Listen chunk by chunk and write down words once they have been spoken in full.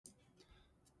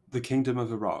The Kingdom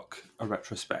of Iraq, a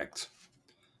retrospect.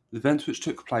 The events which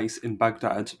took place in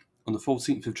Baghdad on the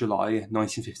 14th of July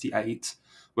 1958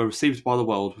 were received by the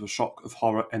world with a shock of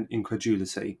horror and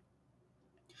incredulity.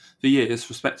 For years,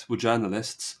 respectable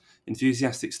journalists,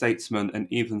 enthusiastic statesmen, and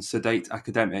even sedate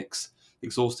academics,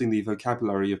 exhausting the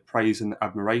vocabulary of praise and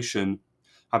admiration,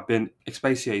 have been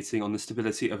expatiating on the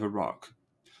stability of Iraq,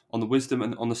 on the wisdom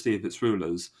and honesty of its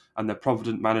rulers, and their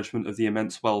provident management of the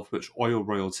immense wealth which oil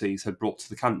royalties had brought to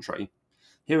the country.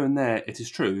 Here and there, it is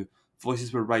true,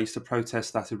 voices were raised to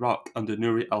protest that Iraq under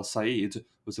Nouri al-Said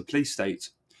was a police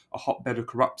state, a hotbed of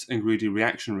corrupt and greedy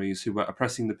reactionaries who were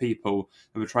oppressing the people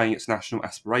and betraying its national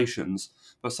aspirations,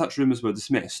 but such rumours were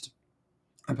dismissed,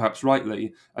 and perhaps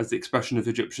rightly, as the expression of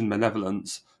Egyptian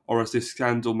malevolence, or as the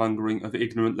scandal-mongering of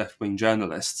ignorant left-wing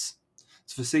journalists.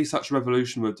 To foresee such a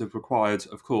revolution would have required,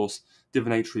 of course,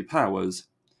 divinatory powers.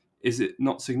 Is it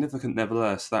not significant,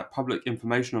 nevertheless, that public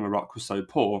information on Iraq was so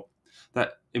poor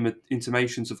that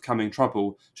intimations of coming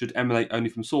trouble should emanate only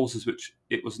from sources which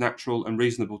it was natural and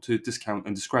reasonable to discount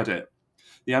and discredit?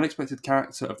 The unexpected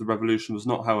character of the revolution was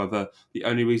not, however, the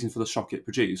only reason for the shock it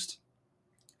produced.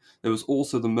 There was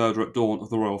also the murder at dawn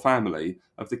of the royal family,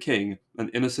 of the king, an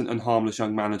innocent and harmless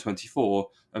young man of 24,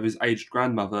 of his aged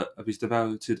grandmother, of his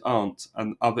devoted aunt,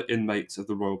 and other inmates of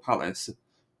the royal palace.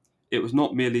 It was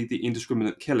not merely the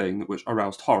indiscriminate killing which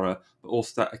aroused horror, but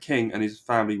also that a king and his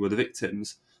family were the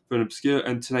victims, for an obscure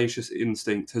and tenacious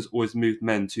instinct has always moved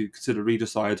men to consider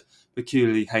regicide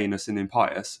peculiarly heinous and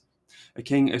impious. A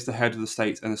king is the head of the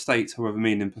state, and the state, however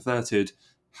mean and perverted,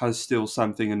 has still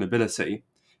something in nobility.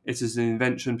 It is an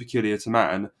invention peculiar to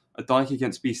man, a dike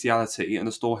against bestiality and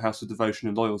a storehouse of devotion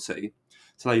and loyalty.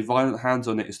 To lay violent hands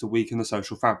on it is to weaken the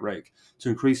social fabric, to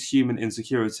increase human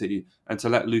insecurity, and to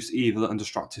let loose evil and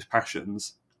destructive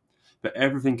passions. But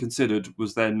everything considered,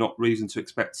 was there not reason to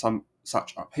expect some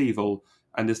such upheaval,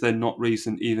 and is there not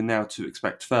reason even now to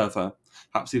expect further,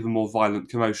 perhaps even more violent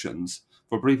commotions?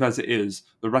 For brief as it is,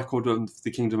 the record of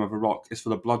the Kingdom of Iraq is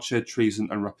full of bloodshed, treason,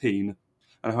 and rapine,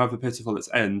 and however pitiful its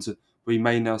end, we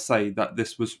may now say that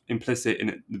this was implicit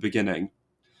in the beginning.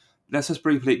 Let us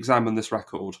briefly examine this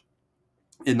record.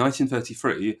 In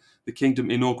 1933, the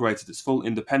kingdom inaugurated its full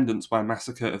independence by a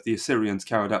massacre of the Assyrians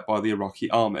carried out by the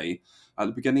Iraqi army. At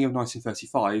the beginning of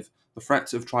 1935, the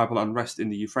threat of tribal unrest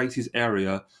in the Euphrates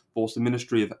area forced the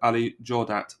ministry of Ali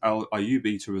Jordat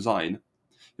al-Ayyubi to resign.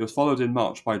 He was followed in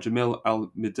March by Jamil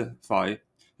al-Midfai,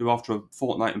 who after a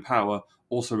fortnight in power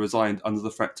also resigned under the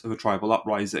threat of a tribal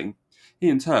uprising. He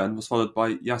in turn was followed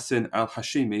by Yassin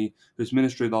al-Hashimi, whose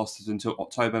ministry lasted until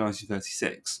October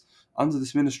 1936. Under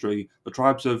this ministry, the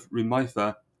tribes of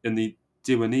Rumaytha in the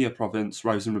Diwaniyah province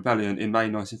rose in rebellion in May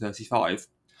 1935.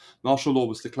 Martial law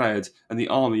was declared, and the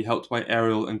army, helped by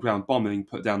aerial and ground bombing,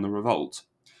 put down the revolt.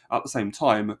 At the same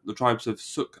time, the tribes of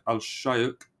Suk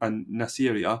al-Shayuk and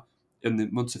Nasiriyah in the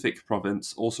Muntifik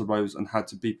province also rose and had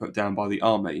to be put down by the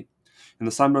army. In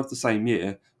the summer of the same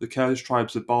year, the Kurdish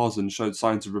tribes of Barzan showed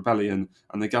signs of rebellion,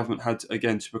 and the government had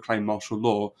again to proclaim martial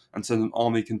law and send an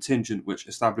army contingent which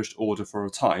established order for a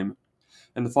time.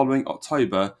 In the following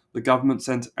October, the government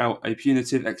sent out a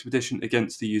punitive expedition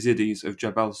against the Yazidis of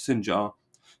Jabal Sinjar,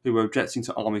 who were objecting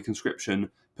to army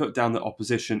conscription, put down the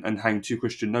opposition and hanged 2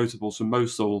 Christian notables from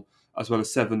Mosul, as well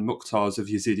as 7 Mukhtars of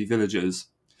Yazidi villages.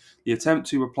 The attempt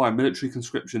to apply military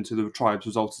conscription to the tribes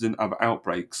resulted in other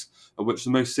outbreaks, of which the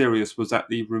most serious was at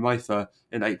the Rumaytha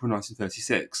in April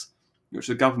 1936, which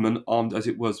the government, armed as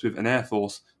it was with an air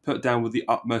force, put down with the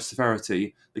utmost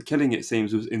severity. The killing, it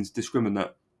seems, was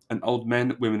indiscriminate, and old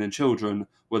men, women and children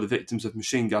were the victims of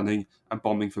machine gunning and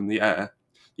bombing from the air.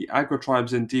 The Agra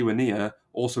tribes in Diwaniyah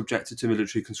also objected to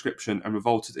military conscription and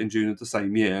revolted in June of the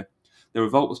same year. The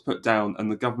revolt was put down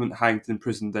and the government hanged and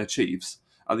imprisoned their chiefs.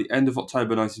 At the end of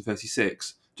October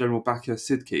 1936, General Bakr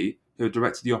Siddiqui, who had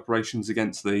directed the operations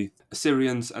against the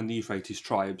Assyrians and the Euphrates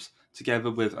tribes, together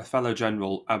with a fellow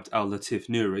general, Abd al-Latif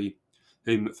Nouri,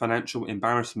 whom financial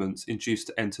embarrassments induced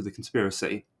to enter the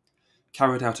conspiracy,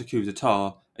 carried out a coup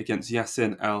d'etat against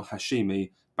Yassin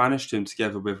al-Hashimi, banished him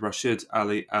together with Rashid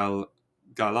Ali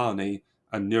al-Ghalani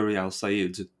and Nouri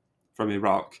al-Said from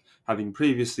Iraq, having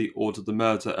previously ordered the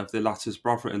murder of the latter's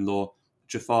brother-in-law,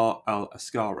 Jafar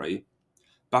al-Askari.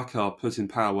 Bakr put in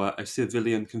power a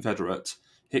civilian confederate,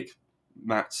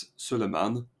 Hikmat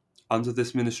Suleiman. Under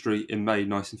this ministry in May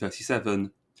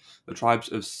 1937, the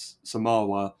tribes of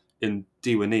Samarwa in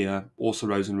Diwaniyah also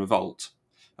rose in revolt,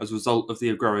 as a result of the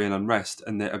agrarian unrest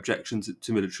and their objections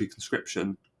to military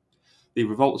conscription. The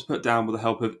revolt was put down with the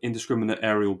help of indiscriminate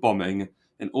aerial bombing.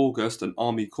 In August, an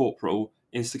army corporal,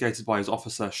 instigated by his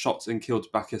officer, shot and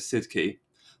killed Bakr Siddiqui.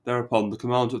 Thereupon, the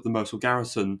commander of the Mosul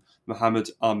garrison, Muhammad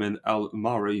Amin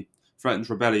al-Umari, threatened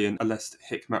rebellion unless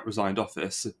Hikmat resigned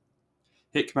office.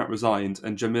 Hikmat resigned,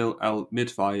 and Jamil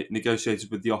al-Midfai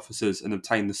negotiated with the officers and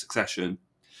obtained the succession.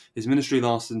 His ministry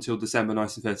lasted until December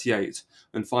 1938,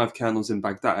 when 5 colonels in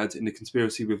Baghdad, in a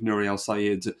conspiracy with Nouri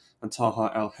al-Sayyid and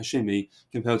Taha al-Hashimi,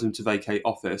 compelled him to vacate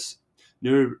office.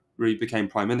 Nouri became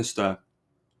prime minister,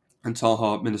 and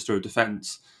Taha Minister of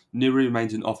Defence. Nouri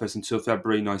remained in office until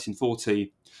February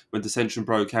 1940, when dissension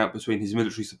broke out between his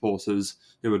military supporters,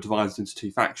 who were divided into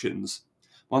 2 factions.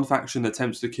 One faction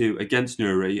attempted a coup against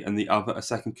Nouri, and the other a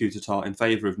second coup d'etat in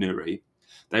favour of Nouri.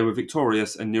 They were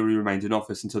victorious, and Nouri remained in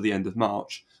office until the end of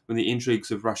March, when the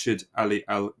intrigues of Rashid Ali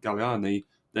al-Ghalani,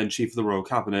 then chief of the royal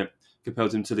cabinet,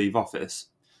 compelled him to leave office.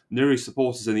 Nouri's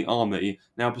supporters in the army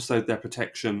now bestowed their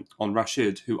protection on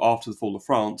Rashid, who, after the fall of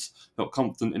France, felt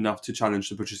confident enough to challenge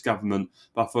the British government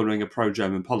by following a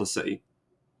pro-German policy.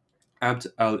 Abd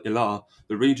al-Ilah,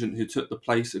 the regent who took the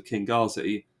place of King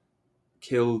Ghazi,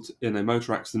 killed in a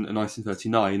motor accident in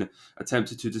 1939,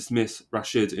 attempted to dismiss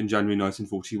Rashid in January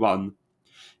 1941.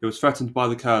 He was threatened by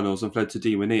the colonels and fled to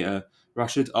Diwaniyah.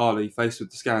 Rashid Ali, faced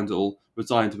with the scandal,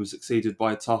 resigned and was succeeded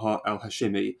by Taha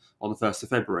al-Hashimi on the 1st of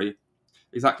February.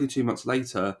 Exactly 2 months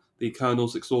later, the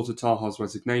colonels extorted Taha's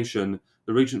resignation,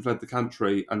 the regent fled the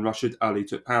country, and Rashid Ali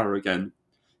took power again.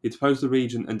 He deposed the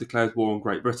regent and declared war on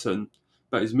Great Britain,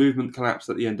 but his movement collapsed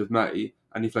at the end of May,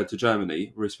 and he fled to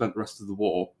Germany, where he spent the rest of the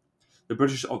war. The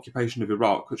British occupation of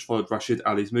Iraq, which followed Rashid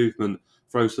Ali's movement,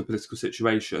 froze the political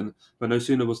situation, but no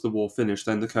sooner was the war finished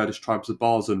than the Kurdish tribes of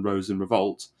Barzan rose in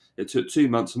revolt. It took 2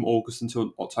 months from August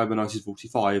until October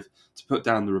 1945 to put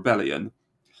down the rebellion.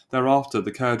 Thereafter,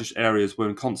 the Kurdish areas were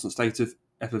in constant state of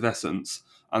effervescence,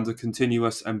 under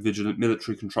continuous and vigilant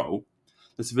military control.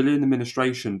 The civilian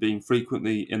administration being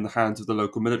frequently in the hands of the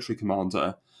local military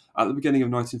commander. At the beginning of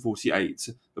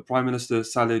 1948, the Prime Minister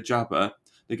Saleh Jabr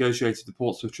negotiated the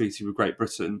Portsmouth Treaty with Great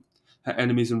Britain. Her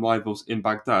enemies and rivals in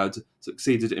Baghdad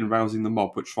succeeded in rousing the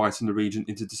mob which frightened the region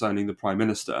into disowning the Prime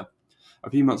Minister. A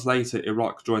few months later,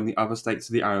 Iraq joined the other states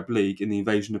of the Arab League in the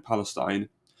invasion of Palestine.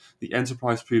 The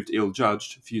enterprise proved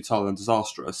ill-judged, futile and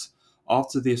disastrous.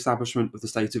 After the establishment of the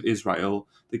State of Israel,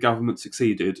 the government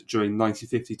succeeded during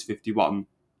 1950-51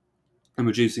 in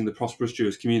reducing the prosperous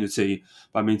Jewish community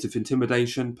by means of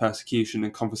intimidation, persecution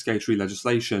and confiscatory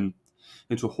legislation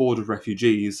into a horde of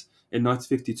refugees. In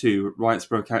 1952, riots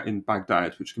broke out in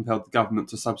Baghdad, which compelled the government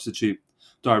to substitute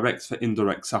direct for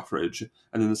indirect suffrage,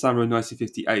 and in the summer of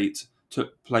 1958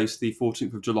 took place the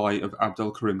 14th of July of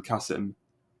Abdel Karim Qasim.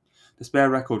 The spare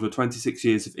record of 26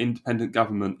 years of independent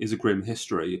government is a grim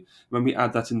history. When we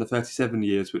add that in the 37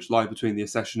 years which lie between the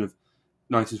accession of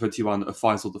 1921 of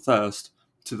Faisal I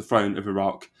to the throne of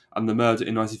Iraq and the murder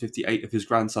in 1958 of his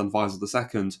grandson Faisal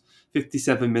II,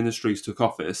 57 ministries took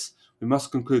office, we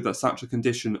must conclude that such a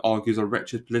condition argues a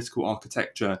wretched political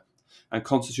architecture and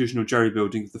constitutional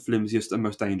jerry-building of the flimsiest and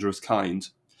most dangerous kind.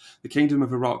 The Kingdom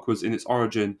of Iraq was in its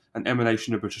origin an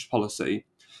emanation of British policy.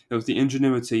 It was the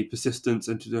ingenuity, persistence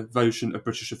and devotion of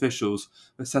British officials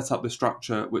that set up the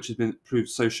structure which has been proved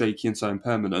so shaky and so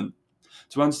impermanent.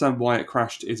 To understand why it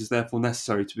crashed, it is therefore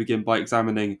necessary to begin by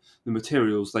examining the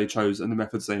materials they chose and the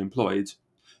methods they employed.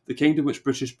 The kingdom which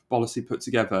British policy put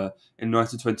together in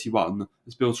 1921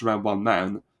 was built around one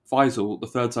man, Faisal, the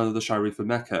third son of the Sharif of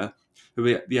Mecca, who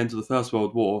at the end of the First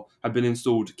World War had been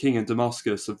installed king in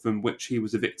Damascus, from which he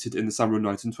was evicted in the summer of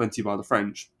 1920 by the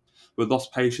French, who had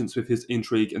lost patience with his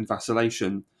intrigue and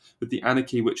vacillation, with the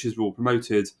anarchy which his rule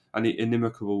promoted, and the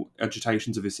inimical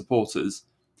agitations of his supporters.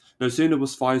 No sooner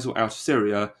was Faisal out of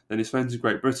Syria than his friends in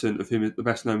Great Britain, of whom the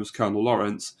best known was Colonel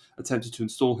Lawrence, attempted to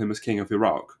install him as king of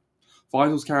Iraq.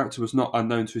 Faisal's character was not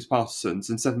unknown to his partisans.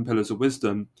 In Seven Pillars of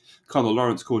Wisdom, Colonel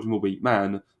Lawrence called him a weak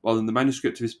man, while in the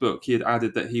manuscript of his book he had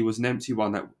added that he was an empty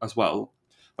one as well.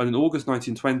 When in August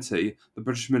 1920, the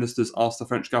British ministers asked the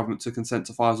French government to consent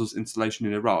to Faisal's installation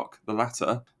in Iraq, the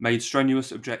latter made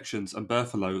strenuous objections, and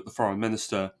Berthelot, the foreign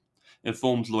minister,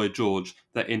 informed Lloyd George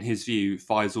that in his view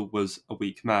Faisal was a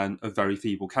weak man of very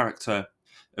feeble character,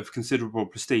 of considerable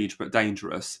prestige but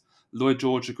dangerous. Lloyd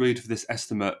George agreed with this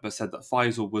estimate but said that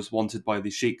Faisal was wanted by the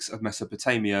sheikhs of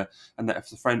Mesopotamia, and that if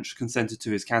the French consented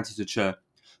to his candidature,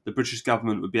 the British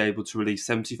government would be able to release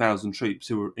 70,000 troops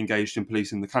who were engaged in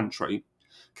policing the country.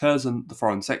 Curzon, the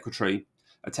Foreign Secretary,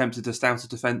 attempted to stout a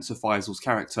defence of Faisal's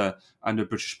character and of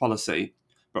British policy,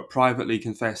 but privately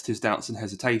confessed his doubts and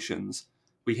hesitations.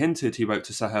 We hinted, he wrote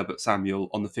to Sir Herbert Samuel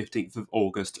on the 15th of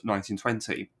August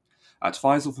 1920, at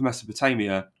Faisal for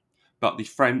Mesopotamia, but the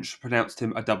French pronounced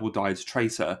him a double-dyed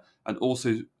traitor, and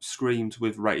also screamed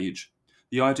with rage.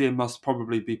 The idea must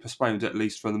probably be postponed at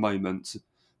least for the moment.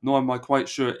 nor am I quite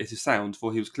sure it is sound,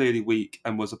 for he was clearly weak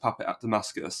and was a puppet at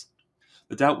Damascus.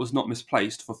 The doubt was not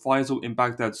misplaced, for Faisal in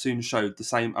Baghdad soon showed the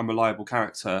same unreliable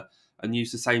character and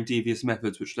used the same devious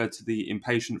methods which led to the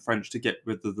impatient French to get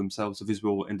rid of themselves of his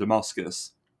rule in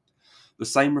Damascus. The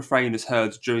same refrain is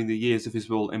heard during the years of his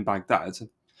rule in Baghdad.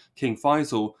 King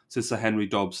Faisal, says Sir Henry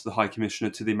Dobbs, the High Commissioner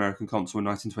to the American Consul in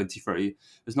 1923,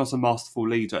 is not a masterful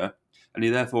leader, and he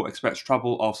therefore expects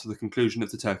trouble after the conclusion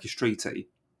of the Turkish treaty.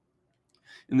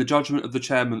 In the judgment of the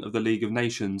chairman of the League of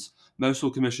Nations,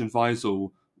 Mosul commissioned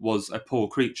Faisal was a poor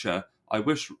creature. I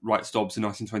wish, writes Dobbs in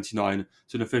 1929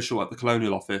 to an official at the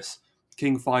Colonial Office,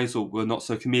 King Faisal were not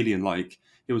so chameleon-like.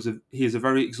 He is a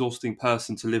very exhausting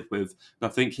person to live with,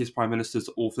 and I think his prime ministers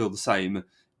all feel the same.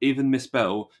 Even Miss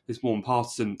Bell, his warm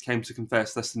partisan, came to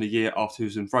confess less than a year after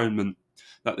his enthronement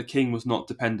that the king was not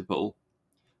dependable.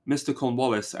 Mr.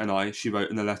 Cornwallis and I, she wrote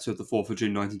in a letter of the 4th of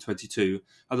June 1922,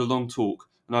 had a long talk,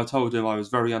 and I told him I was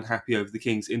very unhappy over the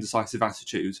king's indecisive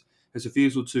attitude, his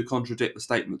refusal to contradict the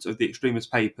statements of the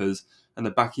extremist papers, and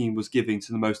the backing he was giving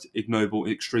to the most ignoble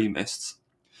extremists.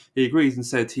 He agreed and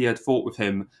said he had fought with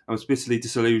him and was bitterly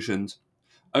disillusioned.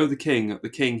 "Oh, the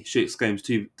king, she exclaims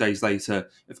 2 days later,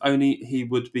 if only he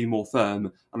would be more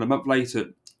firm, and a month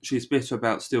later she is bitter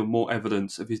about still more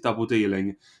evidence of his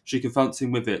double-dealing. She confronts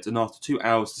him with it, and after 2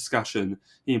 hours' discussion,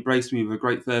 he embraced me with a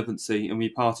great fervency, and we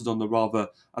parted on the rather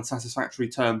unsatisfactory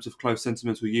terms of close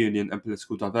sentimental union and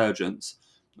political divergence.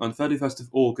 On the 31st of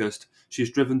August, she is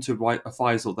driven to write a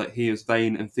Faisal that he is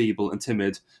vain and feeble and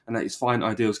timid, and that his fine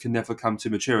ideals can never come to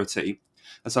maturity.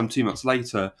 And some 2 months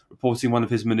later, reporting one of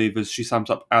his manoeuvres, she sums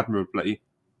up admirably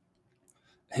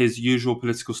his usual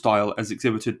political style as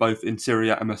exhibited both in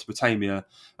Syria and Mesopotamia,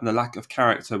 and the lack of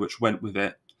character which went with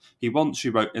it. He wants, she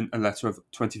wrote in a letter of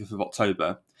 25th of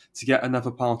October, to get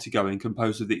another party going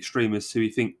composed of the extremists who he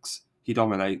thinks he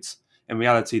dominates. In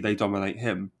reality, they dominate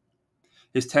him.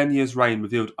 His 10 years' reign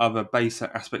revealed other baser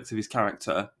aspects of his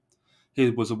character. He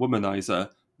was a womanizer.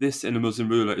 This in a Muslim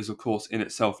ruler is of course in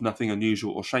itself nothing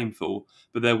unusual or shameful,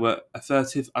 but there were a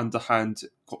furtive underhand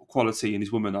quality in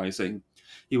his womanizing.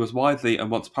 He was widely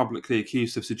and once publicly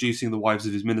accused of seducing the wives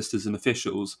of his ministers and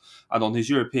officials, and on his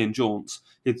European jaunts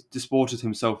he had disported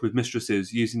himself with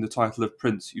mistresses using the title of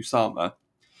Prince Usama.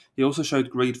 He also showed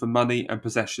greed for money and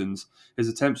possessions. His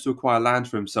attempts to acquire land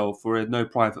for himself, for he had no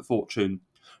private fortune,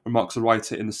 remarks a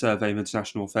writer in the Survey of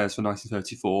International Affairs for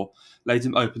 1934, laid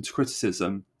him open to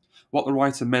criticism. What the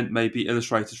writer meant may be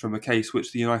illustrated from a case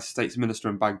which the United States Minister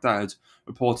in Baghdad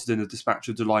reported in a dispatch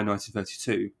of July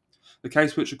 1932. The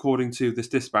case, which according to this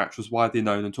dispatch was widely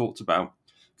known and talked about,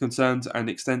 concerned an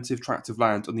extensive tract of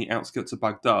land on the outskirts of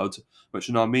Baghdad, which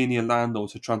an Armenian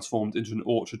landlord had transformed into an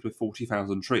orchard with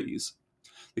 40,000 trees.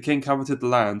 The king coveted the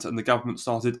land, and the government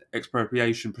started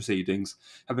expropriation proceedings,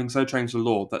 having so changed the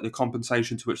law that the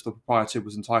compensation to which the proprietor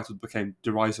was entitled became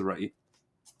derisory.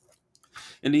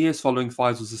 In the years following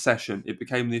Faisal's accession, it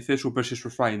became the official British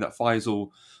refrain that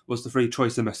Faisal was the free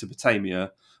choice of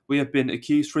Mesopotamia. "We have been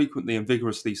accused frequently and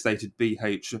vigorously," stated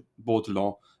B.H.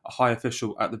 Bordelon, a high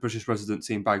official at the British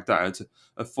Residency in Baghdad,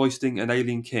 "of foisting an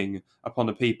alien king upon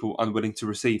a people unwilling to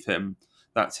receive him.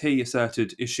 That he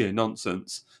asserted is sheer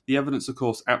nonsense. The evidence, of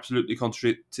course, absolutely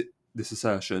contradicts this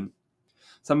assertion.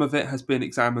 Some of it has been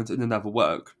examined in another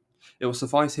work. It will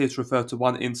suffice here to refer to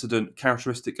one incident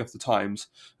characteristic of the times.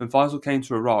 When Faisal came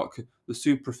to Iraq, the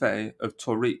sous-prefect of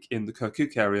Tariq in the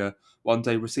Kirkuk area one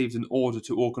day received an order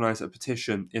to organise a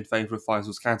petition in favour of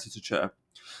Faisal's candidature.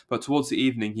 But towards the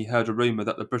evening he heard a rumour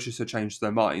that the British had changed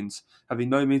their minds. Having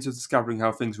no means of discovering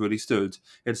how things really stood,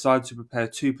 he decided to prepare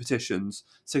 2 petitions,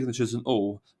 signatures and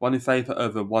all, one in favour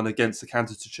of and one against the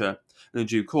candidature, and in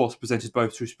due course presented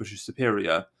both to his British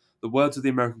superior. The words of the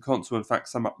American consul in fact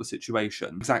sum up the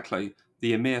situation. Exactly.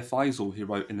 The Emir Faisal, he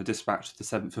wrote in a dispatch of the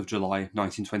 7th of July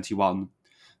 1921,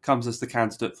 comes as the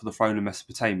candidate for the throne of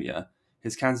Mesopotamia.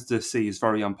 His candidacy is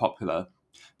very unpopular,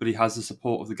 but he has the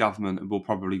support of the government and will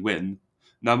probably win.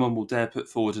 No one will dare put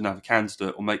forward another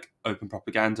candidate or make open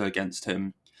propaganda against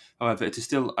him. However, it is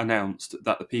still announced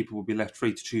that the people will be left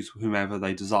free to choose whomever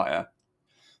they desire.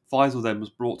 Faisal then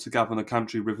was brought to govern a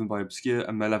country riven by obscure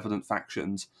and malevolent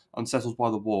factions, unsettled by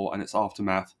the war and its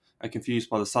aftermath, and confused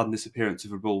by the sudden disappearance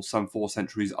of a rule some 4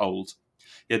 centuries old.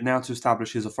 He had now to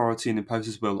establish his authority and impose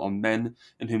his will on men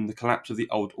in whom the collapse of the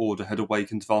old order had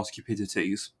awakened vast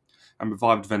cupidities and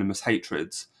revived venomous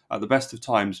hatreds. At the best of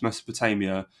times,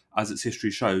 Mesopotamia, as its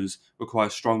history shows,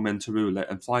 requires strong men to rule it,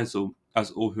 and Faisal,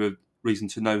 as all who had reason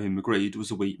to know him agreed,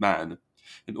 was a weak man.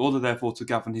 In order, therefore, to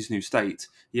govern his new state,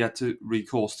 he had to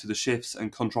recourse to the shifts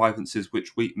and contrivances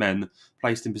which weak men,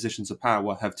 placed in positions of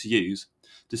power, have to use.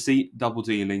 deceit,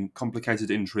 double-dealing,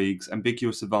 complicated intrigues,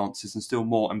 ambiguous advances, and still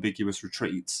more ambiguous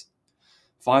retreats.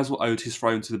 Faisal owed his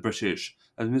throne to the British,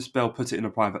 as Miss Bell put it in a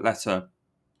private letter.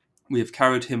 We have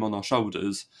carried him on our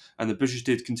shoulders, and the British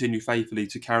did continue faithfully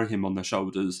to carry him on their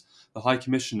shoulders. The High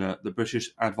Commissioner, the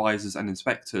British advisers and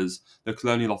inspectors, the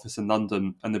Colonial Office in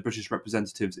London, and the British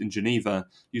representatives in Geneva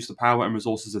used the power and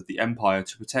resources of the Empire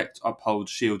to protect, uphold,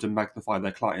 shield, and magnify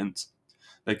their client.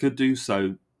 They could do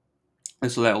so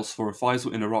as little else, for if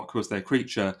Faisal in Iraq was their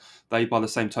creature, they by the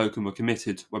same token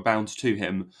were bound to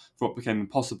him, for it became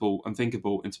impossible,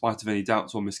 unthinkable, in spite of any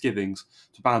doubts or misgivings,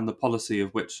 to ban the policy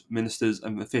of which ministers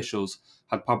and officials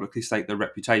had publicly staked their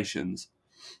reputations.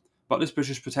 But this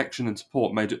British protection and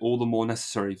support made it all the more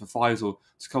necessary for Faisal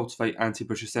to cultivate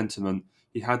anti-British sentiment.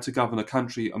 He had to govern a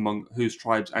country among whose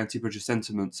tribes anti-British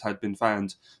sentiments had been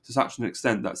fanned to such an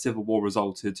extent that civil war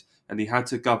resulted, and he had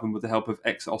to govern with the help of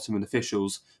ex-Ottoman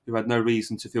officials who had no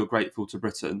reason to feel grateful to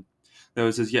Britain. There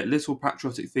was as yet little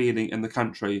patriotic feeling in the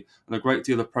country, and a great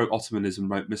deal of pro-Ottomanism,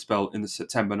 wrote Miss Bell in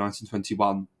September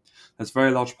 1921. As a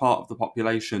very large part of the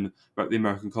population, wrote the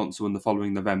American consul in the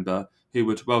following November, who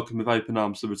would welcome with open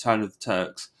arms the return of the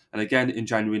Turks, and again in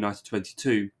January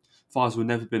 1922. Faisal had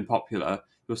never been popular.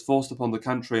 He was forced upon the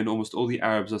country, and almost all the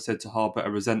Arabs are said to harbour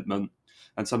a resentment.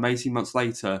 And some 18 months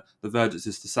later, the verdict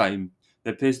is the same.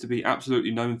 There appears to be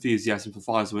absolutely no enthusiasm for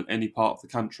Faisal in any part of the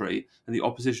country, and the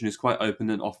opposition is quite open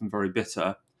and often very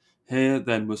bitter. Here,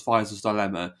 then, was Faisal's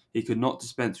dilemma. He could not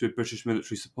dispense with British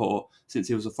military support, since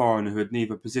he was a foreigner who had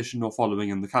neither position nor following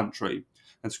in the country.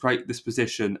 And to create this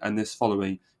position and this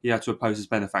following, he had to oppose his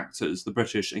benefactors, the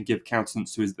British, and give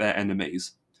countenance to their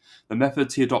enemies. The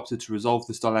methods he adopted to resolve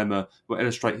this dilemma will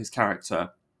illustrate his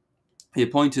character. He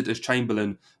appointed as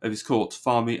Chamberlain of his court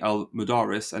Fahmi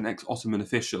al-Mudaris, an ex-Ottoman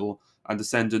official and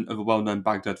descendant of a well-known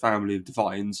Baghdad family of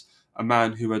divines, a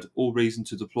man who had all reason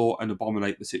to deplore and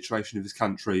abominate the situation of his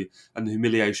country and the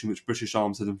humiliation which British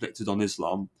arms had inflicted on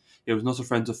Islam. He was not a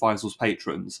friend of Faisal's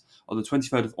patrons. On the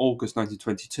 23rd of August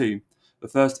 1922, the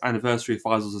first anniversary of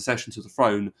Faisal's accession to the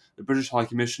throne, the British High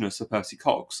Commissioner Sir Percy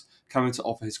Cox, coming to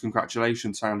offer his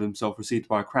congratulations, found himself received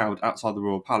by a crowd outside the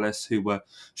Royal Palace who were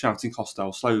shouting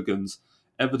hostile slogans.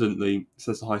 Evidently,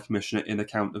 says the High Commissioner in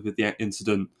account of the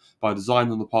incident, by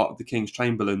design on the part of the King's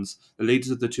Chamberlains, the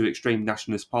leaders of the two extreme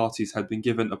nationalist parties had been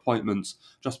given appointments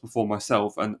just before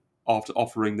myself, and after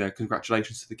offering their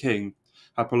congratulations to the King,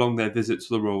 had prolonged their visit to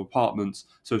the royal apartments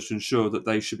so as to ensure that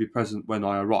they should be present when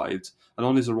I arrived, and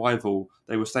on his arrival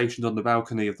they were stationed on the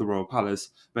balcony of the royal palace,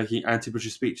 making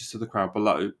anti-British speeches to the crowd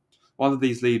below. One of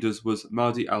these leaders was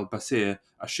Mahdi al-Basir,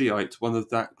 a Shiite, one of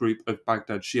that group of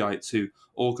Baghdad Shiites who,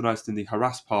 organised in the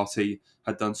Haras Party,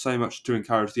 had done so much to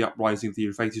encourage the uprising of the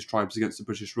Euphrates tribes against the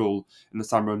British rule in the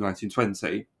summer of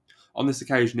 1920. On this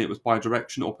occasion it was by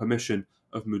direction or permission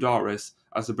of Mudaris,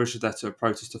 as the British letter of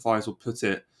protest to Faisal put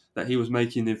it, that he was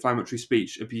making the inflammatory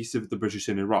speech abusive of the British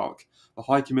in Iraq. The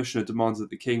High Commissioner demanded that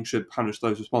the King should punish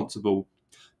those responsible,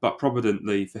 but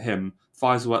providently for him,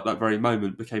 Faisal at that very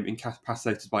moment became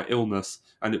incapacitated by illness,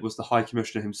 and it was the High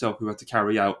Commissioner himself who had to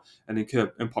carry out and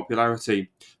incur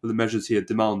unpopularity for the measures he had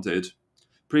demanded.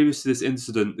 Previous to this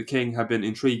incident, the King had been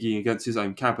intriguing against his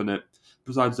own cabinet,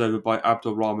 presided over by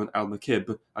Abdul Rahman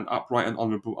al-Nakib, an upright and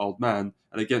honourable old man,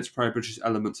 and against pro-British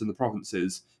elements in the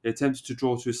provinces. He attempted to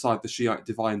draw to his side the Shiite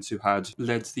divines who had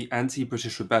led the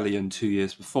anti-British rebellion 2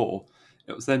 years before.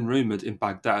 It was then rumoured in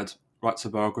Baghdad, writes a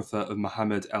biographer of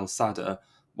Muhammad al-Sadr,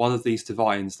 one of these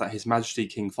divines, that His Majesty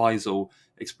King Faisal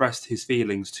expressed his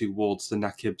feelings towards the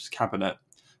Nakib's cabinet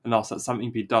and asked that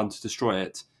something be done to destroy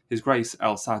it. His Grace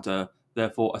al-Sadr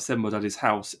therefore assembled at his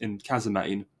house in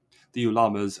Casamain the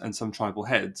ulamas and some tribal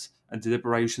heads, and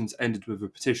deliberations ended with a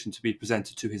petition to be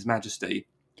presented to His Majesty,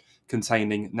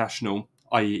 containing national,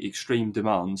 i.e. extreme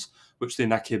demands, which the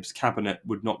Nakib's cabinet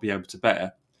would not be able to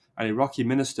bear. An Iraqi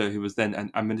minister who was then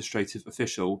an administrative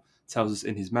official tells us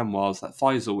in his memoirs that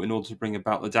Faisal, in order to bring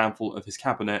about the downfall of his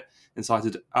cabinet,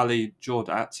 incited Elie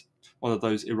Kedourie, one of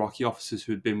those Iraqi officers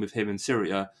who had been with him in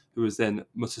Syria, who was then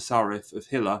Mutasarrif of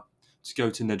Hilla, to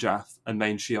go to Najaf, a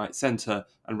main Shiite centre,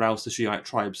 and rouse the Shiite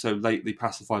tribe so lately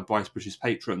pacified by his British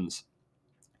patrons.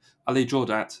 Elie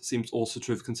Kedourie seems also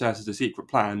to have concerted a secret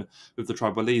plan with the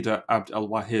tribal leader Abd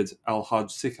al-Wahid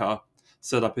al-Hajj Sikar,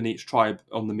 set up in each tribe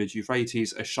on the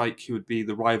mid-Euphrates a sheikh who would be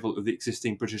the rival of the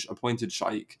existing British appointed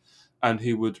sheikh, and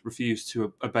who would refuse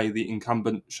to obey the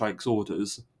incumbent sheikh's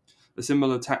orders. A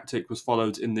similar tactic was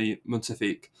followed in the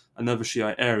Muntafiq, another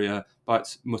Shiite area, by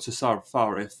its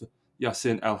Mutasarrif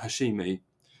Yassin al-Hashimi,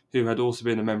 who had also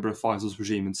been a member of Faisal's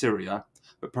regime in Syria,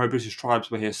 but pro-British tribes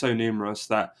were here so numerous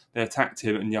that they attacked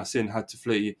him and Yassin had to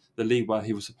flee the leeway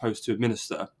he was supposed to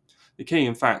administer. The king,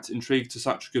 in fact, intrigued to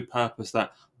such good purpose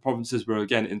that the provinces were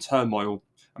again in turmoil,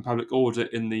 and public order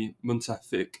in the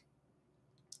Muntefik,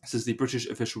 says the British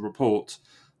official report,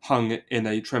 hung in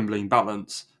a trembling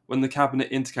balance. When the cabinet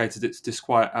indicated its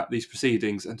disquiet at these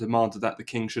proceedings and demanded that the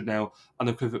king should now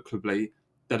unequivocally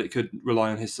that it could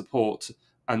rely on his support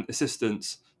and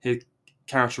assistance, he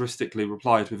characteristically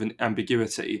replied with an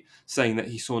ambiguity, saying that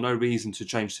he saw no reason to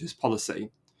change his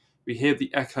policy. We hear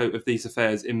the echo of these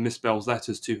affairs in Miss Bell's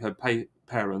letters to her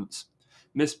parents.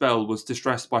 Miss Bell was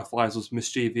distressed by Faisal's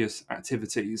mischievous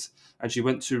activities, and she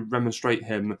went to remonstrate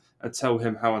him and tell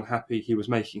him how unhappy he was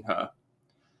making her.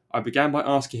 I began by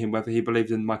asking him whether he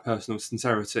believed in my personal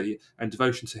sincerity and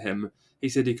devotion to him. He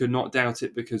said he could not doubt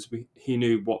it because he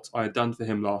knew what I had done for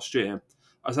him last year.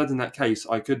 I said in that case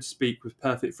I could speak with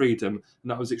perfect freedom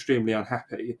and I was extremely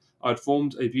unhappy. I had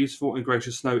formed a beautiful and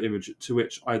gracious snow image to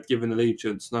which I had given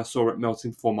allegiance, and I saw it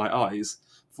melting before my eyes.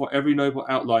 For every noble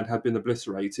outline had been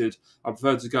obliterated, I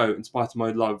preferred to go, in spite of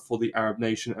my love for the Arab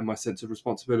nation and my sense of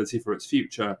responsibility for its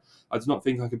future. I did not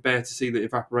think I could bear to see the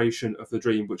evaporation of the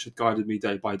dream which had guided me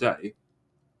day by day.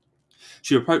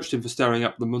 She reproached him for stirring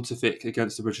up the Muntefik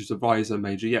against the British adviser,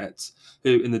 Major Yates,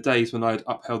 who, in the days when I had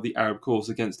upheld the Arab cause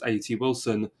against A.T.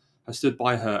 Wilson, had stood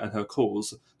by her and her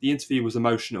cause. The interview was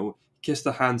emotional. He kissed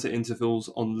her hands at intervals.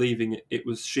 On leaving, it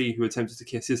was she who attempted to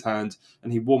kiss his hand,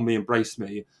 and he warmly embraced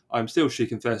me. I am still, she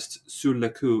confessed, sous le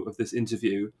coup of this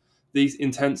interview. These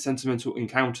intense sentimental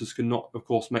encounters could not, of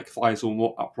course, make Faisal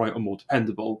more upright or more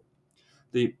dependable.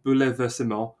 The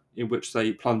bouleversement in which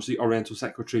they plunged the Oriental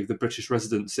Secretary of the British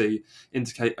Residency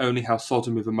indicate only how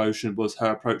sodden with emotion was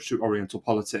her approach to Oriental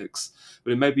politics.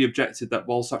 But it may be objected that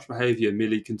while such behaviour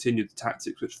merely continued the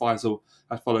tactics which Faisal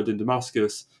had followed in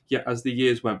Damascus, yet as the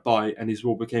years went by and his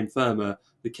rule became firmer,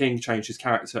 the king changed his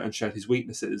character and shared his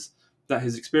weaknesses. That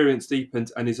his experience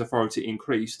deepened and his authority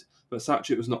increased, but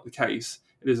such it was not the case.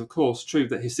 It is of course true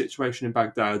that his situation in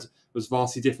Baghdad was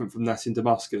vastly different from that in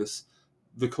Damascus.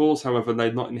 The cause, however, lay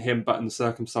not in him but in the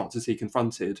circumstances he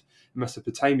confronted. In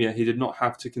Mesopotamia, he did not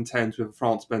have to contend with a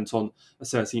France bent on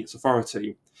asserting its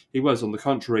authority. He was, on the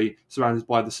contrary, surrounded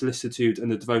by the solicitude and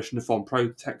the devotion of foreign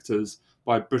protectors,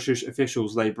 by British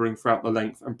officials labouring throughout the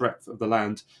length and breadth of the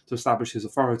land to establish his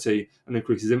authority and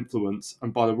increase his influence,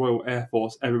 and by the Royal Air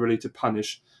Force ever ready to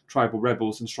punish tribal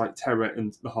rebels and strike terror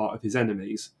in the heart of his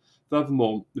enemies.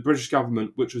 Furthermore, the British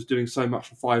government, which was doing so much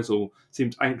for Faisal,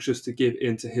 seemed anxious to give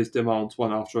in to his demands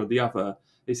one after the other.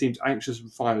 It seemed anxious,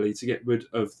 finally, to get rid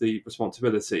of the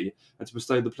responsibility and to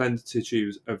bestow the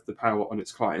plenitude of the power on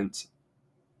its client.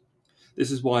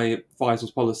 This is why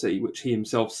Faisal's policy, which he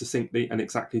himself succinctly and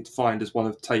exactly defined as one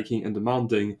of taking and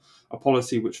demanding, a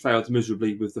policy which failed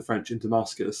miserably with the French in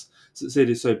Damascus,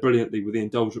 succeeded so brilliantly with the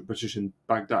indulgent British in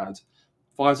Baghdad.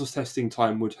 Faisal's testing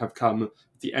time would have come with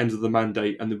the end of the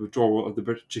mandate and the withdrawal of the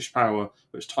British power,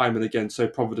 which time and again so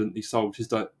providently solved his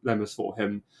dilemmas for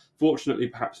him. Fortunately,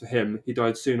 perhaps for him, he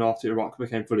died soon after Iraq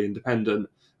became fully independent,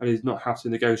 and he did not have to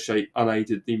negotiate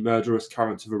unaided the murderous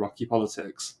currents of Iraqi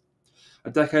politics. A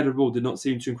decade of rule did not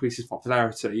seem to increase his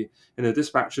popularity. In a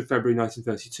dispatch of February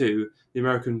 1932, the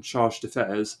American Charge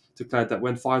d'Affaires declared that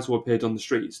when Faisal appeared on the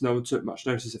streets, no one took much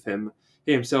notice of him.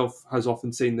 He himself has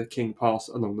often seen the king pass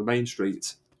along the main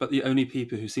street, but the only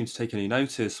people who seemed to take any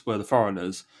notice were the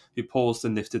foreigners, who paused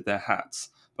and lifted their hats.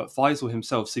 But Faisal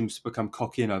himself seems to become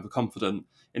cocky and overconfident.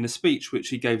 In a speech which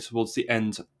he gave towards the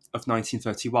end of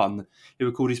 1931, he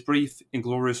recalled his brief,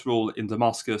 inglorious rule in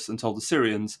Damascus and told the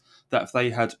Syrians that if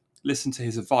they had listened to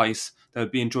his advice, they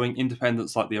would be enjoying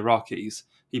independence like the Iraqis.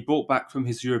 He brought back from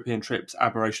his European trips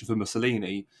admiration for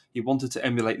Mussolini. He wanted to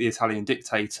emulate the Italian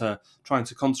dictator, trying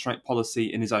to concentrate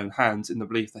policy in his own hands in the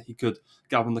belief that he could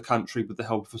govern the country with the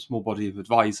help of a small body of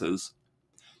advisers.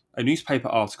 A newspaper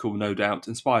article, no doubt,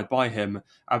 inspired by him,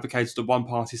 advocated a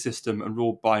one-party system and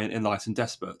ruled by an enlightened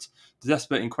despot, the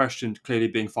despot in question clearly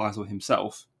being Faisal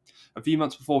himself. A few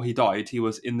months before he died, he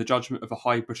was, in the judgment of a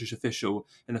high British official,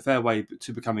 in a fair way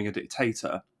to becoming a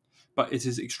dictator. But it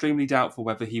is extremely doubtful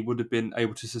whether he would have been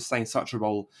able to sustain such a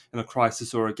role in a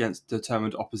crisis or against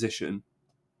determined opposition.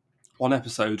 One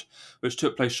episode, which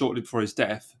took place shortly before his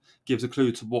death, gives a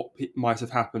clue to what might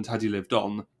have happened had he lived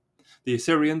on. The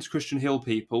Assyrians, Christian hill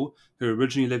people, who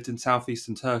originally lived in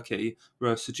southeastern Turkey,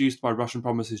 were seduced by Russian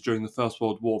promises during the First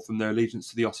World War from their allegiance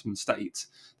to the Ottoman state.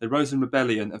 They rose in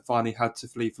rebellion and finally had to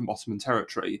flee from Ottoman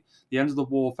territory. The end of the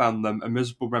war found them a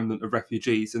miserable remnant of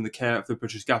refugees in the care of the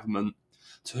British government,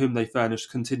 to whom they furnished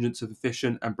contingents of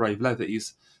efficient and brave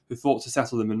levies, who fought to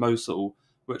settle them in Mosul,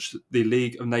 which the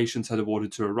League of Nations had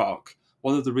awarded to Iraq,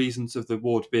 one of the reasons of the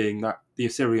award being that the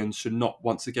Assyrians should not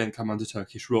once again come under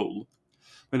Turkish rule.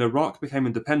 When Iraq became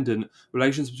independent,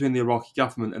 relations between the Iraqi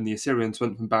government and the Assyrians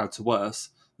went from bad to worse.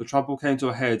 The trouble came to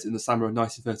a head in the summer of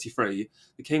 1933.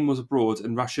 The king was abroad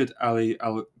and Rashid Ali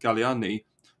al-Ghaliani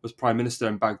was prime minister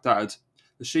in Baghdad.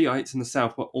 The Shiites in the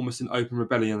south were almost in open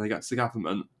rebellion against the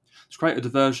government. To create a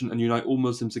diversion and unite all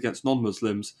Muslims against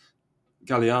non-Muslims,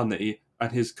 Ghaliani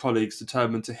and his colleagues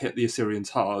determined to hit the Assyrians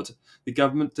hard. The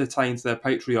government detained their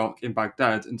patriarch in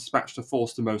Baghdad and dispatched a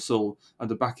force to Mosul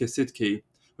under Bakir Sidki,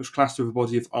 which clashed with a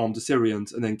body of armed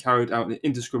Assyrians and then carried out an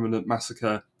indiscriminate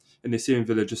massacre in the Assyrian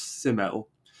village of Simel.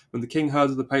 When the king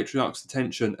heard of the patriarch's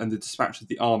detention and the dispatch of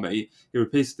the army, he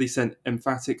repeatedly sent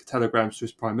emphatic telegrams to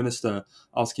his prime minister,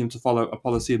 asking him to follow a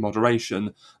policy of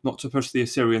moderation, not to push the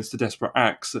Assyrians to desperate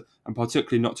acts, and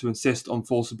particularly not to insist on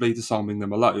forcibly disarming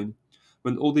them alone.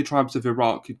 When all the tribes of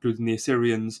Iraq, including the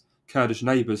Assyrians' Kurdish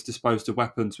neighbours, disposed of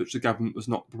weapons which the government was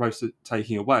not proposed to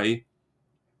taking away,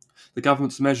 the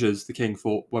government's measures, the king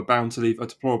thought, were bound to leave a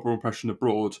deplorable impression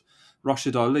abroad.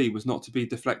 Rashid Ali was not to be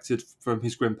deflected from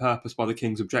his grim purpose by the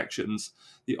king's objections.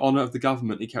 The honour of the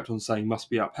government, he kept on saying, must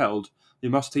be upheld. We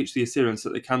must teach the Assyrians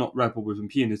that they cannot rebel with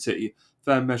impunity.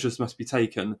 Firm measures must be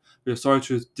taken. We are sorry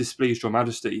to have displeased your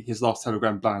majesty, his last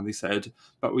telegram blandly said,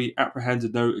 but we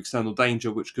apprehended no external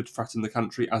danger which could threaten the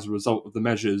country as a result of the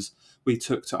measures we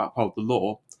took to uphold the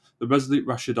law. The resolute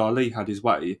Rashid Ali had his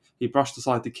way. He brushed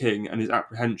aside the king and his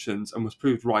apprehensions and was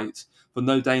proved right, for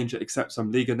no danger except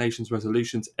some League of Nations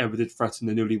resolutions ever did threaten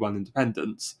the newly won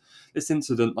independence. This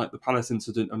incident, like the palace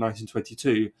incident of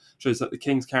 1922, shows that the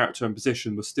king's character and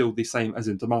position was still the same as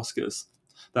in Damascus.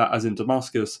 That, as in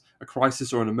Damascus, a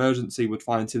crisis or an emergency would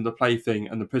find him the plaything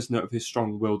and the prisoner of his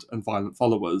strong-willed and violent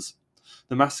followers.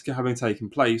 The massacre having taken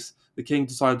place, the king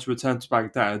decided to return to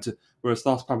Baghdad, where his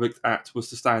last public act was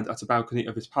to stand at a balcony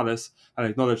of his palace and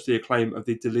acknowledge the acclaim of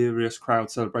the delirious crowd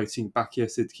celebrating Bakir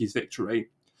Sidki's victory.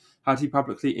 Had he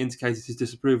publicly indicated his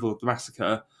disapproval of the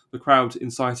massacre, the crowd,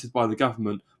 incited by the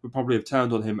government, would probably have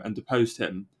turned on him and deposed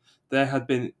him. There had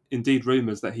been indeed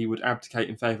rumours that he would abdicate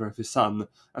in favour of his son,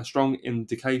 and strong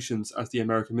indications, as the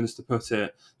American minister put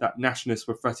it, that nationalists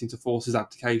were threatening to force his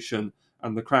abdication,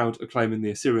 and the crowd acclaiming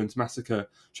the Assyrians' massacre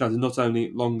shouted not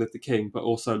only "Long live the king," but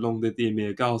also "Long live the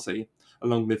Emir Ghazi," and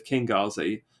 "Long live King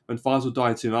Ghazi." When Faisal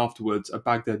died soon afterwards, a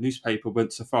Baghdad newspaper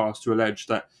went so far as to allege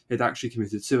that he had actually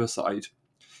committed suicide.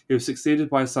 He was succeeded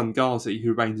by his son Ghazi,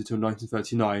 who reigned until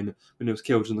 1939, when he was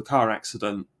killed in a car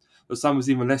accident. The son was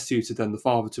even less suited than the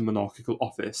father to monarchical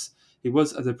office. He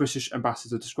was, as a British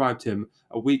ambassador described him,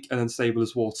 a weak and unstable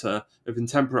as water, of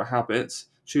intemperate habits,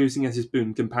 choosing as his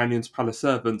boon companions, palace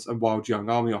servants, and wild young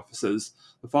army officers.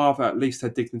 The father at least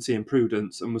had dignity and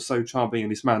prudence, and was so charming in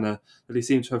his manner that he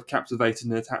seemed to have captivated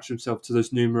and attached himself to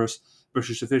those numerous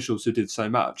British officials who did so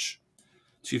much.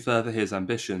 To further his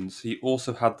ambitions, he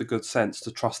also had the good sense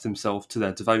to trust himself to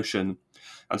their devotion,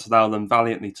 and to allow them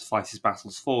valiantly to fight his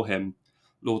battles for him.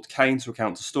 Lord Keynes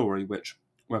recounts a story which,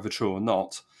 whether true or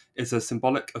not, is as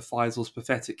symbolic of Faisal's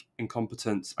pathetic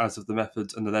incompetence as of the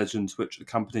methods and the legends which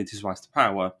accompanied his rise to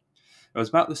power. It was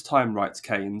about this time, writes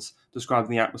Keynes,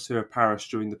 describing the atmosphere of Paris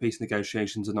during the peace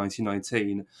negotiations of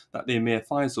 1919, that the Emir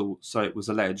Faisal, so it was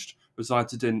alleged,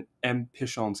 resided in M.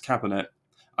 Pichon's cabinet,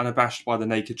 unabashed by the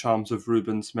naked charms of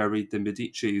Rubens Meri de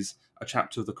Medicis, a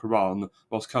chapter of the Quran,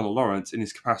 whilst Colonel Lawrence, in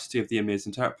his capacity of the Emir's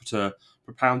interpreter,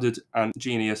 propounded an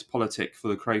ingenious politic for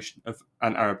the creation of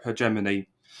an Arab hegemony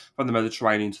from the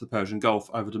Mediterranean to the Persian Gulf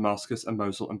over Damascus and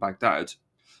Mosul and Baghdad.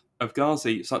 Of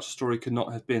Ghazi, such a story could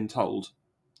not have been told.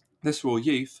 This raw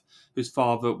youth, whose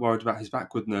father, worried about his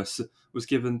backwardness, was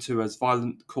given to as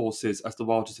violent courses as the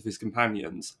wildest of his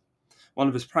companions. One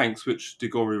of his pranks, which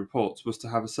Kedourie reports, was to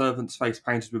have a servant's face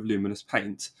painted with luminous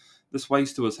paint. This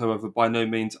waster was, however, by no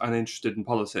means uninterested in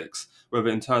politics, whether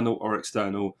internal or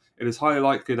external. It is highly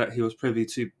likely that he was privy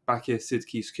to Bakir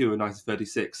Sidki's coup in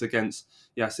 1936 against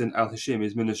Yassin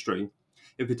al-Hashimi's ministry.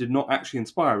 If it did not actually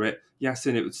inspire it,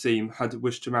 Yassin, it would seem, had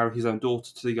wished to marry his own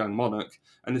daughter to the young monarch,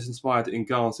 and this inspired in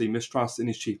Ghazi mistrust in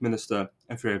his chief minister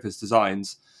and fear of his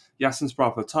designs. Yassin's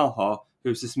brother Taha, who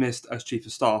was dismissed as chief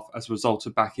of staff as a result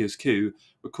of Bakir's coup,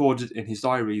 recorded in his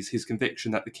diaries his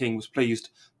conviction that the king was pleased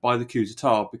by the coup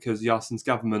d'etat because Yassin's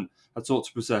government had sought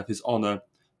to preserve his honour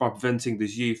by preventing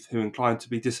this youth, who inclined to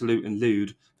be dissolute and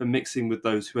lewd, from mixing with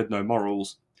those who had no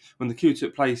morals. When the coup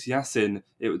took place, Yassin,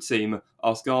 it would seem,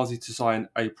 asked Ghazi to sign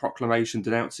a proclamation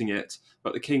denouncing it,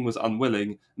 but the king was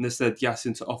unwilling, and this led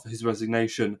Yassin to offer his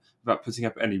resignation without putting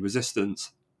up any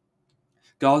resistance.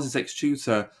 Ghazi's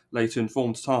ex-tutor later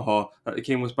informed Taha that the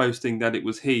king was boasting that it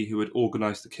was he who had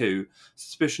organised the coup.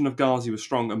 Suspicion of Ghazi was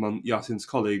strong among Yassin's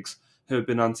colleagues, who had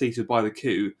been unseated by the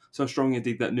coup, so strong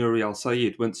indeed that Nouri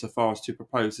al-Said went so far as to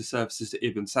propose his services to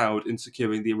Ibn Saud in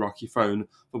securing the Iraqi throne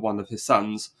for one of his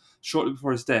sons. Shortly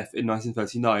before his death in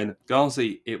 1939,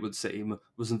 Ghazi, it would seem,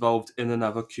 was involved in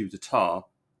another coup d'etat,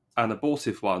 an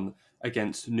abortive one,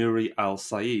 against Nouri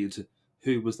al-Said,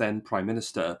 who was then Prime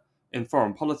Minister. In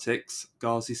foreign politics,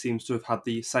 Ghazi seems to have had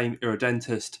the same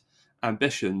irredentist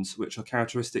ambitions which are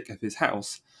characteristic of his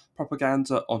house.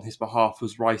 Propaganda on his behalf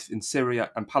was rife in Syria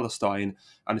and Palestine,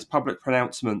 and his public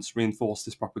pronouncements reinforced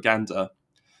this propaganda.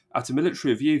 At a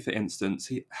military review, for instance,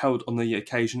 he held on the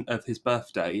occasion of his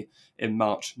birthday in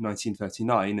March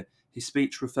 1939, his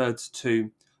speech referred to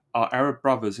our Arab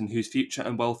brothers in whose future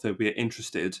and welfare we are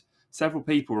interested. Several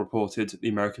people reported, the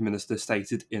American minister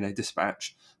stated in a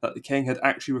dispatch, that the king had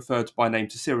actually referred by name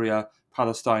to Syria,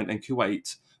 Palestine and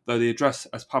Kuwait, though the address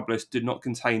as published did not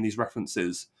contain these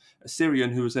references. A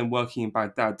Syrian who was then working in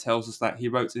Baghdad tells us that he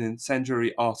wrote an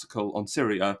incendiary article on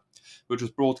Syria, which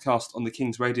was broadcast on the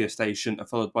king's radio station and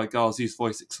followed by Ghazi's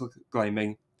voice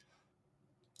exclaiming,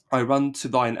 I run to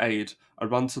thine aid, O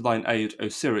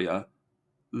Syria,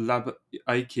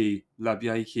 labyaiki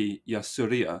ya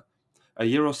Syria. A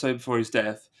year or so before his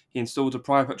death, he installed a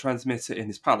private transmitter in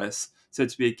his palace, said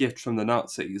to be a gift from the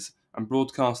Nazis, and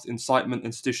broadcast incitement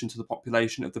and sedition to the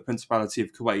population of the Principality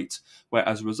of Kuwait, where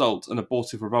as a result an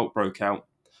abortive revolt broke out.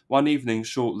 One evening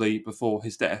shortly before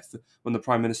his death, when the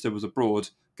Prime Minister was abroad,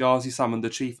 Ghazi summoned the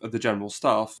Chief of the General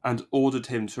Staff and ordered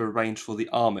him to arrange for the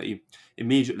army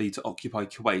immediately to occupy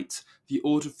Kuwait. The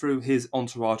order threw his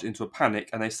entourage into a panic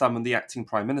and they summoned the acting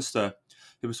Prime Minister,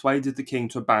 who persuaded the king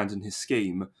to abandon his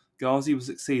scheme. Ghazi was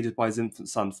succeeded by his infant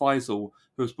son Faisal,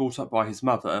 who was brought up by his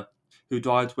mother, who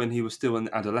died when he was still an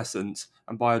adolescent,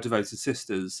 and by her devoted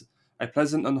sisters. A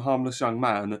pleasant and harmless young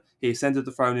man, he ascended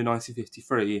the throne in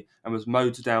 1953 and was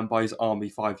mowed down by his army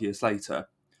 5 years later.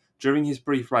 During his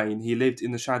brief reign, he lived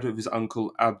in the shadow of his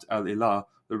uncle Abd al-Ilah,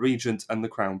 the regent and the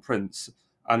crown prince,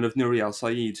 and of Nouri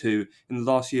al-Said, who, in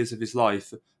the last years of his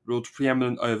life, ruled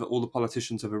preeminent over all the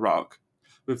politicians of Iraq.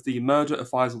 With the murder of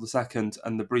Faisal II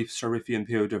and the brief Sharifian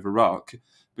period of Iraq,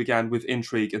 began with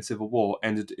intrigue and civil war,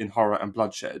 ended in horror and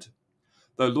bloodshed.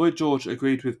 Though Lloyd George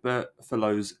agreed with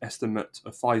Berthelot's estimate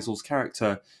of Faisal's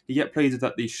character, he yet pleaded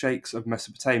that the sheikhs of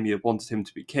Mesopotamia wanted him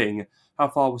to be king. How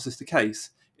far was this the case?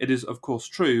 It is of course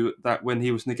true that when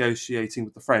he was negotiating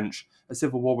with the French, a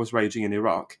civil war was raging in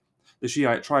Iraq. The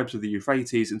Shiite tribes of the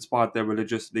Euphrates inspired their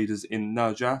religious leaders in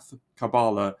Najaf,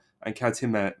 Karbala, and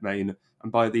Kazimane,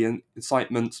 and by the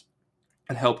incitement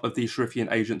and help of the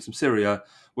Sharifian agents from Syria,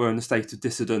 were in a state of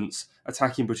dissidence,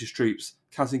 attacking British troops,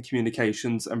 cutting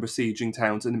communications and besieging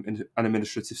towns and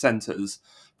administrative centres.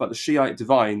 But the Shiite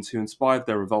divines who inspired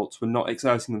their revolts were not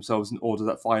exerting themselves in order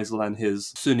that Faisal and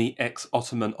his Sunni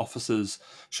ex-Ottoman officers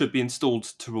should be installed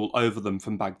to rule over them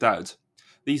from Baghdad.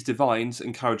 These divines,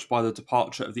 encouraged by the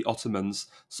departure of the Ottomans,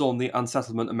 saw in the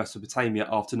unsettlement of Mesopotamia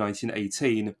after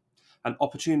 1918 an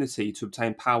opportunity to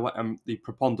obtain power and the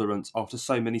preponderance after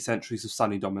so many centuries of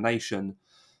Sunni domination.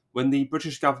 When the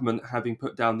British government, having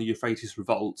put down the Euphrates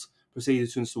revolt,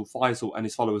 proceeded to install Faisal and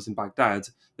his followers in Baghdad,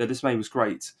 their dismay was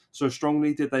great. So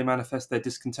strongly did they manifest their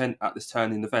discontent at this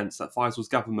turn in events that Faisal's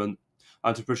government,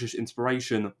 under British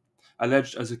inspiration,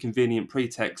 alleged as a convenient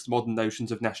pretext modern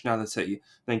notions of nationality,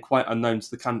 then quite unknown to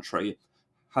the country,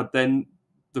 had then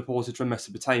deported from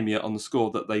Mesopotamia on the score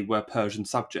that they were Persian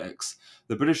subjects.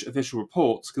 The British official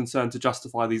report, concerned to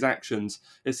justify these actions,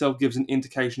 itself gives an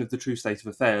indication of the true state of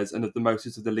affairs and of the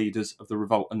motives of the leaders of the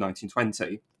revolt in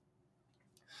 1920.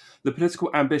 The political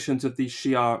ambitions of these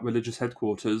Shia religious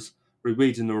headquarters, we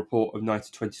read in the report of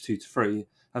 1922-3,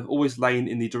 have always lain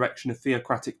in the direction of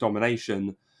theocratic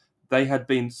domination. They had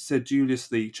been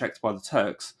sedulously checked by the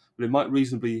Turks, but it might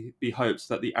reasonably be hoped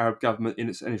that the Arab government in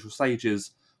its initial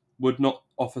stages would not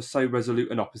offer so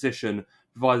resolute an opposition,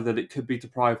 provided that it could be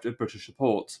deprived of British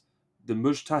support. The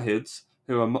Mujtahids,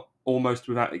 who are almost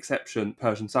without exception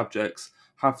Persian subjects,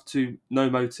 have no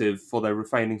motive for their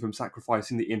refraining from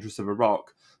sacrificing the interests of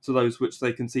Iraq to those which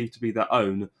they conceive to be their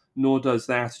own, nor does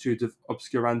their attitude of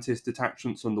obscurantist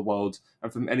detachment from the world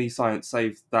and from any science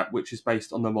save that which is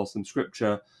based on the Muslim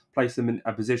scripture place them in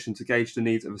a position to gauge the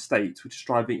needs of a state which is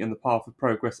striving in the path of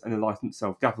progress and enlightened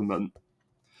self-government.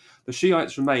 The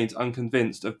Shiites remained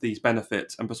unconvinced of these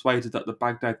benefits and persuaded that the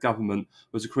Baghdad government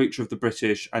was a creature of the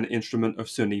British and an instrument of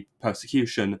Sunni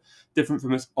persecution, different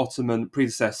from its Ottoman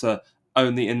predecessor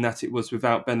only in that it was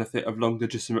without benefit of long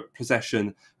legitimate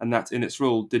possession and that in its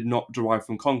rule did not derive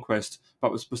from conquest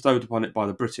but was bestowed upon it by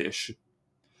the British.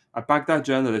 A Baghdad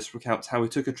journalist recounts how he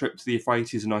took a trip to the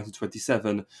Euphrates in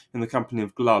 1927 in the company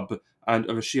of Glub and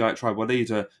of a Shiite tribal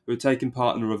leader who had taken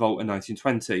part in a revolt in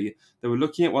 1920. They were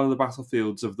looking at one of the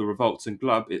battlefields of the revolts, and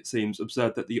Glub, it seems,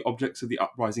 observed that the objects of the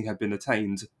uprising had been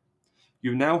attained.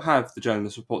 You now have, the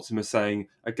journalist reports him as saying,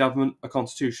 a government, a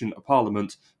constitution, a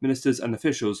parliament, ministers and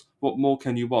officials. What more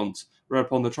can you want?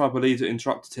 Whereupon the tribal leader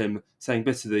interrupted him, saying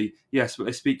bitterly, yes, but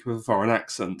they speak with a foreign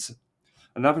accent.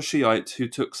 Another Shiite who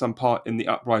took some part in the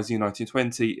uprising in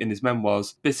 1920 in his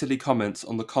memoirs bitterly comments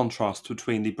on the contrast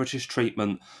between the British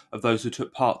treatment of those who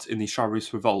took part in the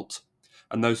Sharif revolt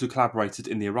and those who collaborated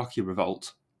in the Iraqi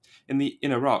revolt. In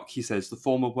Iraq, he says, the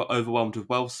former were overwhelmed with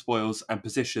wealth, spoils, and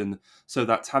position, so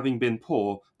that, having been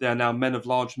poor, they are now men of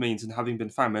large means, and having been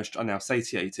famished, are now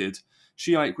satiated.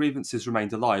 Shiite grievances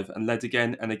remained alive and led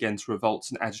again and again to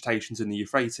revolts and agitations in the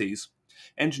Euphrates.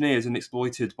 Engineered and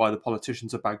exploited by the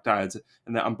politicians of Baghdad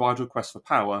in their unbridled quest for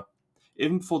power.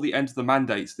 Even before the end of the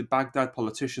mandate, the Baghdad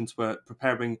politicians were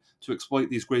preparing to exploit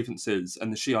these grievances,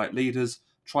 and the Shiite leaders,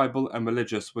 tribal and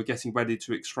religious, were getting ready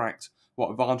to extract what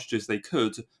advantages they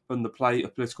could from the play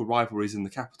of political rivalries in the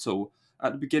capital.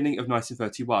 At the beginning of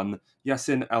 1931,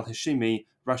 Yassin al-Hashimi,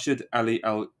 Rashid Ali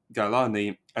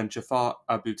al-Ghalani, and Jafar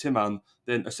Abu Timan,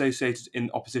 then associated in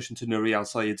opposition to Nuri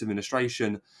al-Sayyid's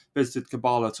administration, visited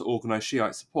Kabbalah to organise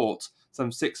Shiite support.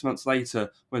 Some 6 months later,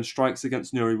 when strikes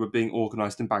against Nuri were being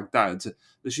organised in Baghdad,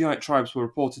 the Shiite tribes were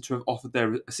reported to have offered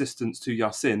their assistance to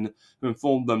Yassin, who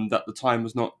informed them that the time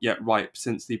was not yet ripe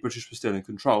since the British were still in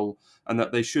control, and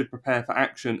that they should prepare for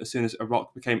action as soon as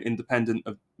Iraq became independent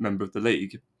member of the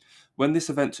League. When this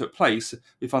event took place,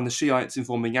 we find the Shiites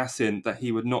informing Yassin that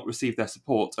he would not receive their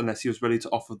support unless he was ready to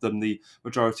offer them the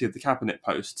majority of the cabinet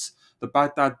posts. The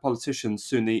Baghdad politicians,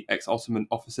 Sunni ex-Ottoman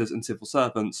officers and civil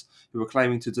servants, who were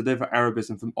claiming to deliver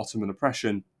Arabism from Ottoman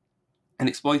oppression, and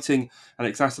exploiting and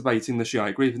exacerbating the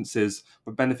Shiite grievances,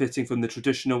 were benefiting from the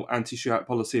traditional anti-Shiite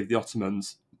policy of the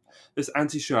Ottomans. This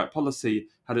anti-Shiite policy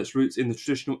had its roots in the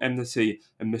traditional enmity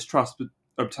and mistrust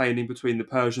obtaining between the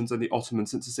Persians and the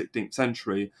Ottomans since the 16th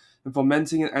century, and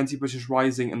fomenting an anti-British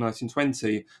rising in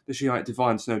 1920, the Shiite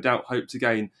divines no doubt hoped to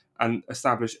gain and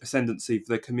establish ascendancy for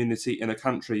their community in a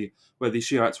country where the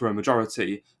Shiites were a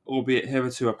majority, albeit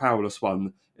hitherto a powerless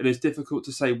one. It is difficult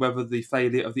to say whether the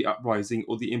failure of the uprising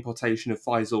or the importation of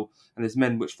Faisal and his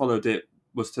men which followed it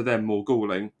was to them more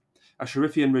galling. A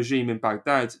Sharifian regime in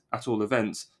Baghdad, at all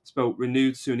events, spelt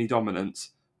renewed Sunni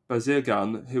dominance.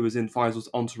 Bazirgan, who was in Faisal's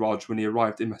entourage when he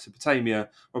arrived in Mesopotamia,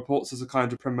 reports as a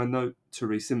kind of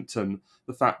premonitory symptom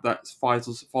the fact that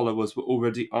Faisal's followers were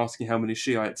already asking how many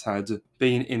Shiites had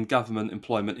been in government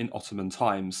employment in Ottoman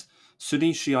times.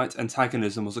 Sunni-Shiite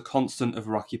antagonism was a constant of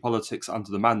Iraqi politics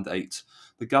under the Mandate.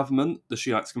 The government, the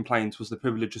Shiites complained, was the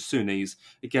privilege of Sunnis,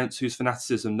 against whose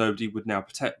fanaticism nobody would now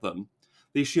protect them.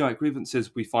 These Shiite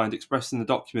grievances we find expressed in the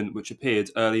document which appeared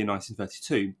early in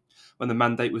 1932, when the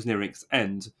Mandate was nearing its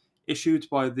end. Issued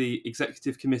by the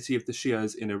Executive Committee of the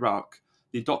Shias in Iraq,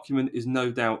 the document is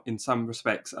no doubt in some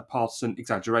respects a partisan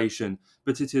exaggeration,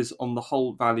 but it is on the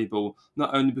whole valuable,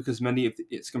 not only because many of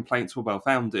its complaints were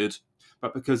well-founded,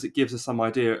 but because it gives us some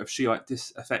idea of Shiite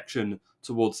disaffection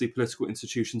towards the political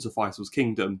institutions of Faisal's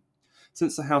kingdom.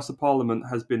 Since the House of Parliament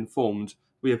has been formed,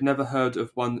 we have never heard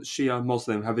of one Shia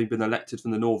Muslim having been elected from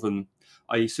the northern,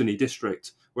 i.e. Sunni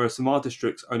district, whereas from our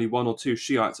districts only 1 or 2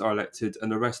 Shiites are elected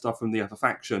and the rest are from the other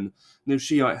faction. No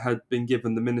Shiite had been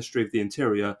given the Ministry of the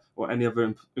Interior or any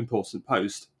other important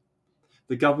post.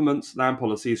 The government's land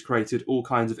policies created all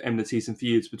kinds of enmities and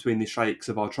feuds between the sheikhs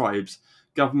of our tribes.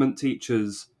 Government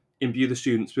teachers imbue the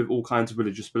students with all kinds of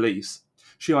religious beliefs.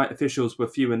 Shiite officials were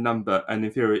few in number and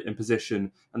inferior in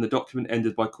position, and the document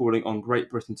ended by calling on Great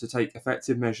Britain to take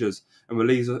effective measures and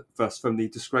release us from the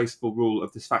disgraceful rule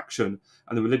of this faction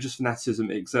and the religious fanaticism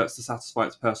it exerts to satisfy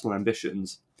its personal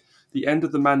ambitions. The end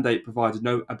of the Mandate provided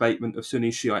no abatement of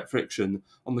Sunni-Shiite friction.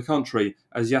 On the contrary,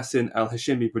 as Yassin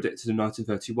al-Hashimi predicted in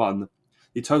 1931,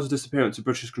 the total disappearance of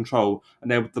British control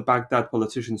enabled the Baghdad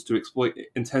politicians to exploit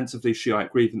intensively Shiite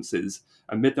grievances,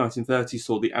 and mid-1930s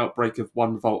saw the outbreak of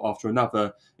one revolt after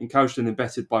another, encouraged and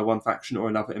embedded by one faction or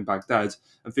another in Baghdad,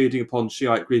 and feeding upon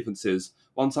Shiite grievances.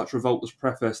 One such revolt was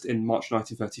prefaced in March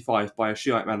 1935 by a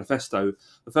Shiite manifesto,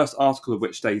 the first article of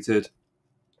which stated,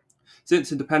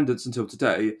 "Since independence until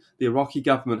today, the Iraqi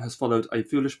government has followed a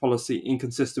foolish policy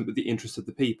inconsistent with the interests of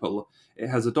the people. It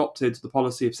has adopted the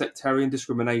policy of sectarian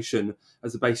discrimination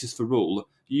as the basis for rule,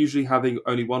 usually having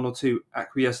only 1 or 2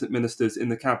 acquiescent ministers in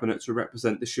the cabinet to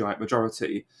represent the Shiite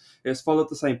majority. It has followed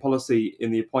the same policy in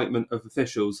the appointment of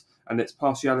officials, and its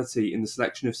partiality in the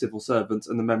selection of civil servants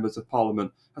and the members of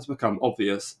parliament has become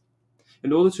obvious.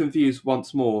 In order to infuse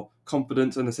once more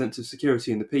confidence and a sense of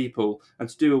security in the people, and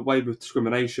to do away with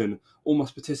discrimination, all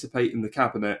must participate in the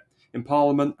cabinet, in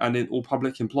parliament, and in all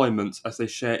public employments as they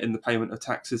share in the payment of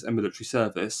taxes and military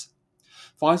service.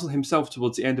 Faisal himself,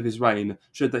 towards the end of his reign,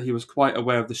 showed that he was quite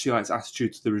aware of the Shiites'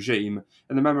 attitude to the regime.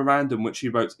 In a memorandum which he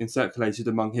wrote and circulated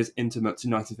among his intimates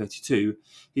in 1932,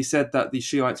 he said that the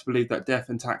Shiites believed that death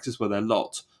and taxes were their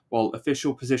lot, while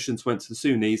official positions went to the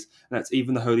Sunnis, and that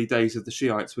even the holy days of the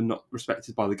Shiites were not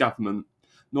respected by the government.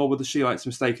 Nor were the Shiites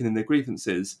mistaken in their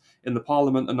grievances. In the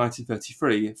Parliament of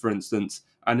 1933, for instance,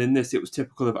 and in this it was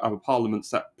typical of other parliaments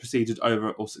that preceded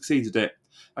over or succeeded it,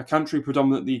 a country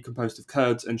predominantly composed of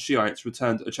Kurds and Shiites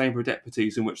returned a Chamber of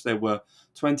Deputies in which there were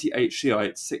 28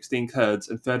 Shiites, 16 Kurds,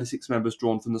 and 36 members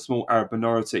drawn from the small Arab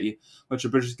minority which the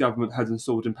British government had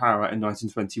installed in power in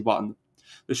 1921.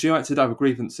 The Shiites had other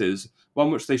grievances.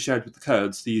 One which they shared with the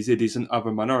Kurds, the Yazidis, and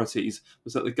other minorities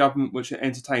was that the government, which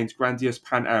entertained grandiose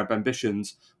pan-Arab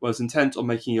ambitions, was intent on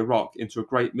making Iraq into a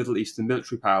great Middle Eastern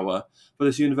military power, for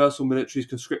this universal military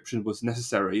conscription was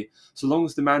necessary. So long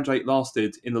as the mandate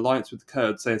lasted, in alliance with the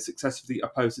Kurds they had successfully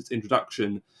opposed its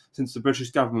introduction, since the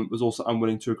British government was also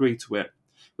unwilling to agree to it.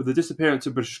 With the disappearance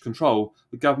of British control,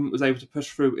 the government was able to push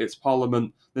through its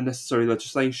parliament the necessary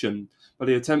legislation, but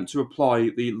the attempt to apply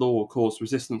the law caused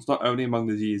resistance not only among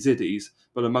the Yazidis,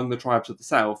 but among the tribes of the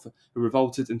south, who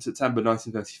revolted in September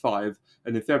 1935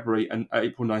 and in February and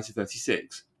April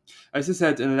 1936. As they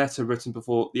said in a letter written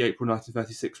before the April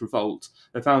 1936 revolt,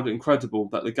 they found it incredible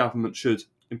that the government should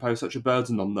impose such a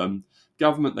burden on them.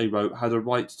 Government, they wrote, had a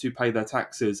right to pay their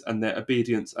taxes and their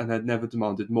obedience and had never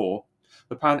demanded more.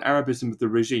 The pan-Arabism of the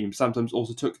regime sometimes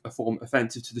also took a form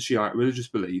offensive to the Shiite religious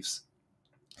beliefs.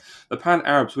 The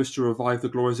Pan-Arabs wished to revive the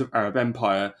glories of Arab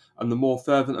empire, and the more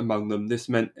fervent among them this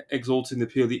meant exalting the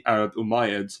purely Arab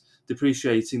Umayyads,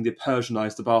 depreciating the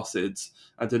Persianized Abbasids,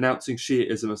 and denouncing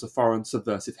Shi'ism as a foreign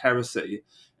subversive heresy.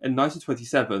 In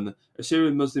 1927, a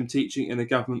Syrian Muslim teaching in a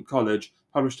government college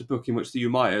published a book in which the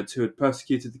Umayyads, who had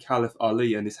persecuted the Caliph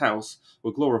Ali and his house,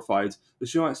 were glorified. The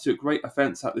Shiites took great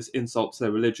offence at this insult to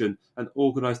their religion and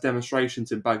organised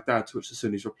demonstrations in Baghdad, to which the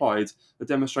Sunnis replied. The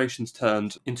demonstrations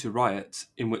turned into riots,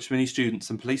 in which many students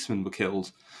and policemen were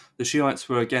killed. The Shiites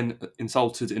were again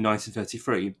insulted in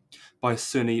 1933 by a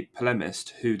Sunni polemist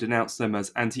who denounced them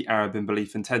as anti-Arab in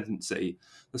belief and tendency.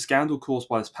 The scandal caused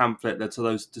by this pamphlet led to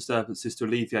those disturbances to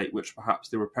alleviate which perhaps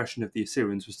the repression of the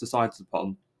Assyrians was decided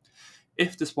upon.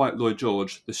 If, despite Lloyd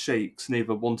George, the sheikhs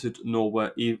neither wanted nor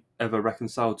were ever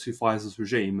reconciled to Faisal's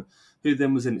regime, who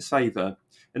then was in its favour?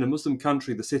 In a Muslim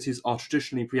country, the cities are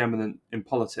traditionally preeminent in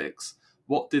politics.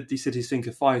 What did the cities think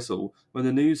of Faisal when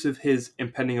the news of his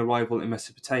impending arrival in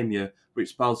Mesopotamia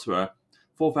reached Basra?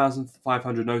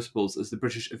 4,500 notables, as the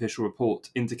British official report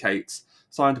indicates,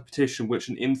 signed a petition which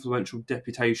an influential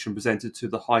deputation presented to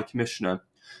the High Commissioner,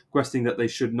 requesting that they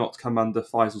should not come under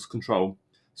Faisal's control.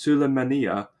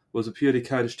 Sulaymaniyah was a purely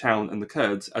Kurdish town, and the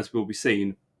Kurds, as will be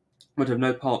seen, would have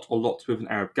no part or lot with an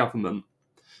Arab government.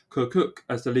 Kirkuk,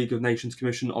 as the League of Nations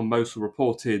Commission on Mosul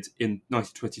reported in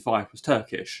 1925, was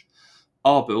Turkish.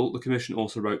 Arbil, the commission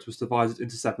also wrote, was divided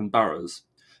into 7 boroughs.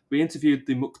 We interviewed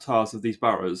the Mukhtars of these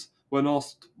boroughs. When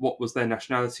asked what was their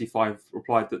nationality, 5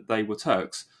 replied that they were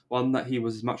Turks, 1 that he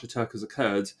was as much a Turk as a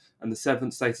Kurd, and the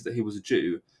 7th stated that he was a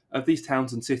Jew. Of these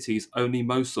towns and cities, only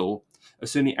Mosul, a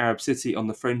Sunni Arab city on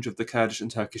the fringe of the Kurdish and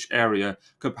Turkish area,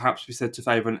 could perhaps be said to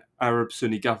favour an Arab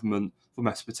Sunni government for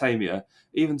Mesopotamia.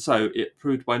 Even so, it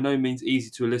proved by no means easy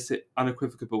to elicit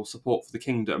unequivocal support for the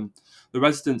kingdom. The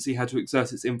residency had to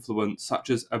exert its influence, such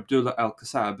as Abdullah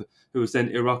al-Qassab, who was then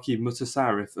Iraqi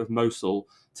Mutasarrif of Mosul,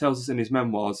 tells us in his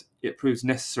memoirs. It proved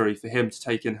necessary for him to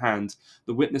take in hand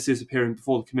the witnesses appearing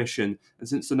before the commission, and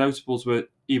since the notables were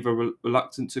either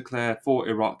reluctant to declare for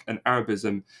Iraq and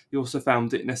Arabism, he also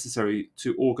found it necessary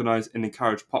to organise and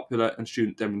encourage popular and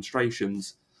student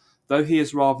demonstrations. Though he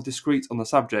is rather discreet on the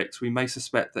subject, we may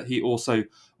suspect that he also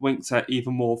winked at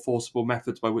even more forcible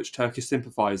methods by which Turkish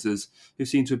sympathisers, who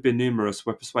seem to have been numerous,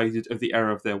 were persuaded of the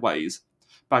error of their ways.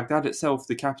 Baghdad itself,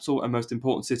 the capital and most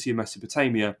important city of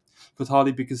Mesopotamia, could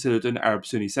hardly be considered an Arab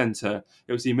Sunni centre.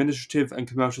 It was the administrative and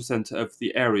commercial centre of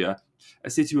the area, a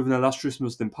city with an illustrious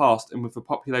Muslim past and with a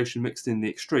population mixed in the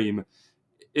extreme.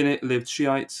 In it lived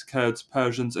Shiites, Kurds,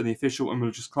 Persians, and the official and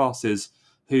religious classes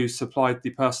who supplied the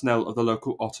personnel of the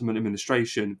local Ottoman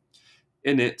administration.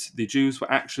 In it, the Jews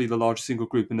were actually the largest single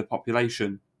group in the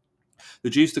population.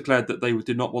 The Jews declared that they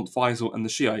did not want Faisal, and the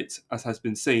Shiites, as has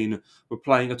been seen, were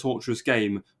playing a torturous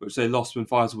game which they lost when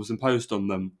Faisal was imposed on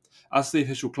them. As the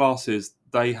official classes,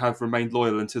 they have remained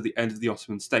loyal until the end of the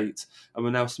Ottoman state, and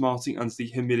were now smarting under the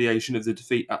humiliation of the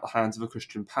defeat at the hands of a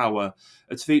Christian power,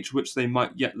 a defeat to which they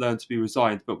might yet learn to be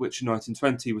resigned, but which in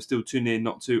 1920 was still too near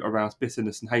not to arouse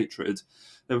bitterness and hatred.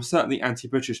 They were certainly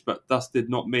anti-British, but thus did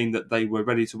not mean that they were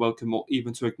ready to welcome or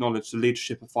even to acknowledge the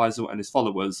leadership of Faisal and his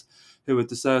followers, who had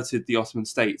deserted the Ottoman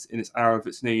state in its hour of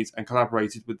its need and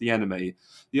collaborated with the enemy.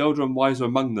 The older and wiser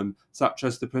among them, such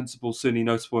as the principal Sunni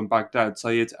notable in Baghdad,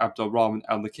 Sayyid Abdul-Rahman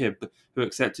al-Nakib, who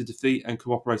accepted defeat and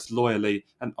cooperated loyally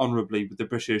and honourably with the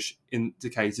British,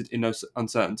 indicated in no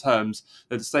uncertain terms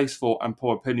their distaste for and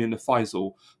poor opinion of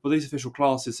Faisal, for these official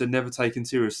classes had never taken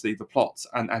seriously the plots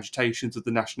and agitations of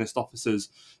the nationalist officers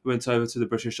who went over to the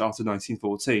British after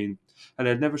 1914, and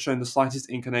had never shown the slightest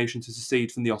inclination to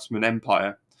secede from the Ottoman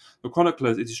Empire. The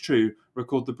chroniclers, it is true,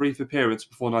 record the brief appearance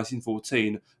before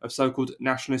 1914 of so-called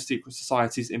nationalist secret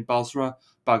societies in Basra,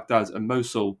 Baghdad and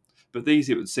Mosul, but these,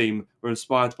 it would seem, were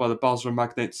inspired by the Basra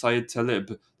magnate Sayyid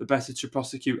Talib, the better to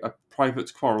prosecute a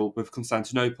private quarrel with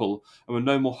Constantinople, and were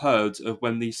no more heard of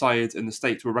when the Sayyid and the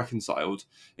state were reconciled.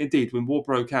 Indeed, when war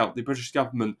broke out, the British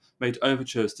government made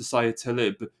overtures to Sayyid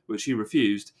Talib, which he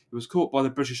refused. He was caught by the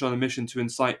British on a mission to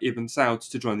incite Ibn Saud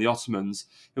to join the Ottomans.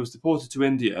 He was deported to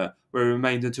India, where he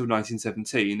remained until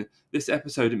 1917. This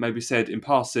episode, it may be said in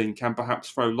passing, can perhaps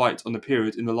throw light on the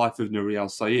period in the life of Nuri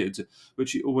al-Sayyid,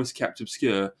 which he always kept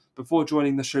obscure. Before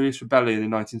joining the Sharif rebellion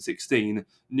in 1916,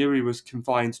 Nuri was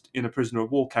confined in a prisoner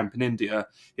of war camp in India.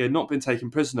 He had not been taken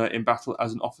prisoner in battle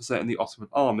as an officer in the Ottoman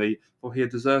army, for he had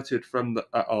deserted from the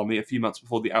army a few months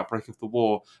before the outbreak of the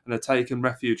war and had taken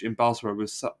refuge in Basra with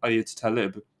Sayyid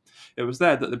Talib. It was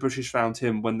there that the British found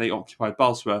him when they occupied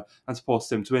Basra and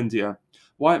deported him to India.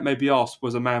 Why, it may be asked,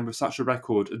 was a man with such a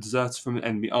record, a deserter from an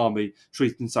enemy army,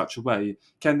 treated in such a way?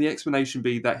 Can the explanation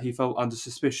be that he fell under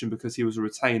suspicion because he was a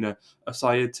retainer of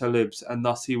Sayyid Talib's, and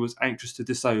thus he was anxious to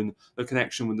disown the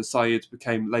connection when the Sayyid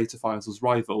became later Faisal's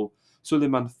rival?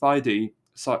 Suleiman Faidi,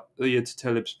 Sayyid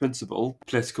Talib's principal,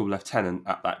 political lieutenant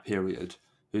at that period,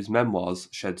 whose memoirs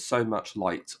shed so much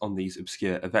light on these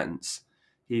obscure events,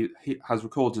 he has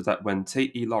recorded that when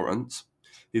T.E. Lawrence,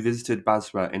 who visited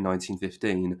Basra in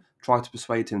 1915, tried to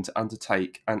persuade him to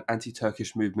undertake an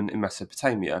anti-Turkish movement in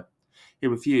Mesopotamia, he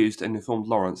refused and informed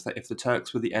Lawrence that if the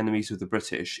Turks were the enemies of the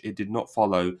British, it did not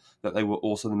follow that they were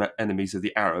also the enemies of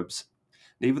the Arabs.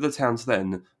 Neither the towns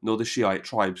then, nor the Shiite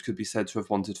tribes could be said to have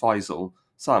wanted Faisal.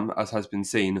 Some, as has been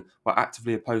seen, were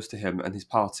actively opposed to him and his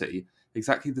party.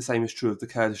 Exactly the same is true of the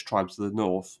Kurdish tribes of the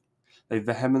north. They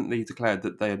vehemently declared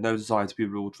that they had no desire to be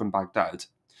ruled from Baghdad.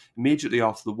 Immediately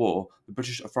after the war, the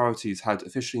British authorities had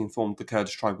officially informed the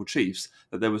Kurdish tribal chiefs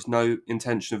that there was no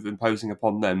intention of imposing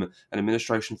upon them an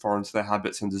administration foreign to their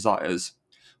habits and desires.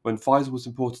 When Faisal was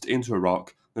imported into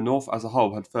Iraq, the North as a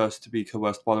whole had first to be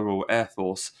coerced by the Royal Air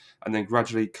Force and then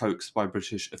gradually coaxed by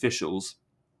British officials,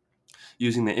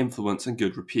 using their influence and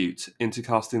good repute, into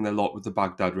casting their lot with the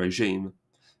Baghdad regime.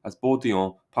 As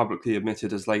Bourdieu publicly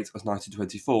admitted as late as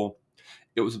 1924,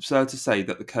 it was absurd to say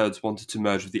that the Kurds wanted to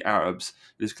merge with the Arabs.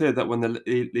 It is clear that when the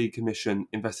Elie Commission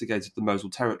investigated the Mosul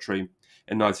territory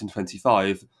in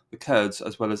 1925, the Kurds,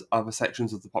 as well as other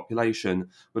sections of the population,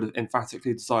 would have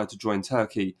emphatically desired to join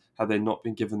Turkey had they not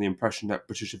been given the impression that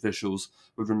British officials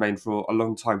would remain for a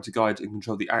long time to guide and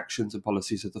control the actions and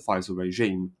policies of the Faisal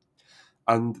regime.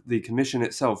 And the Commission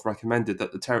itself recommended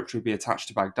that the territory be attached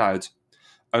to Baghdad,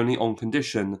 only on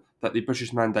condition that the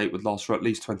British mandate would last for at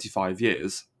least 25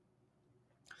 years.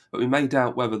 But we may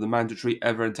doubt whether the mandatory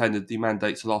ever intended the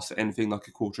mandate to last for anything like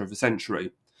a quarter of a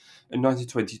century. In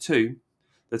 1922,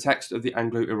 the text of the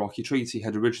Anglo-Iraqi Treaty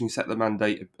had originally set the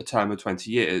mandate a term of 20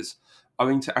 years.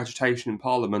 Owing to agitation in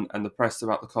Parliament and the press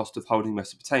about the cost of holding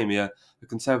Mesopotamia, the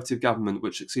Conservative government,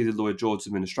 which succeeded Lloyd George's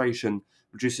administration,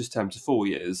 reduced this term to 4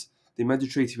 years. The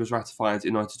amended treaty was ratified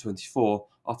in 1924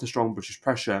 after strong British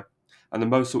pressure, and the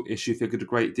Mosul issue figured a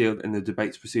great deal in the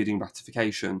debates preceding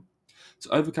ratification. To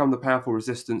overcome the powerful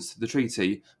resistance to the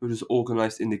treaty, which was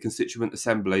organised in the Constituent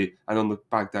Assembly and on the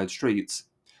Baghdad streets,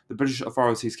 the British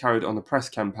authorities carried on a press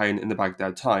campaign in the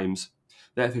Baghdad Times,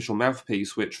 their official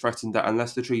mouthpiece, which threatened that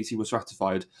unless the treaty was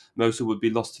ratified, Mosul would be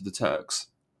lost to the Turks.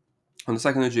 On the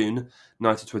 2nd of June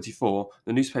 1924,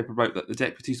 the newspaper wrote that the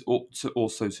deputies ought to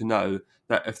also to know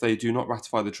that if they do not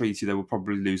ratify the treaty, they will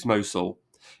probably lose Mosul.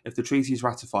 If the treaty is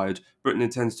ratified, Britain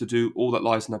intends to do all that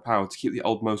lies in her power to keep the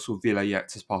old Mosul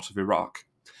vilayet as part of Iraq.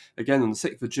 Again, on the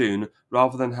 6th of June,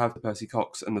 rather than have Percy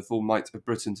Cox and the full might of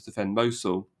Britain to defend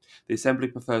Mosul, the Assembly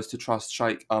prefers to trust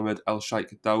Sheikh Ahmed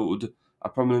el-Sheikh Daoud, a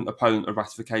prominent opponent of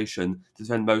ratification, to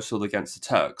defend Mosul against the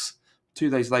Turks. 2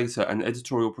 days later, an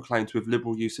editorial proclaimed with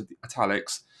liberal use of the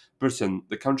italics, Britain,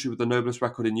 the country with the noblest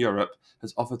record in Europe,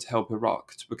 has offered to help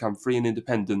Iraq to become free and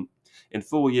independent in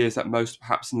 4 years at most,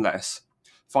 perhaps in less.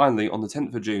 Finally, on the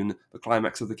 10th of June, the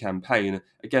climax of the campaign,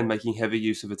 again making heavy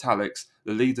use of italics,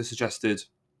 the leader suggested,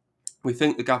 "We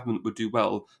think the government would do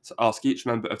well to ask each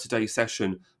member of today's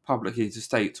session publicly to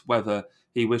state whether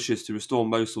he wishes to restore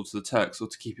Mosul to the Turks or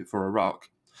to keep it for Iraq."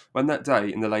 When that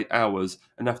day, in the late hours,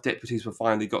 enough deputies were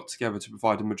finally got together to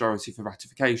provide a majority for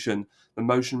ratification, the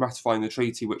motion ratifying the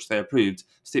treaty which they approved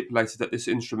stipulated that this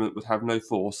instrument would have no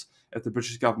force if the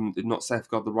British government did not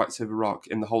safeguard the rights of Iraq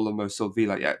in the whole of Mosul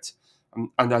Vilayet.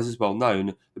 And as is well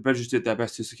known, the British did their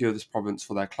best to secure this province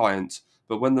for their client,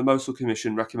 but when the Mosul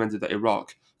Commission recommended that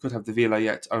Iraq could have the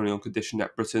Vilayet only on condition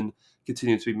that Britain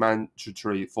continued to be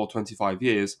mandatory for 25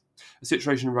 years, a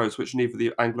situation arose which neither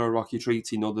the Anglo-Iraqi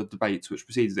Treaty nor the debates which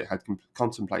preceded it had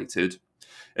contemplated.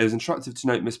 It is instructive to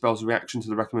note Miss Bell's reaction to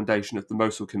the recommendation of the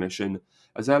Mosul Commission.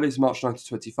 As early as March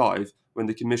 1925, when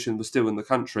the Commission was still in the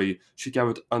country, she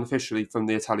gathered unofficially from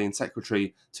the Italian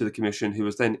Secretary to the Commission, who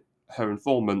was then her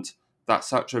informant, that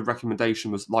such a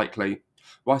recommendation was likely.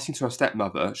 Writing to her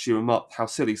stepmother, she remarked how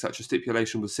silly such a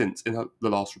stipulation was since, in the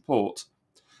last report,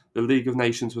 the League of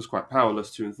Nations was quite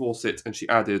powerless to enforce it, and she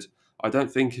added, "I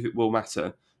don't think it will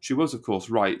matter." She was, of course,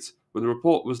 right. When the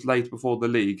report was laid before the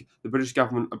League, the British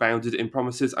government abounded in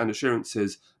promises and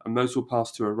assurances, and Mosul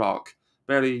passed to Iraq.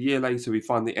 Barely a year later, we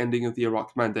find the ending of the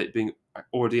Iraq Mandate being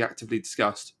already actively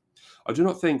discussed. "I do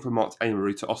not think," remarked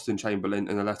Amory to Austin Chamberlain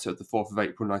in a letter of the 4th of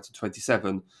April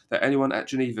 1927, "that anyone at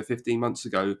Geneva 15 months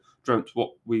ago dreamt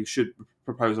what we should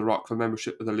propose Iraq for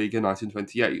membership of the League in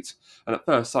 1928, and at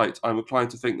first sight I am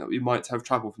inclined to think that we might have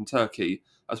trouble from Turkey,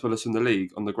 as well as from the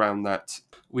League, on the ground that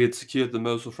we had secured the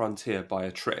Mosul frontier by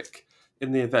a trick."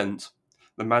 In the event,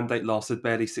 the mandate lasted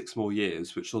barely 6 more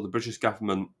years, which saw the British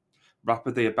government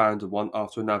rapidly abandon one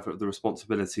after another of the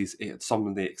responsibilities it had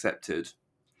solemnly accepted.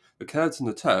 The Kurds and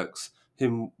the Turks,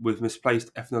 whom with misplaced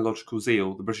ethnological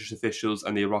zeal the British officials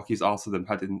and the Iraqis after them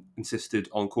had insisted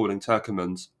on calling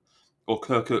Turkomans, or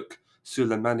Kirkuk,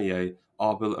 Suleymaniye,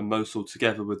 Arbil and Mosul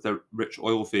together with their rich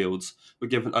oil fields, were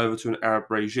given over to an Arab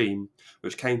regime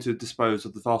which came to dispose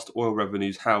of the vast oil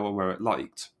revenues how and where it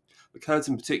liked. The Kurds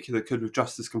in particular could with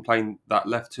justice complain that,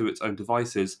 left to its own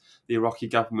devices, the Iraqi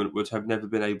government would have never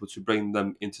been able to bring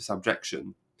them into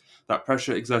subjection. That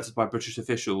pressure exerted by British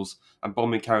officials and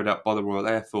bombing carried out by the Royal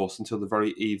Air Force until the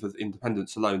very eve of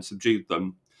independence alone subdued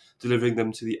them, delivering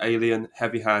them to the alien,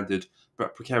 heavy-handed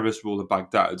but precarious rule of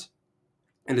Baghdad.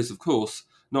 It is, of course,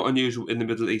 not unusual in the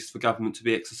Middle East for government to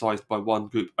be exercised by one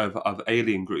group over other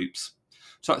alien groups.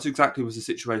 Such exactly was the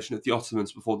situation of the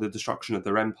Ottomans before the destruction of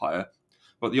their empire,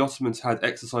 but the Ottomans had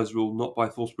exercised rule not by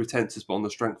false pretences but on the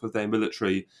strength of their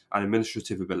military and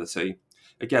administrative ability.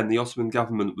 Again, the Ottoman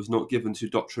government was not given to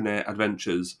doctrinaire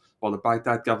adventures, while the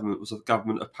Baghdad government was a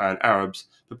government of pan-Arabs,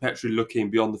 perpetually looking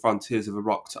beyond the frontiers of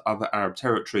Iraq to other Arab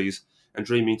territories, and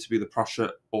dreaming to be the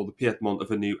Prussia or the Piedmont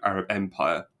of a new Arab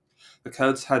empire. The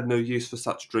Kurds had no use for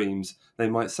such dreams. They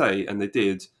might say, and they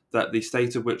did, that the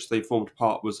state of which they formed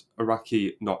part was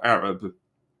Iraqi, not Arab.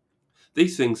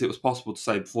 These things it was possible to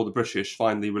say before the British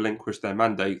finally relinquished their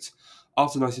mandate.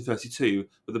 After 1932,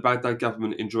 with the Baghdad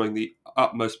government enjoying the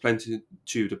utmost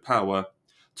plenitude of power,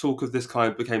 talk of this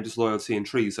kind became disloyalty and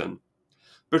treason.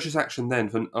 British action then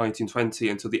from 1920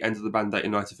 until the end of the mandate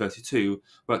in 1932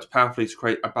 worked powerfully to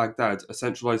create a Baghdad, a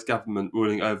centralised government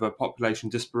ruling over a population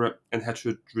disparate and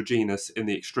heterogeneous in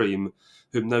the extreme,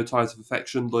 whom no ties of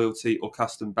affection, loyalty or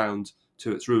custom bound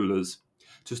to its rulers.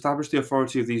 To establish the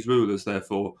authority of these rulers,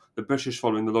 therefore, the British,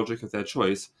 following the logic of their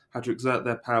choice, had to exert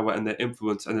their power and their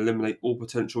influence and eliminate all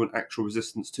potential and actual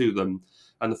resistance to them,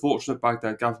 and the fortunate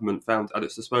Baghdad government found at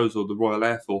its disposal the Royal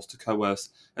Air Force to coerce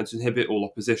and to inhibit all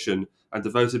opposition, and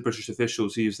devoted British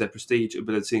officials who used their prestige,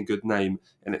 ability and good name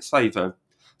in its favour.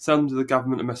 Seldom did the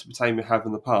government of Mesopotamia have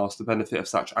in the past the benefit of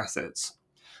such assets.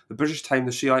 The British tamed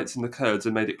the Shiites and the Kurds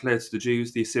and made it clear to the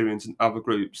Jews, the Assyrians and other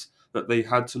groups that they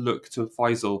had to look to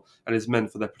Faisal and his men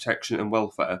for their protection and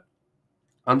welfare.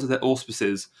 Under their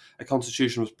auspices, a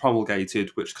constitution was promulgated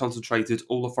which concentrated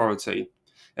all authority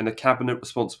in a cabinet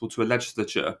responsible to a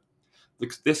legislature.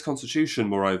 This constitution,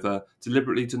 moreover,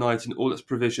 deliberately denied in all its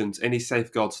provisions any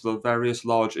safeguards for the various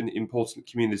large and important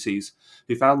communities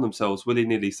who found themselves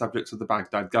willy-nilly subjects of the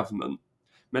Baghdad government.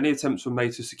 Many attempts were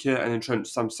made to secure and entrench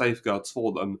some safeguards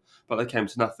for them, but they came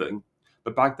to nothing.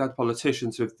 The Baghdad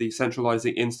politicians with the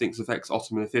centralising instincts of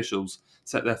ex-Ottoman officials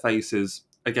set their faces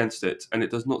against it, and it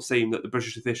does not seem that the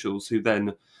British officials who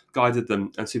then guided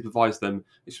them and supervised them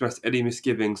expressed any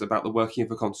misgivings about the working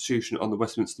of a constitution on the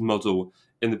Westminster model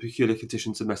in the peculiar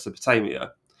conditions of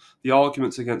Mesopotamia. The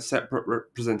arguments against separate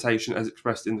representation as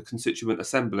expressed in the Constituent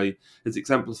Assembly is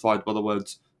exemplified by the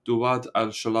words Duwad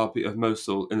al-Shalabi of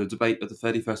Mosul in the debate of the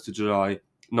 31st of July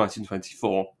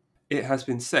 1924. It has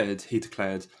been said, he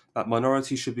declared, that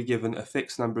minorities should be given a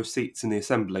fixed number of seats in the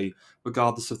Assembly,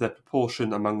 regardless of their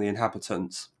proportion among the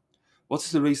inhabitants. What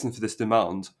is the reason for this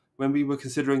demand? When we were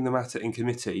considering the matter in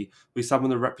committee, we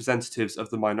summoned the representatives of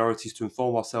the minorities to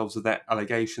inform ourselves of their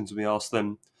allegations, and we asked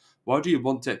them, "Why do you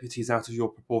want deputies out of your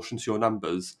proportion to your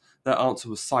numbers?" Their answer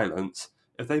was silent.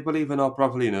 If they believe in our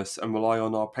brotherliness and rely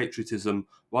on our patriotism,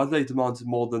 why do they demand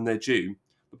more than their due?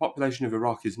 The population of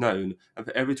Iraq is known, and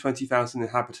for every 20,000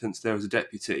 inhabitants there is a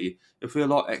deputy. If we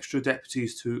allot extra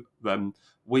deputies to them,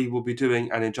 we will be doing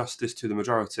an injustice to the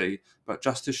majority, but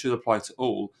justice should apply to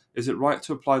all. Is it right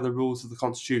to apply the rules of the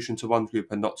Constitution to one group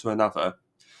and not to another?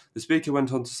 The Speaker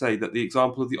went on to say that the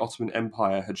example of the Ottoman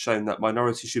Empire had shown that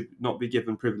minorities should not be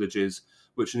given privileges,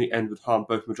 which in the end would harm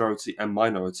both majority and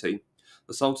minority.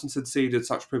 The Sultans had ceded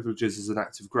such privileges as an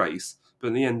act of grace, but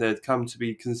in the end they had come to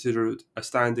be considered a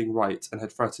standing right and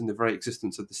had threatened the very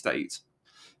existence of the state.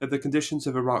 If the conditions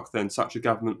of Iraq then, such a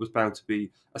government was bound to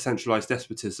be a centralised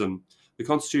despotism. The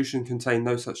constitution contained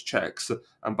no such checks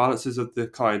and balances of the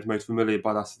kind made familiar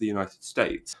by that of the United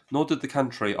States. Nor did the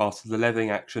country, after the levying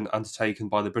action undertaken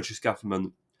by the British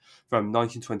government from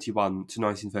 1921 to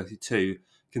 1932,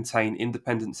 contain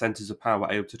independent centres of power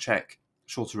able to check,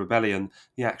 short of rebellion,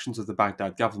 the actions of the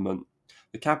Baghdad government.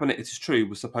 The cabinet, it is true,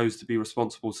 was supposed to be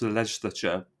responsible to the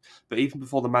legislature, but even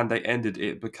before the mandate ended, it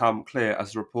had become clear,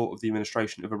 as the report of the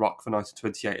administration of Iraq for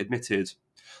 1928 admitted,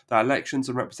 that elections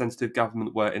and representative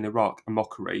government were in Iraq a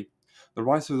mockery. The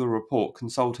writer of the report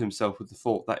consoled himself with the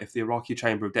thought that if the Iraqi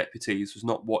Chamber of Deputies was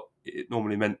not what it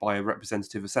normally meant by a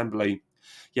representative assembly,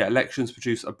 yet elections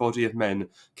produce a body of men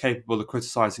capable of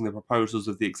criticising the proposals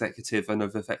of the executive and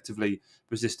of effectively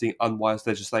resisting unwise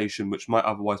legislation which might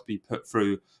otherwise be put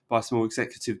through by a small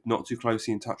executive not too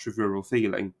closely in touch with rural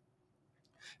feeling.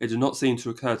 It did not seem to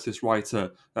occur to this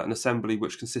writer that an assembly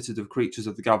which consisted of creatures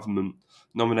of the government,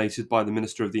 nominated by the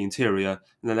Minister of the Interior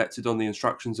and elected on the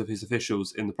instructions of his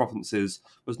officials in the provinces,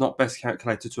 was not best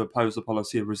calculated to oppose a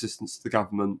policy of resistance to the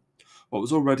government. What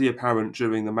was already apparent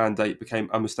during the mandate became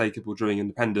unmistakable during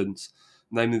independence,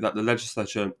 namely that the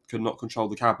legislature could not control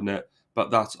the cabinet,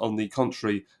 but that, on the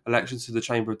contrary, elections to the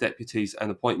Chamber of Deputies and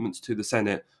appointments to the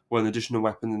Senate were an additional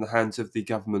weapon in the hands of the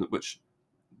government which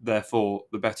therefore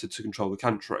the better to control the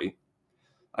country.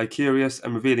 A curious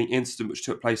and revealing incident which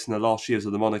took place in the last years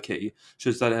of the monarchy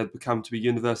shows that it had become to be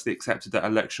universally accepted that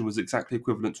election was exactly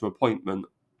equivalent to appointment.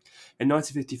 In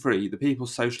 1953, the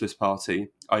People's Socialist Party,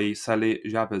 i.e. Salih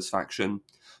Jabber's faction,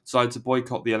 decided to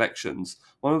boycott the elections.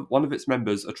 One of its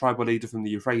members, a tribal leader from the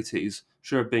Euphrates,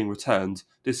 sure of being returned,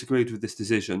 disagreed with this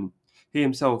decision. He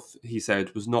himself, he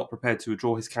said, was not prepared to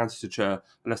withdraw his candidature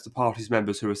unless the party's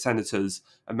members who were senators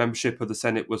and membership of the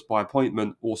Senate was by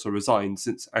appointment also resigned,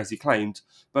 since, as he claimed,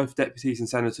 both deputies and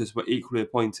senators were equally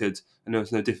appointed and there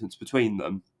was no difference between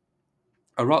them.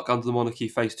 Iraq under the monarchy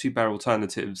faced two bare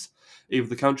alternatives. Either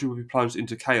the country would be plunged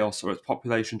into chaos or its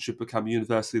population should become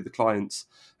universally the clients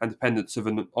and dependents of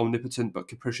an omnipotent but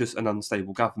capricious and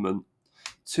unstable government.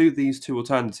 To these two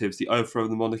alternatives, the overthrow of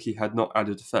the monarchy had not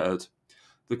added a third.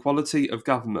 The quality of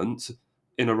government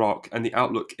in Iraq and the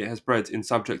outlook it has bred in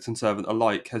subject and servant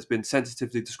alike has been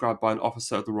sensitively described by an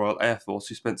officer of the Royal Air Force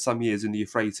who spent some years in the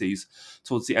Euphrates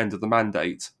towards the end of the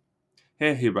mandate.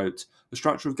 Here, he wrote, the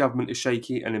structure of government is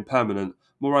shaky and impermanent.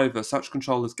 Moreover, such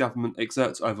control as government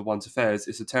exerts over one's affairs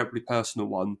is a terribly personal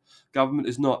one. Government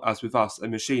is not, as with us, a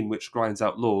machine which grinds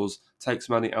out laws, takes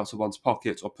money out of one's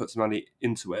pocket, or puts money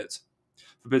into it.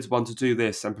 Forbids one to do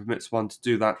this and permits one to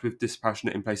do that with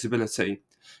dispassionate implacability.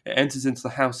 It enters into the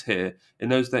house here. It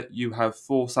knows that you have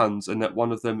 4 sons and that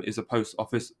one of them is a post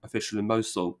office official in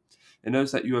Mosul. It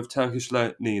knows that you have Turkish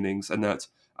leanings and that,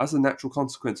 as a natural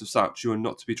consequence of such, you are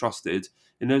not to be trusted.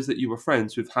 It knows that you were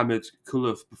friends with Hamid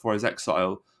Kuluf before his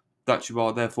exile, that you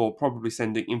are therefore probably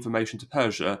sending information to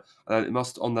Persia, and that it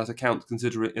must on that account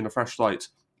consider it in a fresh light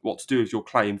what to do with your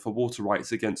claim for water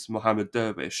rights against Mohammed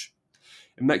Dervish.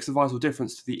 It makes a vital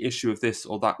difference to the issue of this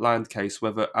or that land case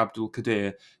whether Abdul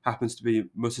Qadir happens to be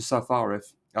Musassaf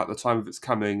Arif at the time of its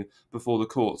coming before the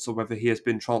courts, or whether he has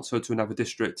been transferred to another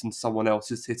district and someone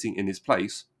else is sitting in his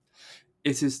place.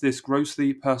 It is this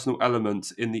grossly personal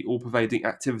element in the all-pervading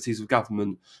activities of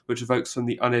government which evokes from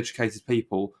the uneducated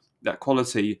people that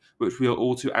quality which we are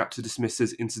all too apt to dismiss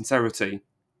as insincerity,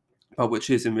 but which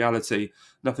is, in reality,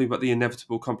 nothing but the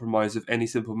inevitable compromise of any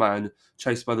simple man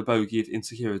chased by the bogey of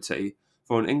insecurity.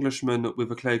 For an Englishman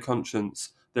with a clear conscience,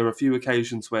 there are few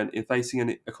occasions when, in facing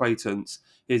an acquaintance,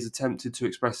 he is tempted to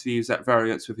express views at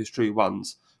variance with his true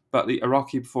ones. But the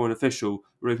Iraqi before an official,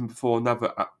 or even before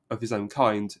another of his own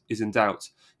kind, is in doubt.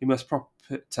 He must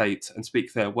propitiate and speak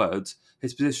fair words.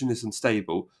 His position is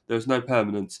unstable. There is no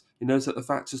permanence. He knows that the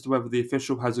fact as to whether the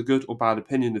official has a good or bad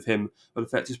opinion of him will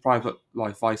affect his private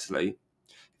life vitally.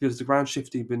 He feels the ground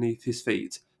shifting beneath his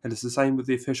feet, and it's the same with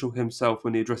the official himself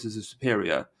when he addresses a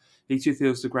superior. He too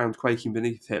feels the ground quaking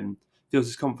beneath him, feels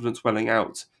his confidence welling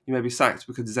out. He may be sacked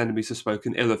because his enemies have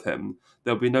spoken ill of him.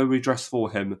 There will be no redress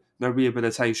for him, no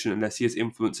rehabilitation unless he has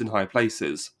influence in high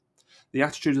places. The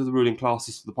attitude of the ruling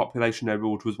classes to the population they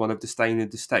ruled was one of disdain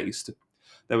and distaste.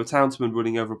 There were townsmen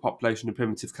ruling over a population of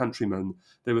primitive countrymen.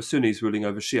 There were Sunnis ruling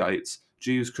over Shiites,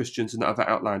 Jews, Christians, and other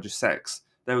outlandish sects.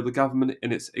 They were the government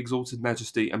in its exalted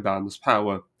majesty and boundless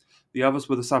power. The others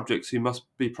were the subjects who must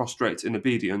be prostrate in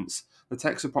obedience. The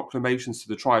texts of proclamations to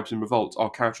the tribes in revolt are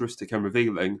characteristic and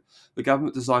revealing. The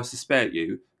government desires to spare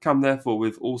you. Come therefore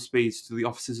with all speed to the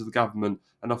offices of the government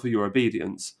and offer your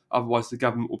obedience. Otherwise the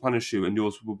government will punish you and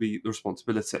yours will be the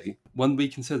responsibility. When we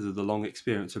consider the long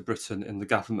experience of Britain in the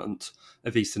government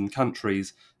of eastern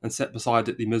countries and set beside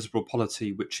it the miserable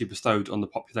polity which he bestowed on the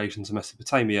populations of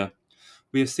Mesopotamia,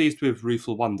 we are seized with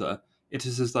rueful wonder. It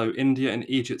is as though India and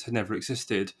Egypt had never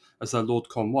existed, as though Lord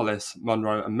Cornwallis,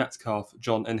 Monroe and Metcalfe,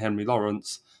 John and Henry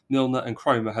Lawrence, Milner and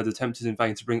Cromer had attempted in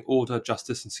vain to bring order,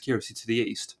 justice and security to the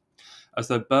East, as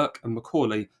though Burke and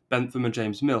Macaulay, Bentham and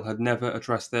James Mill had never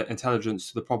addressed their intelligence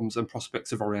to the problems and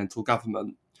prospects of Oriental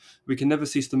government. We can never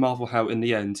cease to marvel how, in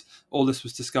the end, all this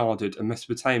was discarded and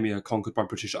Mesopotamia, conquered by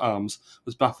British arms,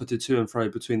 was buffeted to and fro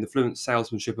between the fluent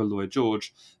salesmanship of Lloyd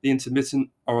George, the intermittent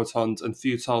orotund and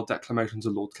futile declamations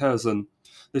of Lord Curzon,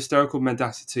 the hysterical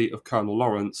mendacity of Colonel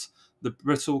Lawrence, the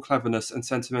brittle cleverness and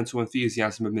sentimental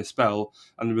enthusiasm of Miss Bell,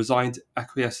 and the resigned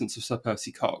acquiescence of Sir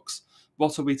Percy Cox.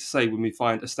 What are we to say when we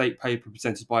find a state paper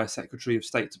presented by a Secretary of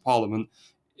State to Parliament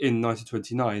in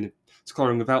 1929,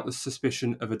 declaring without the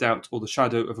suspicion of a doubt or the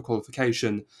shadow of a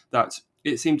qualification that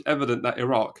it seemed evident that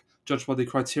Iraq, judged by the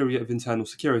criteria of internal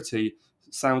security,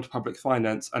 sound public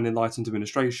finance and enlightened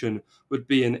administration, would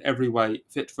be in every way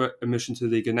fit for admission to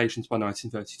the League of Nations by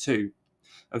 1932,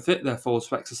 and fit therefore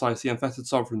to exercise the unfettered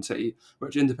sovereignty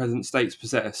which independent states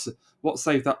possess. What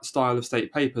save that style of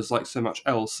state papers, like so much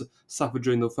else, suffered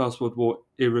during the First World War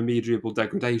irremediable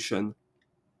degradation?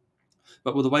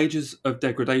 But were the wages of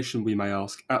degradation, we may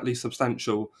ask, at least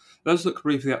substantial? Let us look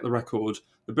briefly at the record.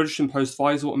 The British imposed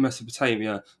Faisal on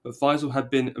Mesopotamia, but Faisal had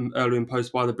been earlier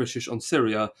imposed by the British on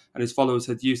Syria, and his followers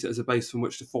had used it as a base from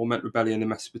which to foment rebellion in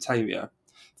Mesopotamia.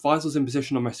 Faisal's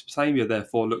imposition on Mesopotamia,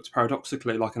 therefore, looked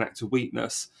paradoxically like an act of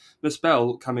weakness. Miss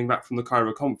Bell, coming back from the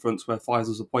Cairo conference where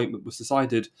Faisal's appointment was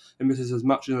decided, admitted as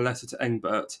much in a letter to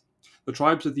Engbert. The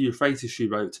tribes of the Euphrates, she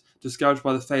wrote, discouraged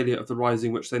by the failure of the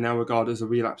rising which they now regard as a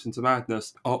relapse into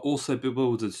madness, are also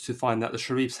bewildered to find that the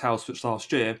Sharif's house which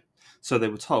last year, so they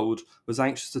were told, was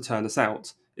anxious to turn us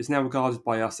out, is now regarded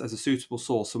by us as a suitable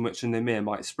source from which an emir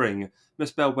might spring.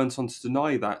 Miss Bell went on to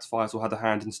deny that Faisal had a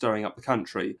hand in stirring up the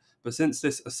country, but since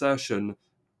this assertion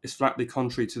is flatly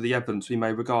contrary to the evidence, we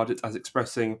may regard it as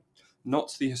expressing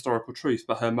not the historical truth,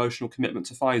 but her emotional commitment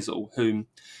to Faisal, whom,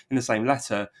 in the same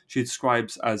letter, she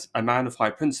describes as a man of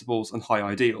high principles and high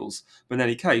ideals. But in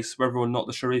any case, whether or not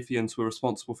the Sharifians were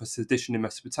responsible for sedition in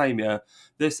Mesopotamia,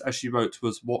 this, as she wrote,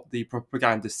 was what the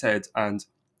propagandist said, and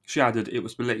she added it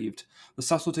was believed. The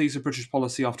subtleties of British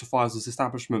policy after Faisal's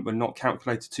establishment were not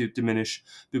calculated to diminish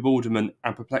bewilderment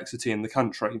and perplexity in the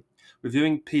country.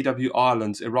 Reviewing P.W.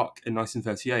 Ireland's Iraq in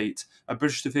 1938, a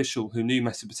British official who knew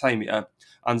Mesopotamia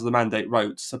under the mandate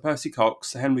wrote, Sir Percy Cox,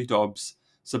 Sir Henry Dobbs,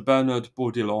 Sir Bernard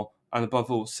Bourdillon, and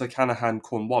above all Sir Canahan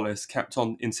Cornwallis kept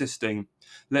on insisting,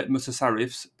 let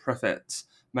mutasarrifs, prefects,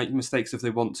 make mistakes if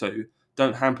they want to.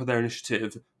 Don't hamper their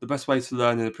initiative. The best way to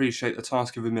learn and appreciate the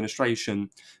task of administration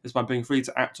is by being free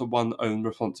to act on one's own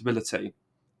responsibility.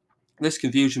 This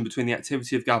confusion between the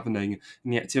activity of governing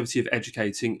and the activity of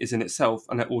educating is in itself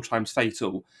and at all times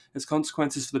fatal. Its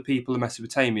consequences for the people of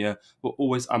Mesopotamia were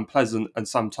always unpleasant and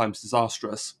sometimes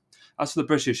disastrous. As for the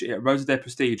British, it eroded their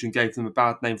prestige and gave them a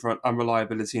bad name for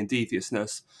unreliability and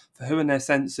deviousness, for who in their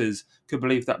senses could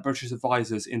believe that British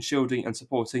advisers in shielding and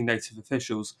supporting native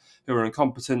officials who were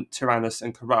incompetent, tyrannous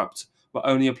and corrupt were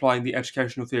only applying the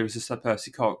educational theories of Sir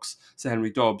Percy Cox, Sir Henry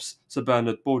Dobbs, Sir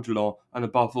Bernard Bourdillon, and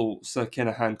above all, Sir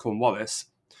Kinahan Cornwallis?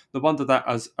 The wonder that,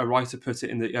 as a writer put it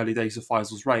in the early days of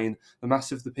Faisal's reign, the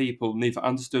mass of the people neither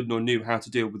understood nor knew how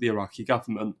to deal with the Iraqi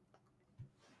government.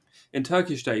 In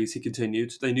Turkish days, he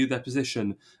continued, they knew their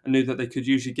position and knew that they could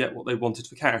usually get what they wanted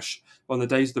for cash, while in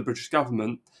the days of the British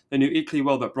government, they knew equally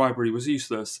well that bribery was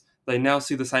useless. They now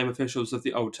see the same officials of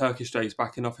the old Turkish days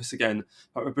back in office again,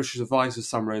 but with British advisors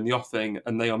somewhere in the offing,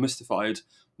 and they are mystified.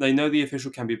 They know the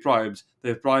official can be bribed, they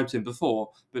have bribed him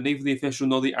before, but neither the official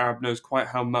nor the Arab knows quite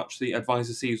how much the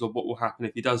advisor sees or what will happen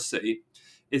if he does see.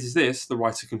 It is this, the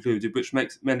writer concluded, which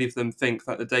makes many of them think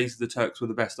that the days of the Turks were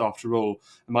the best after all,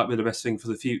 and might be the best thing for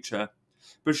the future.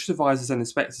 British advisors and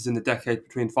inspectors in the decade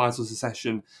between Faisal's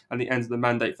accession and the end of the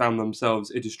mandate found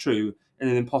themselves, it is true, in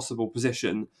an impossible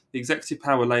position. The executive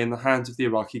power lay in the hands of the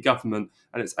Iraqi government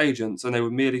and its agents, and they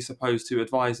were merely supposed to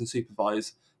advise and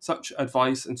supervise. Such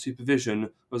advice and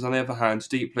supervision was, on the other hand,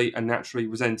 deeply and naturally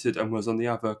resented and was, on the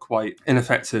other, quite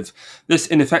ineffective. This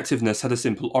ineffectiveness had a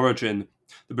simple origin.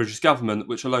 The British government,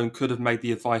 which alone could have made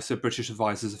the advice of British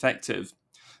advisors effective,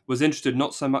 was interested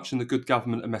not so much in the good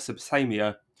government of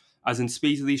Mesopotamia as in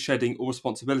speedily shedding all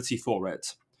responsibility for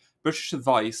it. British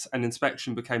advice and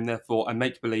inspection became therefore a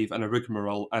make-believe and a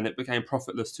rigmarole, and it became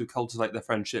profitless to cultivate their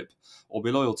friendship or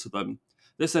be loyal to them.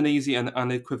 This uneasy and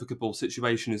unequivocal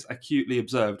situation is acutely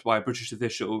observed by a British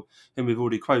official, whom we've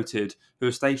already quoted, who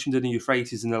was stationed in the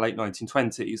Euphrates in the late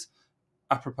 1920s,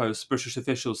 apropos British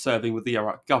officials serving with the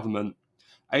Iraq government.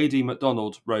 A.D.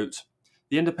 MacDonald wrote,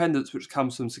 "The independence which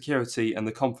comes from security and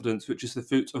the confidence which is the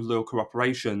fruit of loyal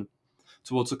cooperation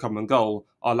towards a common goal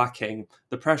are lacking.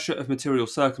 The pressure of material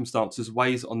circumstances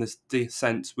weighs on this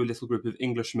decent little group of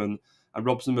Englishmen and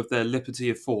robs them of their liberty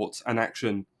of thought and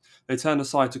action. They turn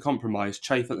aside to compromise,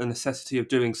 chafe at the necessity of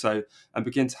doing so, and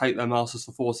begin to hate their masters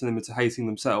for forcing them into hating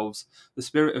themselves. The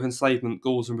spirit of enslavement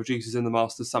galls and produces in the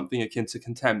masters something akin to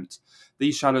contempt.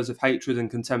 These shadows of hatred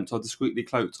and contempt are discreetly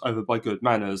cloaked over by good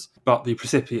manners, but the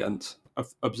recipient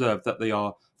observed that they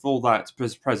are, for all that,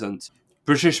 present.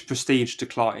 British prestige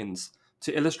declines."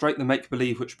 To illustrate the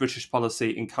make-believe which British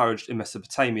policy encouraged in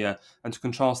Mesopotamia, and to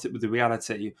contrast it with the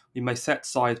reality, we may set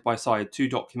side by side two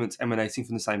documents emanating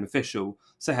from the same official,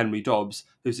 Sir Henry Dobbs,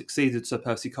 who succeeded Sir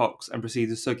Percy Cox and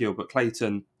preceded Sir Gilbert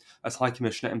Clayton as High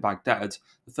Commissioner in Baghdad.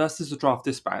 The first is a draft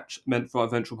dispatch meant for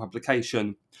eventual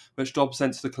publication, which Dobbs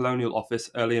sent to the Colonial Office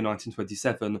early in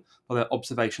 1927 for their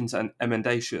observations and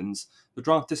emendations. The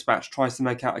draft dispatch tries to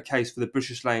make out a case for the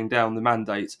British laying down the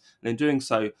mandate, and in doing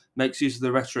so, makes use of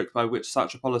the rhetoric by which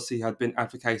such a policy had been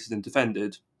advocated and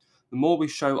defended. The more we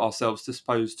show ourselves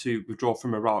disposed to withdraw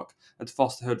from Iraq and to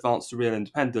foster her advance to real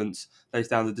independence, lays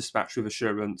down the dispatch with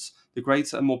assurance, the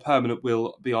greater and more permanent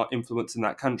will be our influence in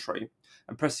that country.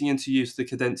 And pressing into use the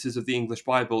cadences of the English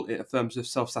Bible, it affirms with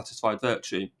self-satisfied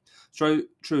virtue. So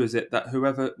true is it that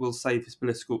whoever will save his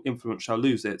political influence shall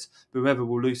lose it, but whoever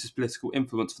will lose his political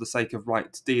influence for the sake of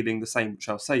right dealing, the same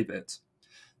shall save it.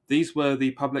 These were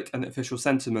the public and official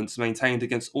sentiments maintained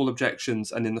against all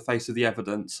objections and in the face of the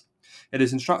evidence. It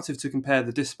is instructive to compare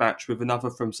the dispatch with another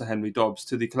from Sir Henry Dobbs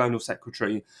to the Colonial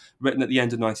Secretary, written at the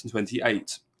end of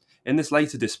 1928. In this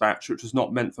later dispatch, which was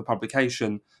not meant for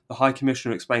publication, the High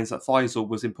Commissioner explains that Faisal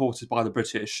was imported by the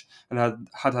British and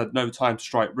had no time to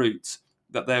strike roots,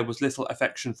 that there was little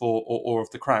affection for or awe of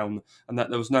the Crown, and that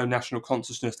there was no national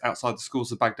consciousness outside the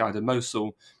schools of Baghdad and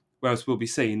Mosul, whereas will be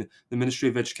seen, the Ministry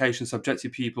of Education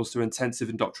subjected pupils to intensive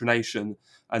indoctrination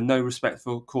and no respect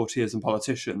for courtiers and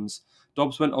politicians.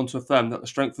 Dobbs went on to affirm that the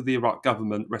strength of the Iraq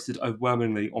government rested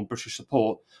overwhelmingly on British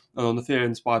support and on the fear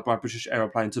inspired by British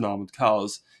aeroplanes and armoured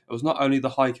cars. It was not only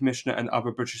the High Commissioner and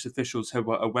other British officials who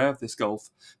were aware of this gulf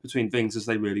between things as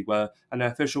they really were and their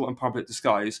official and public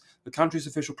disguise. The country's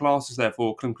official classes,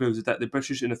 therefore, concluded that the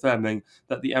British, in affirming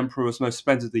that the Emperor was most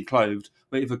splendidly clothed,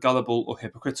 were either gullible or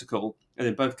hypocritical, and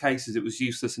in both cases it was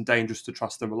useless and dangerous to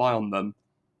trust and rely on them.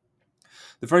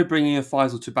 The very bringing of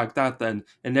Faisal to Baghdad, then,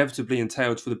 inevitably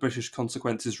entailed for the British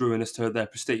consequences ruinous to their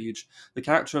prestige. The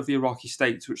character of the Iraqi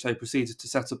state which they proceeded to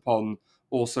set upon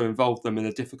also involved them in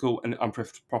a difficult and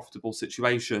unprofitable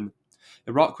situation.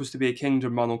 Iraq was to be a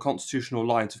kingdom run on constitutional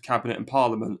lines of cabinet and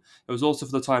parliament. It was also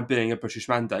for the time being a British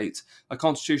mandate. A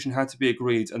constitution had to be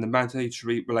agreed and the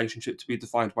mandatory relationship to be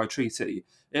defined by treaty.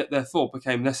 It therefore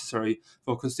became necessary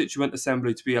for a constituent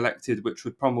assembly to be elected which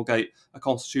would promulgate a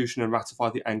constitution and ratify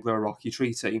the Anglo-Iraqi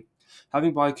Treaty.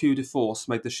 Having by a coup de force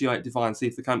made the Shiite divines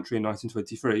leave the country in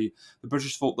 1923, the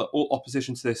British thought that all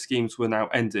opposition to their schemes were now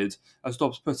ended. As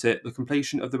Dobbs put it, the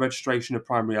completion of the registration of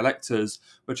primary electors,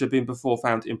 which had been before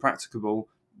found impracticable,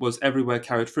 was everywhere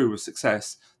carried through with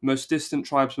success, the most distant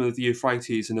tribesmen of the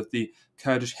Euphrates and of the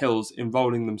Kurdish hills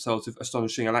enrolling themselves with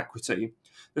astonishing alacrity.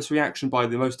 This reaction by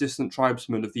the most distant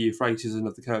tribesmen of the Euphrates and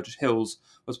of the Kurdish hills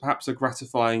was perhaps a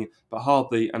gratifying but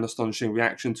hardly an astonishing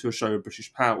reaction to a show of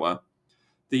British power.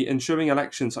 The ensuing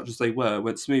elections, such as they were,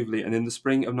 went smoothly, and in the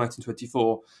spring of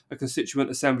 1924, a constituent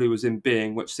assembly was in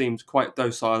being which seemed quite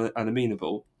docile and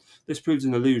amenable. This proved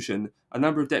an illusion. A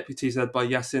number of deputies led by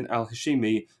Yassin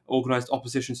al-Hashimi organised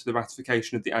opposition to the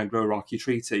ratification of the Anglo-Iraqi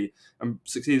Treaty and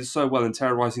succeeded so well in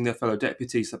terrorising their fellow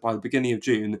deputies that by the beginning of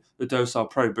June, the docile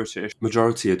pro-British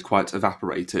majority had quite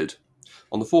evaporated.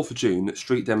 On the 4th of June,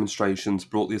 street demonstrations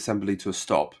brought the assembly to a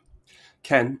stop.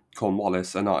 Ken,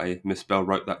 Cornwallis, and I, Miss Bell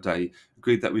wrote that day,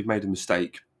 agreed that we'd made a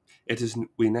mistake. It is,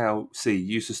 we now see,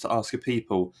 useless to ask a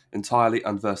people entirely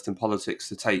unversed in politics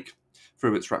to take,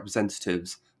 through its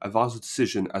representatives, a vital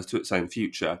decision as to its own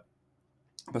future.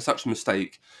 By such a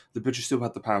mistake, the British still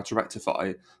had the power to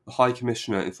rectify. The High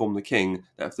Commissioner informed the King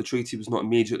that if the treaty was not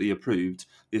immediately approved,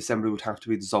 the Assembly would have to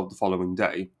be dissolved the following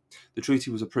day. The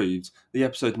treaty was approved. The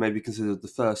episode may be considered the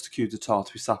first coup d'etat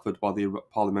to be suffered by the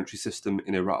parliamentary system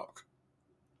in Iraq.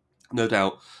 No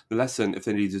doubt, the lesson, if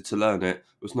they needed to learn it,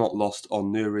 was not lost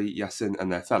on Nuri, Yassin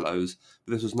and their fellows,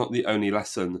 but this was not the only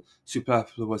lesson,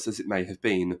 superfluous as it may have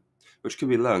been, which could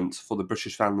be learnt, for the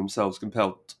British found themselves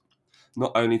compelled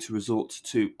not only to resort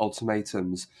to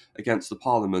ultimatums against the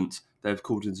Parliament they have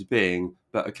called into being,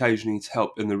 but occasionally to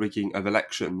help in the rigging of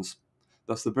elections.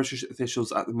 Thus, the British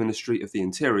officials at the Ministry of the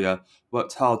Interior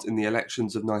worked hard in the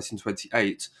elections of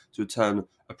 1928 to return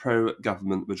a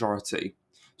pro-government majority.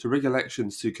 To rig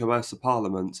elections to coerce a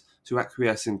Parliament to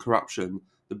acquiesce in corruption,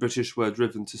 the British were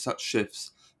driven to such shifts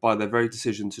by their very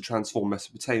decision to transform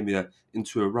Mesopotamia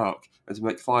into Iraq and to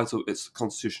make Faisal its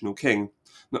constitutional king.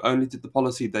 Not only did the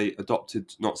policy they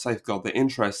adopted not safeguard their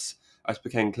interests, as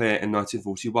became clear in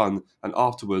 1941 and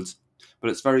afterwards,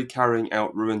 but its very carrying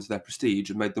out ruined their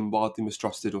prestige and made them widely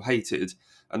mistrusted or hated,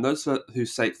 and those for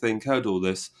whose sake they incurred all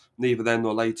this, neither then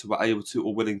nor later were able to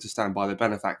or willing to stand by their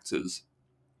benefactors.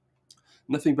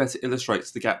 Nothing better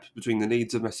illustrates the gap between the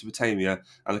needs of Mesopotamia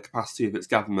and the capacity of its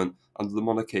government under the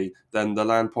monarchy than the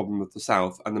land problem of the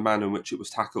south and the manner in which it was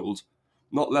tackled.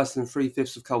 Not less than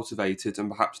 3/5 of cultivated and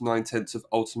perhaps 9/10 of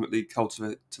ultimately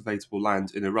cultivatable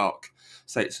land in Iraq,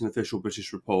 states an official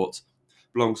British report,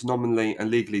 belongs nominally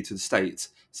and legally to the state.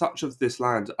 Such of this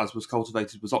land as was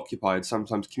cultivated was occupied,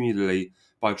 sometimes communally,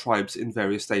 by tribes in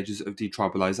various stages of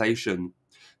detribalisation.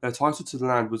 Their title to the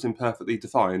land was imperfectly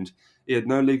defined. It had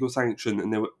no legal sanction,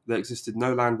 and there existed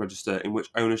no land register in which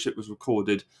ownership was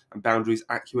recorded and boundaries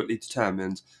accurately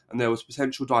determined, and there was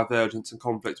potential divergence and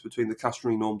conflict between the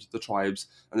customary norms of the tribes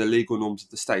and the legal norms of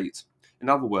the state. In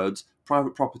other words,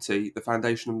 private property, the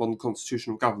foundation of modern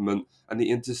constitutional government, and the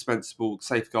indispensable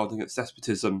safeguarding against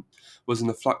despotism, was in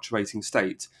a fluctuating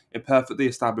state, imperfectly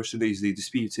established and easily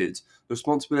disputed. The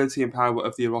responsibility and power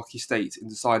of the Iraqi state in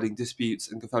deciding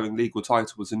disputes and conferring legal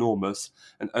title was enormous,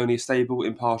 and only a stable,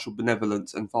 impartial,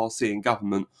 benevolent, and far-seeing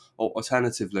government, or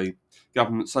alternatively,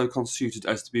 government so constituted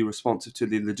as to be responsive to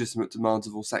the legitimate demands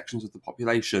of all sections of the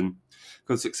population,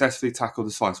 could successfully tackle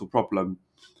this vital problem.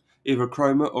 Either a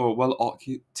chroma or a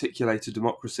well-articulated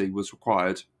democracy was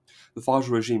required. The Faisal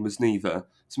regime was neither.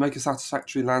 To make a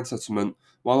satisfactory land settlement,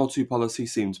 one or two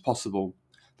policies seemed possible.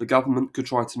 The government could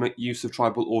try to make use of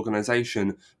tribal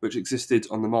organisation, which existed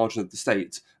on the margin of the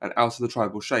state, and out of the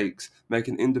tribal sheikhs, make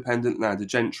an independent landed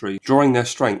gentry, drawing their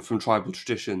strength from tribal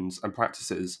traditions and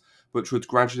practices, which would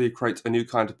gradually create a new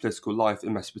kind of political life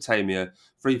in Mesopotamia,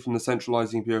 free from the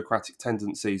centralising bureaucratic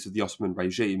tendencies of the Ottoman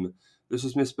regime. This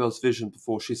was Miss Bell's vision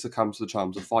before she succumbed to the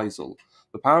charms of Faisal.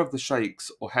 The power of the sheikhs,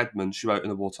 or headmen, she wrote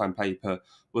in a wartime paper,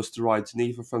 was derived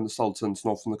neither from the sultans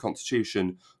nor from the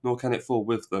constitution, nor can it fall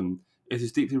with them. It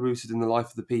is deeply rooted in the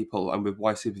life of the people, and with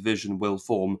wise supervision will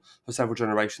form, for several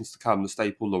generations to come, the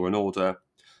staple law and order.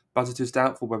 But it is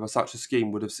doubtful whether such a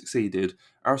scheme would have succeeded.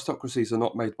 Aristocracies are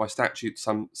not made by statute.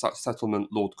 Some such settlement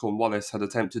Lord Cornwallis had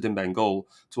attempted in Bengal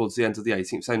towards the end of the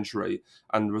 18th century,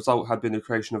 and the result had been the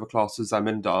creation of a class of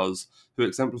zamindars, who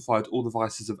exemplified all the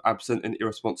vices of absent and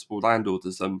irresponsible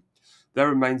landlordism. There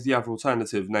remains the other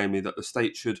alternative, namely that the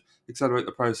state should accelerate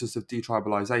the process of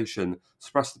detribalisation,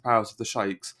 suppress the powers of the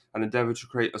sheikhs, and endeavour to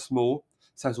create a small,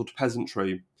 settled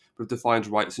peasantry with defined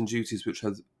rights and duties which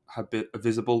had a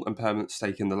visible and permanent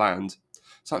stake in the land.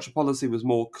 Such a policy was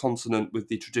more consonant with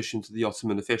the traditions of the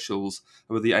Ottoman officials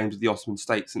and with the aims of the Ottoman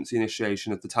state since the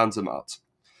initiation of the Tanzimat.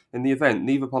 In the event,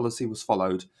 neither policy was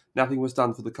followed. Nothing was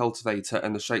done for the cultivator,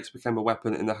 and the sheikhs became a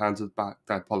weapon in the hands of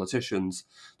Baghdad politicians,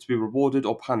 to be rewarded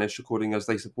or punished according as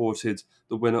they supported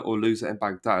the winner or loser in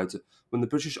Baghdad. When the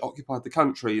British occupied the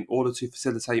country, in order to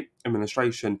facilitate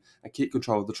administration and keep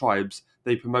control of the tribes,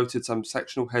 they promoted some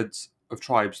sectional heads of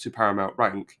tribes to paramount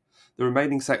rank. The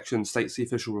remaining section, states the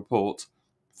official report,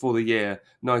 for the year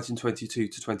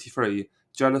 1922-23,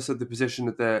 jealous of the position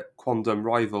of their quondam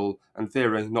rival, and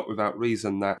fearing, not without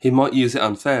reason, that he might use it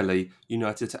unfairly,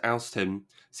 united to oust him,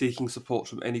 seeking support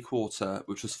from any quarter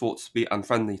which was thought to be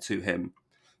unfriendly to him.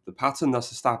 The pattern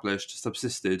thus established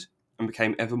subsisted. and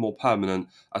became ever more permanent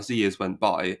as the years went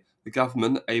by. The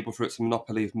government, able for its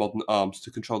monopoly of modern arms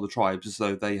to control the tribes as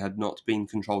though they had not been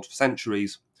controlled for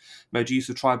centuries, made use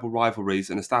of tribal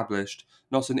rivalries and established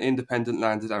not an independent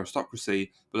landed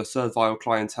aristocracy, but a servile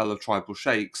clientele of tribal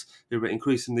sheikhs who were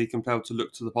increasingly compelled to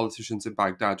look to the politicians in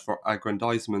Baghdad for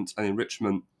aggrandizement and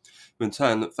enrichment, who in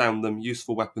turn found them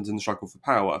useful weapons in the struggle for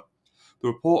power. The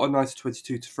report of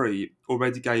 1922-3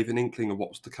 already gave an inkling of what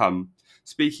was to come.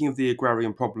 Speaking of the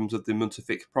agrarian problems of the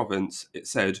Muntafiq province, it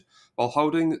said, while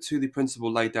holding to the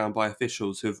principle laid down by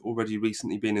officials who have already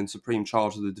recently been in supreme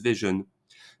charge of the division,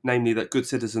 namely that good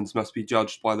citizens must be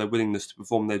judged by their willingness to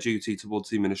perform their duty towards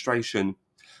the administration,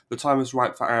 the time is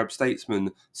ripe for Arab statesmen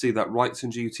to see that rights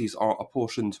and duties are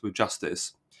apportioned with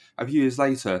justice. A few years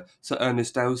later, Sir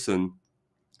Ernest Dowson,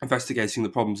 investigating the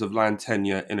problems of land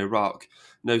tenure in Iraq,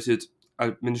 noted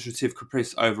administrative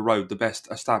caprice overrode the best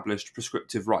established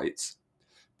prescriptive rights.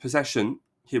 Possession,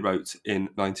 he wrote in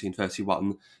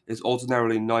 1931, is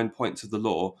ordinarily 9 points of the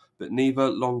law, but neither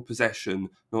long possession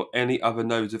nor any other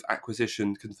mode of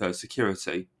acquisition confers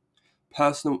security.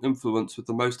 Personal influence with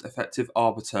the most effective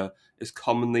arbiter is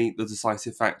commonly the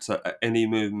decisive factor at any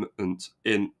movement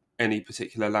in any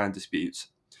particular land dispute,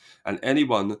 and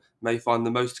anyone may find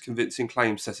the most convincing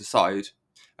claims set aside.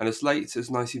 And as late as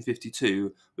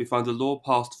 1952, we find a law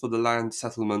passed for the land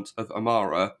settlement of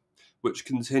Amara, which,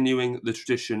 continuing the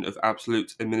tradition of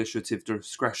absolute administrative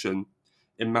discretion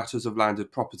in matters of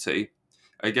landed property,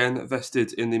 again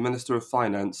vested in the Minister of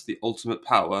Finance the ultimate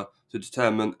power to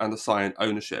determine and assign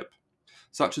ownership.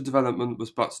 Such a development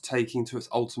was but taking to its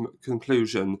ultimate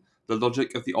conclusion the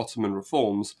logic of the Ottoman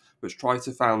reforms, which tried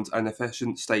to found an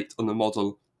efficient state on the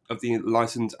model of the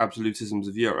enlightened absolutisms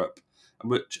of Europe, and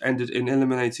which ended in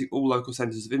eliminating all local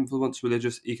centres of influence,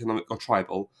 religious, economic, or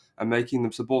tribal, and making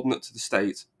them subordinate to the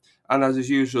state. And as is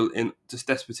usual in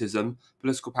despotism,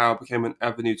 political power became an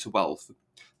avenue to wealth.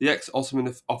 The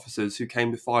ex-Ottoman officers who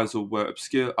came with Faisal were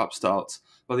obscure upstarts.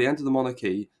 By the end of the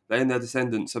monarchy, they and their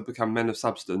descendants had become men of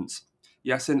substance.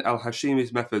 Yassin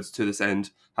al-Hashimi's methods to this end,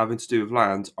 having to do with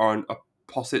land, are an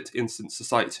opposite instance to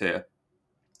cite here.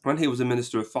 When he was a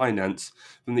Minister of Finance,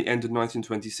 from the end of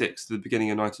 1926 to the beginning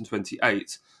of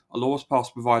 1928, a law was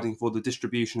passed providing for the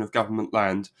distribution of government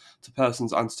land to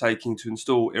persons undertaking to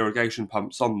install irrigation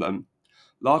pumps on them.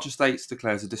 Large estates,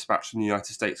 declares a dispatch from the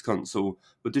United States Consul,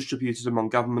 were distributed among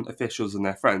government officials and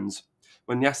their friends.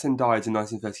 When Yassin died in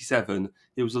 1937,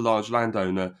 he was a large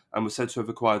landowner and was said to have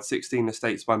acquired 16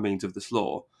 estates by means of this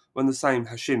law. When the same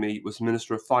Hashimi was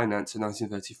Minister of Finance in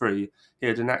 1933, he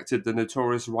had enacted the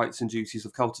notorious Rights and Duties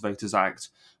of Cultivators Act,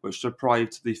 which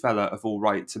deprived the fellah of all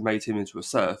rights and made him into a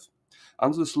serf.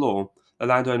 Under this law, the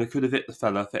landowner could evict the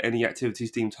fellah for any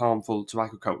activities deemed harmful to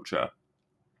agriculture.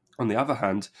 On the other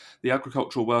hand, the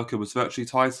agricultural worker was virtually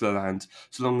tied to the land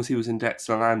so long as he was in debt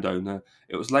to the landowner.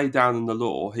 It was laid down in the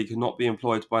law he could not be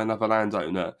employed by another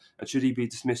landowner, and should he be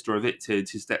dismissed or evicted,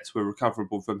 his debts were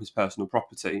recoverable from his personal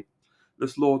property.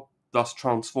 This law thus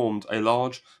transformed a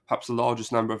large, perhaps the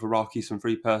largest number of Iraqis from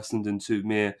free persons into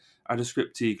mere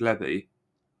adescripti glebbi.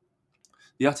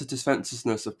 The utter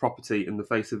defencelessness of property in the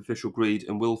face of official greed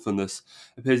and willfulness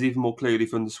appears even more clearly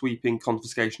from the sweeping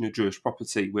confiscation of Jewish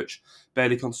property, which,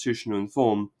 barely constitutional in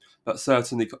form, but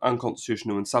certainly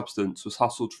unconstitutional in substance, was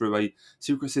hustled through a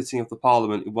secret sitting of the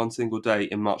Parliament in one single day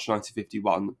in March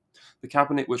 1951. The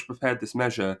cabinet which prepared this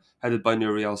measure, headed by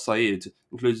Nuri al-Said,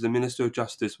 included the Minister of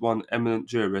Justice, one eminent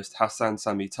jurist, Hassan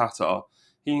Sami Tatar.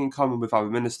 He, in common with other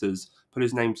ministers, put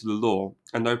his name to the law,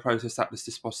 and no protest at this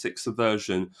despotic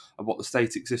subversion of what the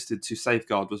state existed to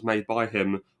safeguard was made by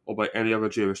him or by any other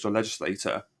jurist or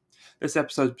legislator. This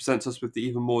episode presents us with the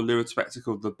even more lurid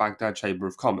spectacle of the Baghdad Chamber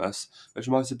of Commerce, which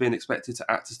might have been expected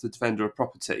to act as the defender of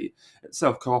property,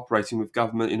 itself cooperating with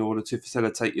government in order to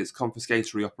facilitate its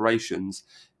confiscatory operations.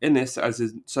 In this, as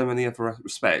in so many other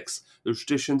respects, the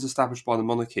traditions established by the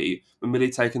monarchy were merely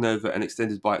taken over and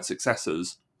extended by its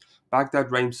successors.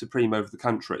 Baghdad reigned supreme over the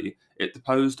country. It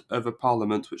deposed of a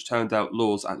parliament which turned out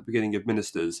laws at the beginning of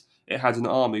ministers. It had an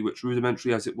army which,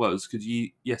 rudimentary as it was, could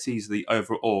yet easily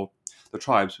overawe the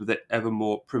tribes with their ever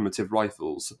more primitive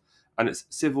rifles. And its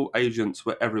civil agents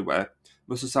were everywhere,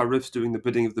 mutasarrifs doing the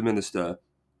bidding of the minister,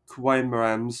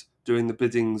 quaymarams doing the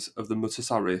biddings of the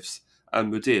mutasarrifs,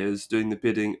 and mudirs doing the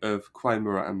bidding of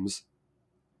quaymarams.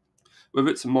 With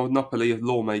its monopoly of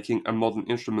lawmaking and modern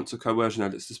instruments of coercion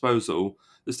at its disposal,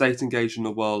 the state engaged in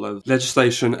a whirl of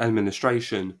legislation and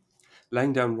administration,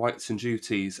 laying down rights and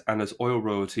duties, and as oil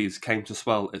royalties came to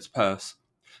swell its purse,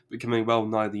 becoming well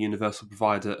nigh the universal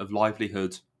provider of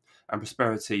livelihood and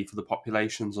prosperity for the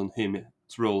populations on whom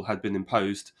its rule had been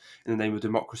imposed in the name of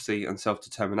democracy and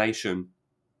self-determination.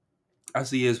 As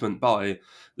the years went by,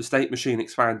 the state machine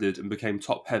expanded and became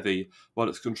top-heavy, while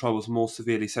its control was more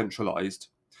severely centralised.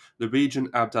 The regent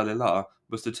Abd al-Ilah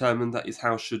was determined that his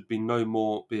house should no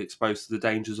more be exposed to the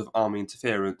dangers of army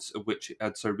interference of which it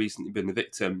had so recently been the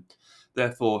victim.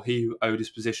 Therefore, he who owed his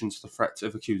position to the threat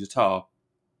of a coup d'etat,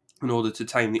 in order to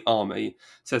tame the army,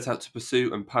 set out to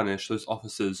pursue and punish those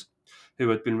officers who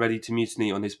had been ready to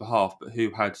mutiny on his behalf but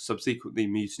who had subsequently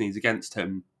mutinied against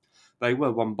him. They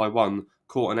were one by one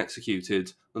caught and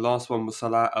executed. The last one was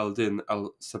Salah al-Din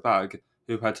al-Sabag,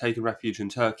 who had taken refuge in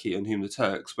Turkey and whom the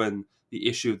Turks, when the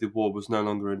issue of the war was no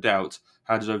longer in doubt,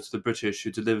 handed over to the British,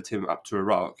 who delivered him up to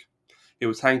Iraq. He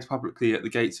was hanged publicly at the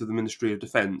gates of the Ministry of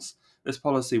Defence. This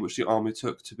policy, which the army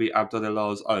took to be Abd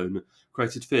al-Ilah's own,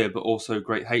 created fear but also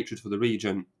great hatred for the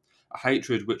regent, a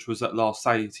hatred which was at last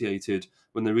satiated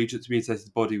when the regent's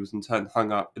mutilated body was in turn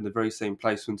hung up in the very same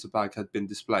place when Sabag had been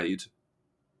displayed.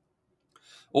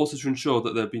 Also, to ensure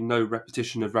that there would be no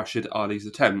repetition of Rashid Ali's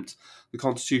attempt, the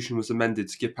constitution was amended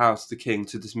to give power to the king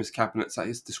to dismiss cabinets at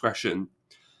his discretion.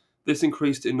 This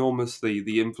increased enormously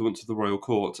the influence of the royal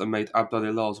court and made Abd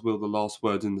al-Ilah's will the last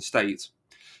word in the state.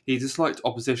 He disliked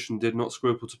opposition, did not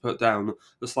scruple to put down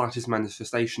the slightest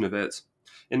manifestation of it.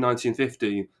 In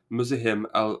 1950, Muzahim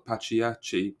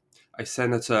al-Pachaiyati, a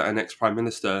senator and ex-prime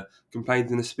minister,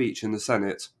 complained in a speech in the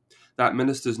Senate that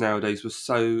ministers nowadays were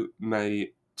so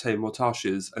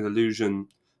Mortashes, an allusion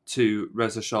to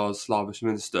Reza Shah's Slavish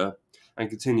minister, and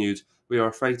continued, "We are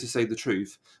afraid to say the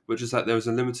truth, which is that there is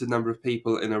a limited number of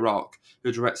people in Iraq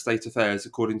who direct state affairs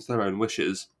according to their own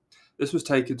wishes." This was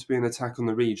taken to be an attack on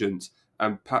the regent,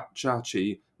 and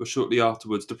Pachachi was shortly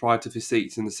afterwards deprived of his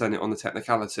seat in the Senate on the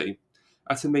technicality.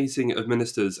 At a meeting of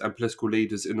ministers and political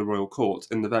leaders in the royal court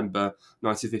in November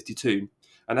 1952,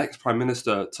 an ex-Prime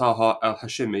Minister, Taha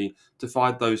al-Hashimi,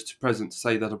 defied those present to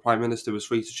say that a Prime Minister was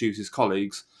free to choose his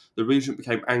colleagues. The regent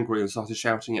became angry and started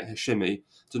shouting at Hashimi,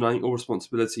 denying all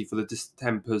responsibility for the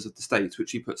distempers of the state,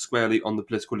 which he put squarely on the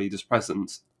political leaders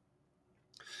present.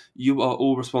 "You are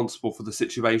all responsible for the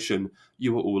situation.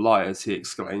 You are all liars," he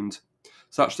exclaimed.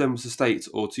 Such then was the state,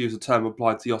 or to use a term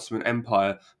applied to the Ottoman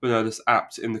Empire, but no less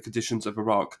apt in the conditions of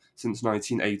Iraq since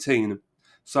 1918.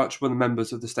 Such were the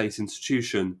members of the state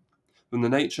institution. From the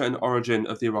nature and origin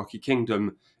of the Iraqi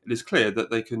kingdom, it is clear that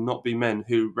they could not be men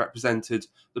who represented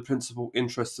the principal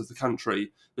interests of the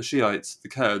country, the Shiites, the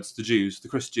Kurds, the Jews, the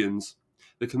Christians,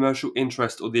 the commercial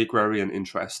interest or the agrarian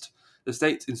interest. The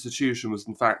state institution was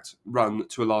in fact run,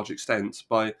 to a large extent,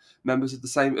 by members of the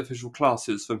same official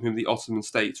classes from whom the Ottoman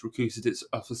state recruited its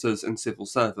officers and civil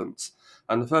servants,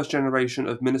 and the first generation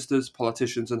of ministers,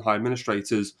 politicians and high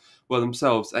administrators were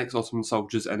themselves ex-Ottoman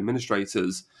soldiers and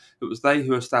administrators. It was they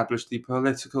who established the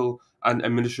political and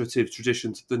administrative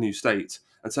traditions of the new state,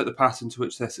 and set the pattern to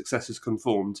which their successors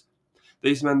conformed.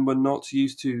 These men were not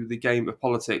used to the game of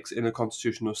politics in a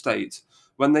constitutional state.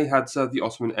 When they had served the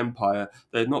Ottoman Empire,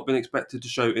 they had not been expected to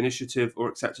show initiative or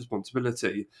accept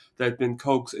responsibility. They had been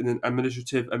cogs in an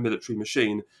administrative and military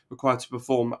machine, required to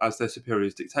perform as their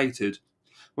superiors dictated.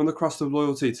 When the crust of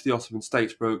loyalty to the Ottoman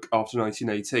state broke after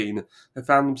 1918, they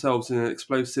found themselves in an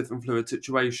explosive and fluid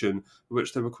situation with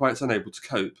which they were quite unable to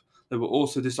cope. They were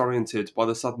also disoriented by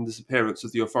the sudden disappearance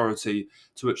of the authority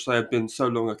to which they had been so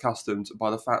long accustomed, by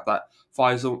the fact that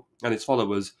Faisal and his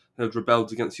followers, who had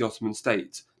rebelled against the Ottoman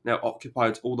state, now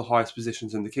occupied all the highest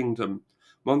positions in the kingdom.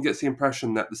 One gets the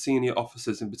impression that the senior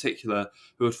officers in particular,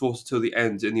 who had fought until the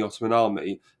end in the Ottoman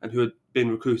army, and who had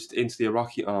been recruited into the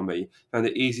Iraqi army, found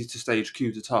it easy to stage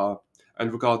coup d'etat,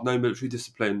 and regard no military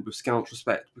discipline with scant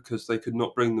respect because they could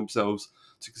not bring themselves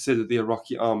to consider the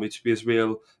Iraqi army to be as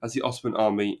real as the Ottoman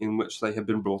army in which they had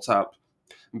been brought up,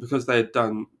 and because they had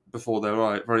done before their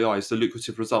very eyes the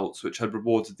lucrative results which had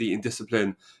rewarded the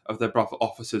indiscipline of their brother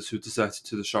officers who deserted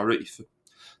to the Sharif.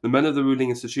 The men of the ruling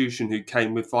institution who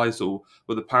came with Faisal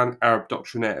were the pan-Arab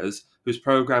doctrinaires, whose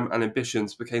programme and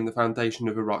ambitions became the foundation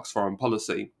of Iraq's foreign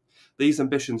policy. These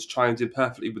ambitions chimed in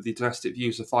perfectly with the dynastic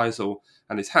views of Faisal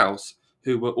and his house,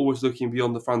 who were always looking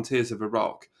beyond the frontiers of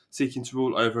Iraq, seeking to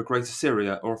rule over a greater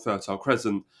Syria or a fertile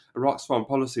crescent. Iraq's foreign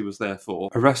policy was therefore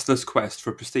a restless quest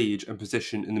for prestige and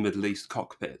position in the Middle East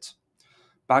cockpit.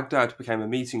 Baghdad became a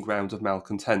meeting ground of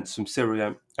malcontents from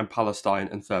Syria and Palestine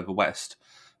and further west,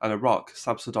 and Iraq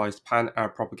subsidised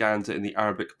pan-Arab propaganda in the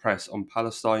Arabic press on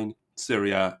Palestine,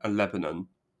 Syria and Lebanon.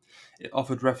 It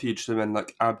offered refuge to men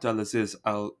like Abdelaziz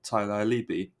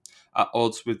al-Taylibi, at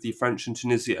odds with the French in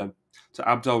Tunisia, to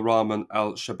Abdel Rahman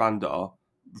al-Shabandar,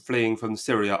 fleeing from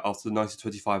Syria after the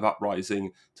 1925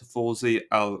 uprising, to Fawzi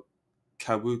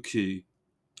al-Kawuki,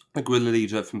 a guerrilla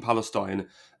leader from Palestine,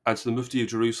 and to the Mufti of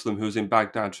Jerusalem who was in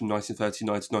Baghdad from 1939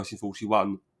 to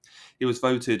 1941. He was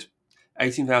voted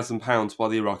 £18,000 by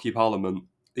the Iraqi parliament.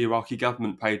 The Iraqi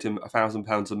government paid him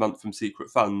 £1,000 a month from secret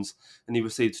funds, and he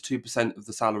received 2% of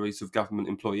the salaries of government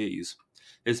employees.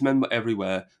 His men were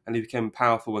everywhere, and he became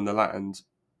powerful in the land.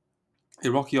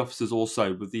 Iraqi officers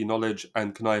also, with the knowledge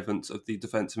and connivance of the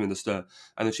defence minister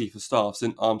and the chief of staff,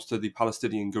 sent arms to the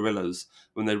Palestinian guerrillas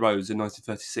when they rose in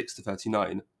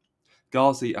 1936-39.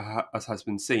 Ghazi, as has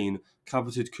been seen,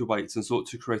 coveted Kuwait and sought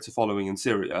to create a following in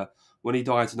Syria. When he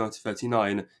died in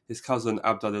 1939, his cousin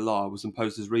Abdallah was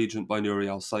imposed as regent by Nouri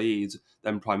al-Said,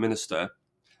 then prime minister.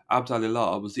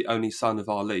 Abdallah was the only son of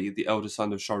Ali, the elder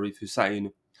son of Sharif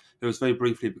Hussein, who very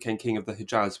briefly became king of the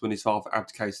Hijaz when his father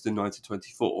abdicated in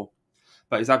 1924.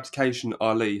 But his abdication,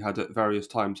 Ali had at various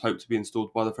times hoped to be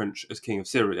installed by the French as king of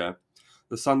Syria.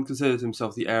 The son considered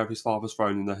himself the heir of his father's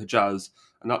throne in the Hijaz,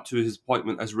 and up to his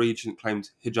appointment as regent claimed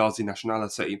Hijazi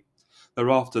nationality.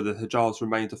 Thereafter, the Hijaz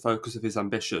remained the focus of his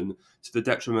ambition, to the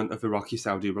detriment of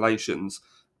Iraqi-Saudi relations.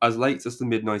 As late as the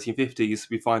mid-1950s,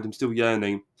 we find him still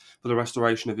yearning for the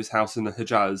restoration of his house in the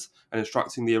Hijaz and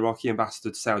instructing the Iraqi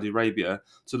ambassador to Saudi Arabia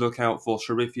to look out for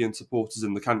Sharifian supporters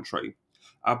in the country.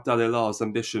 Abdallah's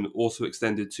ambition also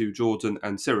extended to Jordan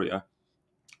and Syria.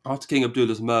 After King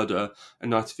Abdullah's murder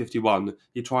in 1951,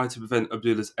 he tried to prevent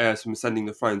Abdullah's heirs from ascending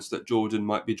the throne so that Jordan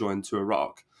might be joined to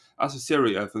Iraq. As for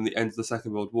Syria, from the end of the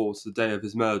Second World War to the day of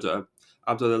his murder,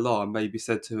 Abdullah may be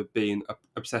said to have been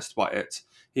obsessed by it.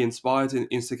 He inspired and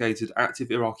instigated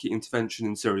active Iraqi intervention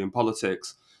in Syrian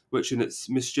politics, which in its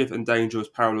mischief and danger was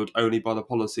paralleled only by the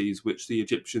policies which the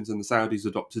Egyptians and the Saudis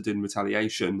adopted in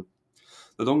retaliation.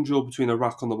 The long duel between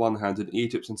Iraq on the one hand and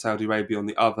Egypt and Saudi Arabia on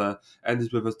the other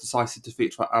ended with a decisive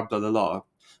defeat for Abdullah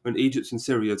when Egypt and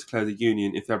Syria declared a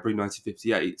union in February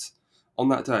 1958. On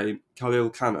that day,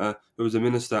 Khalil Khanna, who was a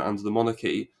minister under the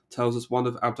monarchy, tells us one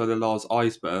of Abdullah's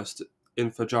eyes burst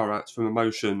in fajarat from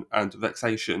emotion and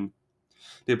vexation.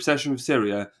 The obsession with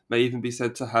Syria may even be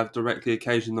said to have directly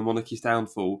occasioned the monarchy's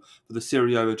downfall, for the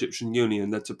Syrio-Egyptian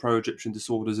Union led to pro-Egyptian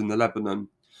disorders in the Lebanon,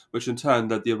 which in turn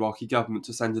led the Iraqi government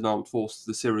to send an armed force to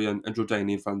the Syrian and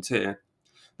Jordanian frontier.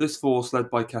 This force,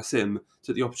 led by Qasim,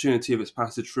 took the opportunity of its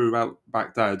passage throughout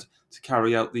Baghdad to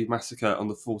carry out the massacre on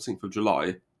the 14th of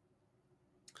July.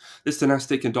 This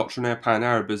dynastic and doctrinaire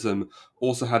pan-Arabism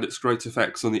also had its great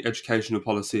effects on the educational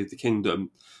policy of the kingdom.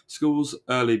 Schools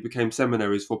early became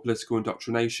seminaries for political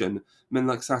indoctrination. Men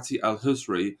like Sati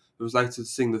al-Husri, who was later to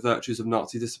sing the virtues of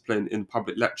Nazi discipline in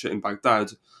public lecture in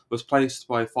Baghdad, was placed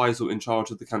by Faisal in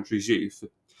charge of the country's youth,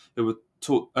 who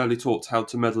were early taught how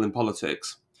to meddle in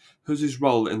politics. Husri's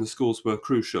role in the schools were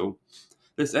crucial.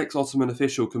 This ex-Ottoman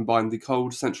official combined the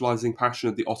cold, centralising passion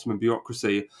of the Ottoman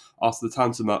bureaucracy after the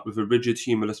Tanzimat with a rigid,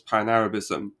 humorless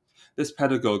pan-Arabism. This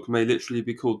pedagogue may literally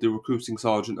be called the recruiting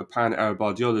sergeant of pan-Arab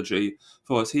ideology,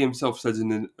 for as he himself said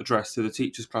in an address to the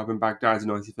Teachers' Club in Baghdad in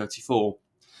 1934,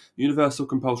 universal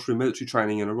compulsory military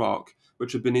training in Iraq,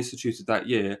 which had been instituted that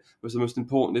year, was the most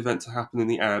important event to happen in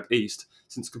the Arab East,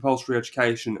 since compulsory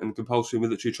education and compulsory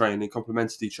military training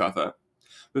complemented each other.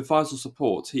 With Faisal's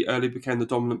support, he early became the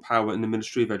dominant power in the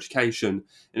Ministry of Education,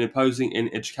 in imposing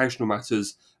in educational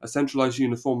matters a centralised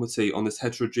uniformity on this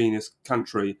heterogeneous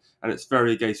country and its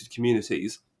variegated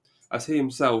communities. As he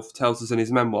himself tells us in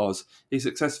his memoirs, he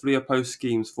successfully opposed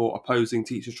schemes for opposing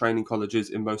teachers' training colleges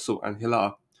in Mosul and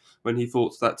Hillah, when he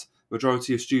thought that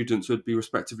majority of students would be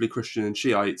respectively Christian and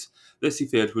Shiite. This, he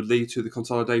feared, would lead to the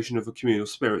consolidation of a communal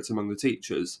spirit among the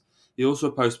teachers. He also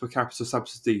opposed per capita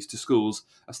subsidies to schools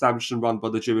established and run by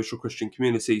the Jewish or Christian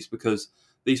communities because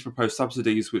these proposed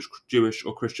subsidies, which Jewish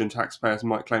or Christian taxpayers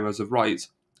might claim as of right,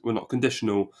 were not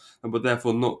conditional and would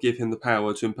therefore not give him the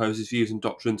power to impose his views and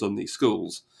doctrines on these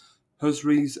schools.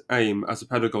 Husri's aim as a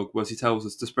pedagogue was, he tells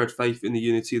us, to spread faith in the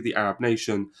unity of the Arab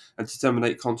nation and to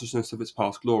disseminate consciousness of its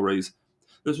past glories.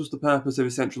 This was the purpose of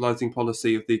his centralising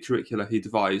policy of the curricula he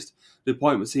devised, the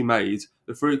appointments he made,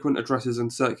 the frequent addresses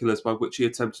and circulars by which he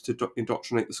attempted to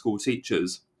indoctrinate the school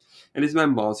teachers. In his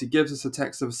memoirs, he gives us a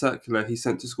text of a circular he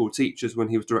sent to school teachers when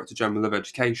he was Director General of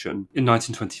Education in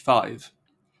 1925.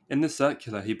 In this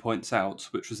circular, he points out,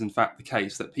 which was in fact the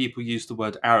case, that people use the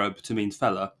word Arab to mean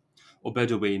fellah, or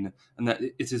Bedouin, and that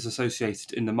it is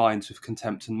associated in the minds with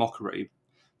contempt and mockery.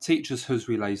 Teachers,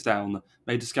 Husri lays down,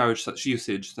 may discourage such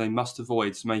usage, they must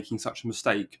avoid making such a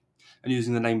mistake, and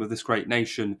using the name of this great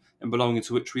nation, and belonging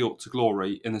to which we ought to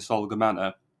glory, in this vulgar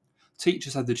manner.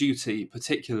 Teachers have the duty,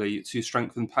 particularly, to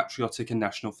strengthen patriotic and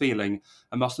national feeling,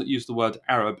 and must not use the word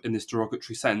Arab in this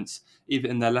derogatory sense, either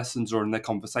in their lessons or in their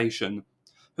conversation.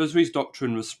 Husri's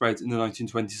doctrine was spread in the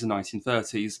 1920s and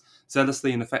 1930s,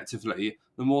 zealously and effectively,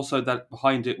 the more so that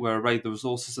behind it were arrayed the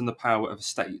resources and the power of a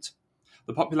state.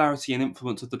 The popularity and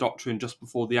influence of the doctrine just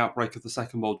before the outbreak of the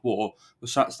Second World War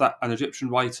was such that an Egyptian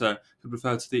writer could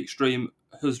refer to the extreme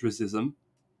Huzrism,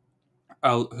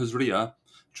 al-Huzriya,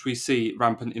 which we see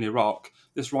rampant in Iraq.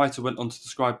 This writer went on to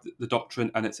describe the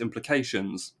doctrine and its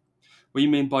implications. "We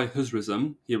mean by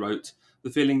Huzrism," he wrote, "the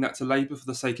feeling that to labour for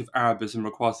the sake of Arabism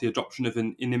requires the adoption of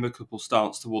an inimicable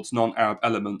stance towards non-Arab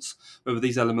elements, whether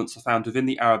these elements are found within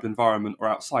the Arab environment or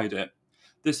outside it.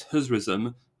 This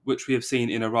Huzrism, which we have seen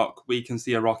in Iraq, weakens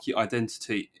the Iraqi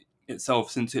identity itself,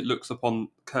 since it looks upon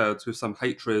Kurds with some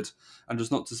hatred and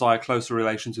does not desire closer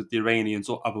relations with the Iranians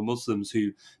or other Muslims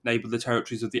who neighbour the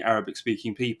territories of the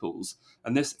Arabic-speaking peoples,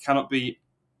 and this cannot be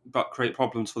but create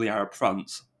problems for the Arab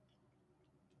fronts."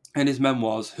 In his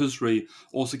memoirs, Huzri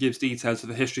also gives details of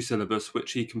the history syllabus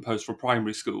which he composed for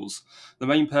primary schools. The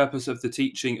main purpose of the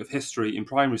teaching of history in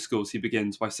primary schools, he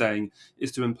begins by saying,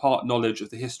 is to impart knowledge of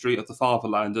the history of the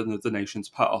fatherland and of the nation's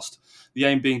past, the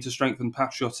aim being to strengthen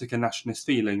patriotic and nationalist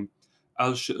feeling,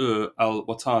 al-shu'ur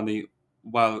al-watani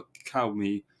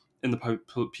wal-kawmi, in the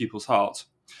pupil's heart.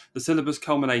 The syllabus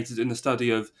culminated in the study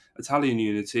of Italian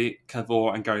unity,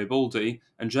 Cavour and Garibaldi,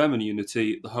 and German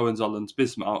unity, the Hohenzollerns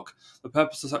Bismarck. The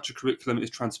purpose of such a curriculum is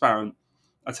transparent.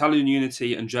 Italian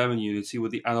unity and German unity were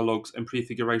the analogues and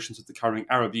prefigurations of the current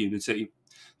Arab unity.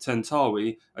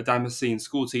 Tentawi, a Damascene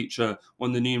schoolteacher,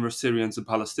 one of the numerous Syrians and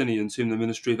Palestinians whom the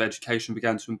Ministry of Education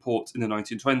began to import in the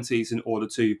 1920s in order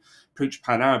to preach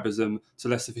pan-Arabism to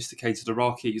less sophisticated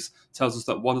Iraqis, tells us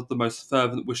that one of the most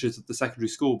fervent wishes of the secondary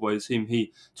schoolboys whom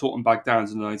he taught in Baghdad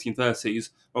in the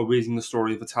 1930s, while reading the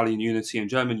story of Italian unity and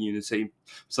German unity,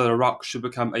 was that Iraq should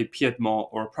become a Piedmont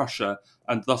or a Prussia,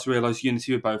 and thus realise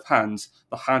unity with both hands,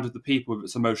 the hand of the people with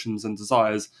its emotions and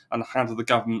desires, and the hand of the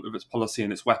government with its policy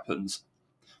and its weapons.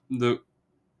 The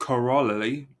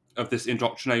corollary of this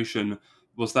indoctrination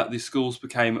was that these schools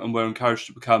became and were encouraged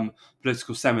to become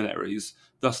political seminaries.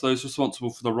 Thus, those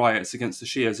responsible for the riots against the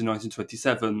Shias in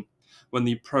 1927, when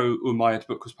the pro-Umayyad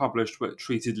book was published, were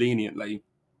treated leniently.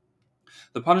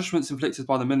 The punishments inflicted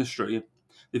by the ministry,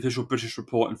 the official British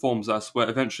report informs us, were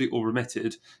eventually all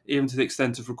remitted, even to the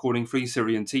extent of recording 3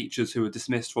 Syrian teachers who were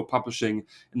dismissed for publishing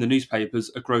in the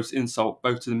newspapers a gross insult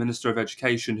both to the Minister of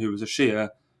Education, who was a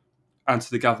Shia, and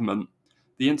to the government.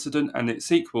 The incident and its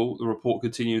sequel, the report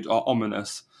continued, are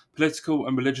ominous. Political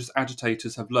and religious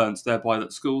agitators have learnt thereby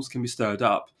that schools can be stirred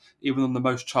up, even on the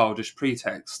most childish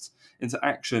pretexts, into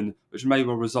action which may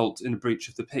well result in a breach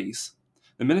of the peace.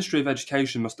 The Ministry of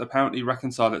Education must apparently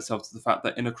reconcile itself to the fact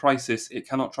that in a crisis it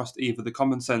cannot trust either the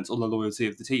common sense or the loyalty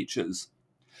of the teachers.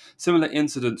 Similar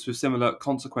incidents with similar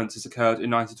consequences occurred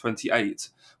in 1928,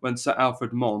 when Sir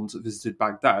Alfred Mond visited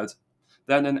Baghdad.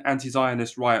 Then an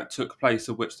anti-Zionist riot took place,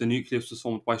 of which the nucleus was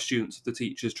formed by students of the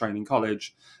Teachers Training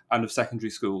College and of secondary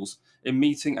schools. In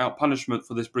meting out punishment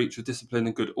for this breach of discipline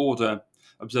and good order,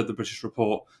 observed the British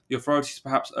report, the authorities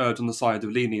perhaps erred on the side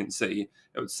of leniency.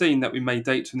 It would seem that we may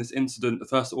date from this incident the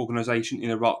first organisation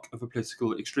in Iraq of a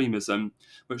political extremism,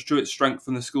 which drew its strength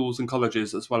from the schools and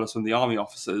colleges as well as from the army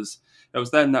officers. It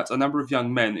was then that a number of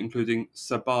young men, including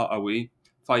Sabaawi,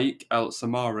 Faiq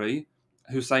al-Samari,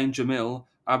 Hussein Jamil,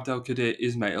 Abdelkadir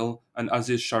Ismail, and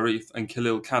Aziz Sharif and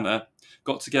Khalil Khanna,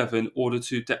 got together in order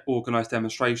to organise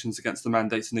demonstrations against the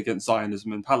mandates and against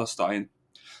Zionism in Palestine.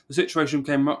 The situation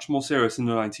became much more serious in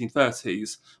the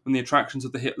 1930s, when the attractions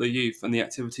of the Hitler Youth and the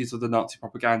activities of the Nazi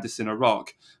propagandists in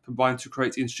Iraq combined to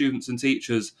create in students and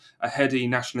teachers a heady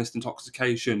nationalist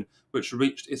intoxication which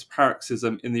reached its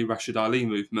paroxysm in the Rashid Ali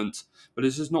movement. But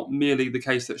it is not merely the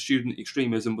case that student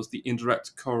extremism was the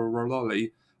indirect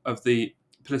corollary of the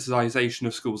politicisation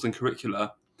of schools and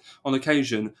curricula. On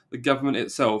occasion, the government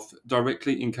itself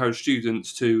directly encouraged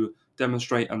students to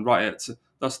demonstrate and riot.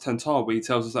 Thus, Tentawi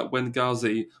tells us that when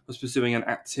Ghazi was pursuing an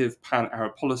active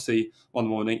pan-Arab policy one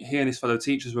morning, he and his fellow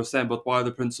teachers were assembled by the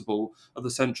principal of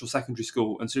the Central Secondary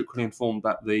School and secretly informed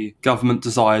that the government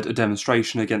desired a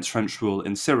demonstration against French rule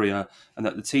in Syria and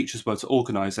that the teachers were to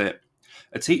organise it.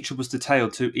 A teacher was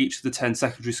detailed to each of the 10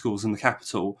 secondary schools in the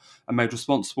capital and made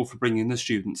responsible for bringing the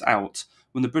students out.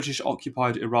 When the British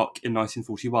occupied Iraq in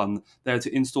 1941, they had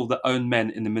to install their own men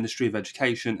in the Ministry of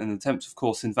Education and attempt, of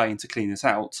course, in vain to clean it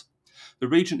out. The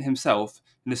regent himself,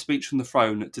 in a speech from the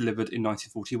throne delivered in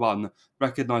 1941,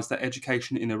 recognised that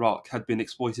education in Iraq had been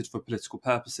exploited for political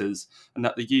purposes and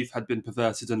that the youth had been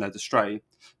perverted and led astray,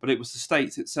 but it was the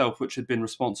state itself which had been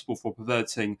responsible for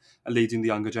perverting and leading the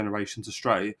younger generations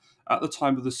astray. At the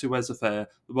time of the Suez Affair,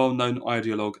 the well-known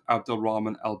ideologue Abdul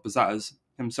Rahman al-Bazaz,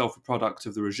 himself a product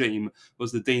of the regime,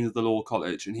 was the dean of the law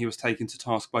college, and he was taken to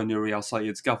task by Nouri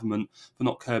al-Sayed's government for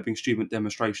not curbing student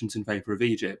demonstrations in favour of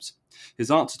Egypt. His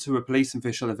answer to a police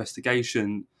official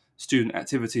investigation student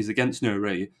activities against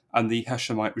Nouri and the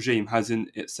Hashemite regime has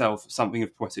in itself something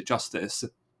of poetic justice.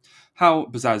 How,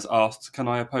 Bazaz asked, can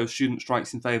I oppose student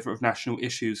strikes in favour of national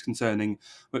issues concerning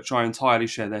which I entirely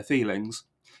share their feelings?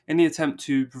 Any attempt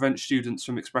to prevent students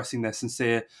from expressing their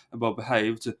sincere and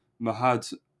well-behaved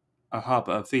Mahad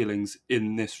Ahaba feelings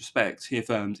in this respect, he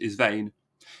affirmed, is vain.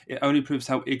 It only proves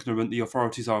how ignorant the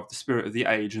authorities are of the spirit of the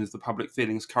age and of the public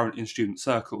feelings current in student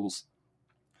circles.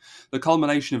 The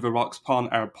culmination of Iraq's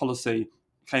pan-Arab policy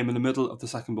came in the middle of the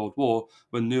Second World War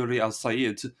when Nouri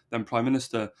al-Sayyid, then Prime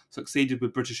Minister, succeeded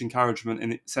with British encouragement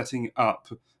in setting up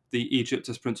the Egypt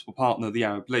as principal partner of the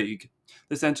Arab League.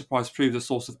 This enterprise proved a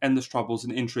source of endless troubles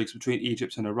and intrigues between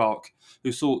Egypt and Iraq,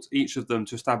 who sought each of them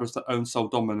to establish their own sole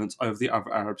dominance over the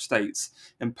other Arab states.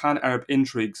 In pan-Arab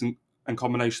intrigues and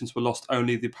combinations were lost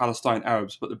only the Palestine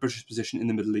Arabs, but the British position in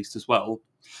the Middle East as well.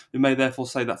 We may therefore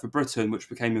say that for Britain, which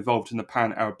became involved in the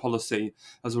pan-Arab policy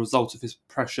as a result of his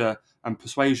pressure and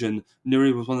persuasion,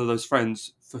 Nouri was one of those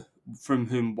friends from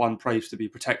whom one prays to be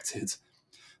protected.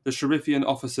 The Sharifian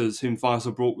officers whom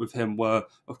Faisal brought with him were,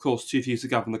 of course, too few to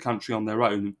govern the country on their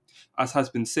own. As has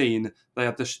been seen, they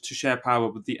had to share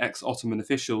power with the ex-Ottoman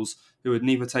officials who had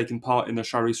neither taken part in the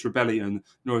Sharis rebellion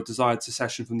nor a desired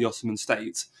secession from the Ottoman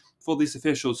state. For these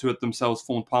officials, who had themselves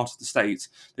formed part of the state,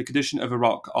 the condition of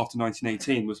Iraq after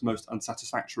 1918 was most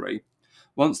unsatisfactory.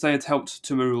 Once they had helped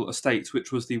to rule a state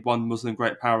which was the one Muslim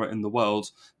great power in the world,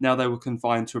 now they were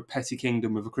confined to a petty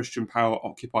kingdom with a Christian power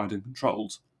occupied and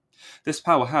controlled. This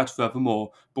power had,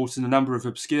 furthermore, brought in a number of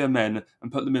obscure men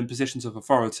and put them in positions of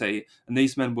authority, and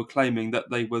these men were claiming that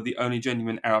they were the only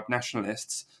genuine Arab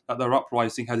nationalists, that their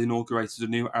uprising had inaugurated a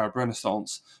new Arab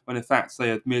Renaissance, when in fact they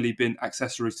had merely been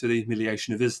accessories to the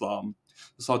humiliation of Islam.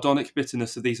 The sardonic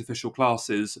bitterness of these official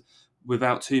classes,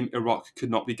 without whom Iraq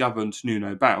could not be governed, knew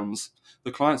no bounds.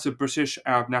 The clients of British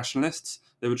Arab nationalists,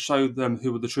 they would show them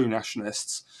who were the true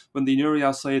nationalists. When the Nouri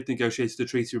al-Sayyid negotiated a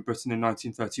treaty with Britain in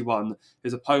 1931,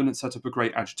 his opponents set up a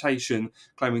great agitation,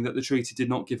 claiming that the treaty did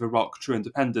not give Iraq true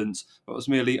independence, but was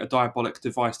merely a diabolic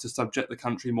device to subject the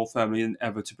country more firmly than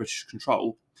ever to British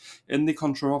control. In the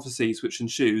controversies which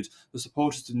ensued, the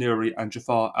supporters of Nouri and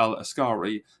Jafar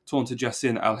al-Askari taunted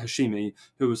Yassin al-Hashimi,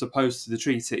 who was opposed to the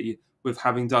treaty, with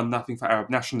having done nothing for Arab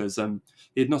nationalism.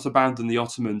 He had not abandoned the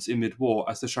Ottomans in mid-war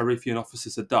as the Sharifian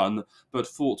officers had done, but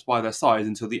fought by their side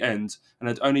until the end, and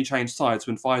had only changed sides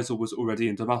when Faisal was already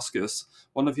in Damascus.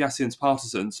 One of Yassin's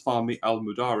partisans, Fahmi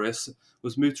al-Mudaris,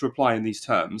 was moved to reply in these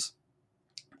terms.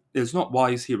 It is not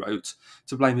wise, he wrote,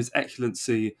 to blame His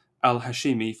Excellency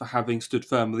al-Hashimi for having stood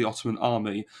firm with the Ottoman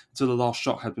army until the last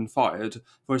shot had been fired,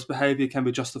 for his behaviour can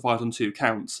be justified on two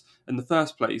counts. In the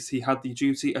first place, he had the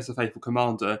duty as a faithful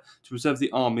commander to preserve the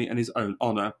army and his own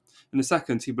honour. In the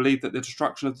second, he believed that the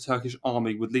destruction of the Turkish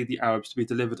army would lead the Arabs to be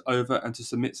delivered over and to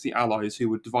submit to the Allies, who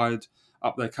would divide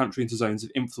up their country into zones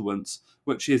of influence,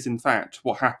 which is in fact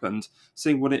what happened.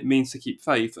 Seeing what it means to keep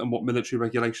faith and what military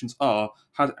regulations are,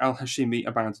 had al-Hashimi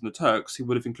abandoned the Turks, he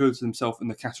would have included himself in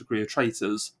the category of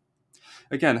traitors.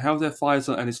 Again, how dare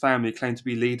Faisal and his family claim to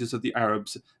be leaders of the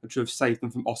Arabs and to have saved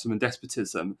them from Ottoman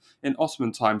despotism? In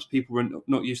Ottoman times, people were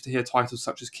not used to hear titles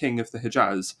such as King of the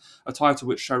Hijaz, a title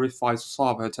which Sharif Faisal's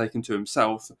father had taken to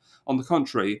himself. On the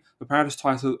contrary, the proudest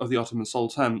title of the Ottoman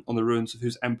Sultan, on the ruins of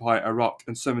whose empire Iraq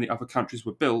and so many other countries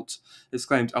were built,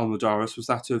 exclaimed al-Mudaris, was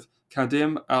that of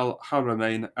Khadim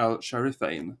al-Haramain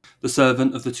al-Sharifain, the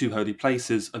servant of the two holy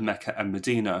places of Mecca and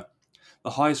Medina. The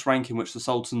highest rank in which the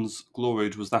sultans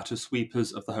gloried was that of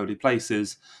sweepers of the holy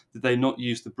places. Did they not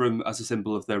use the broom as a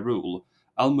symbol of their rule?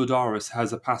 Al-Mudaris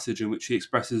has a passage in which he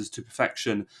expresses to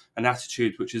perfection an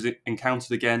attitude which is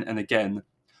encountered again and again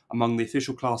among the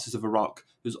official classes of Iraq,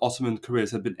 whose Ottoman careers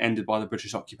had been ended by the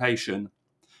British occupation.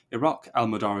 Iraq,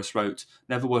 al-Mudaris wrote,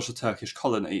 never was a Turkish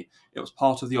colony. It was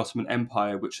part of the Ottoman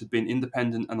Empire, which had been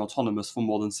independent and autonomous for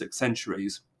more than 6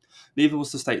 centuries. Neither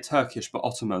was the state Turkish but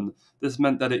Ottoman. This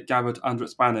meant that it gathered under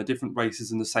its banner different races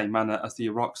in the same manner as the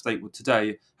Iraq state would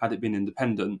today had it been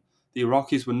independent. The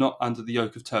Iraqis were not under the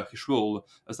yoke of Turkish rule,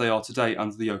 as they are today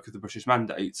under the yoke of the British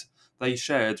Mandate. They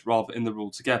shared rather in the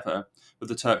rule together, with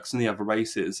the Turks and the other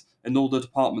races, in all the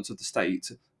departments of the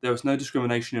state. There was no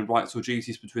discrimination in rights or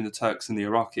duties between the Turks and the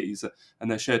Iraqis,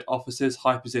 and they shared offices,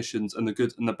 high positions, and the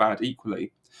good and the bad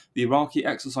equally. The Iraqi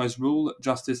exercised rule,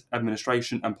 justice,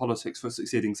 administration, and politics for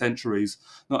succeeding centuries,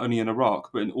 not only in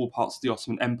Iraq, but in all parts of the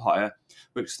Ottoman Empire,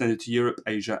 which extended to Europe,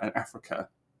 Asia, and Africa.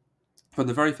 From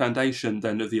the very foundation,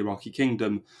 then, of the Iraqi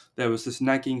kingdom, there was this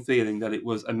nagging feeling that it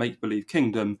was a make-believe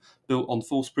kingdom built on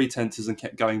false pretenses and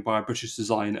kept going by a British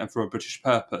design and for a British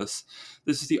purpose.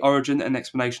 This is the origin and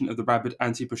explanation of the rabid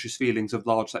anti-British feelings of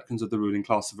large sections of the ruling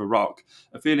class of Iraq,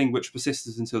 a feeling which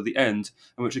persisted until the end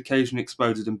and which occasionally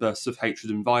exploded in bursts of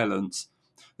hatred and violence.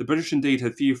 The British indeed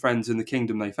had few friends in the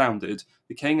kingdom they founded.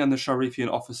 The king and the Sharifian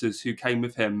officers who came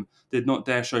with him did not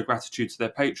dare show gratitude to their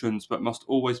patrons, but must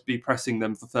always be pressing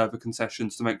them for further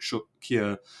concessions to make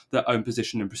secure their own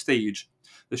position and prestige.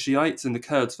 The Shiites and the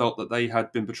Kurds felt that they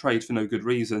had been betrayed for no good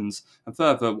reasons, and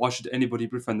further, why should anybody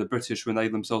befriend the British when they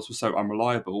themselves were so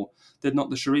unreliable? Did not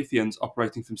the Sharifians,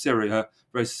 operating from Syria,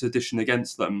 raise sedition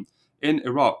against them? In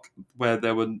Iraq, where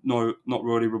they were not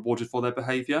really rewarded for their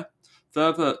behaviour?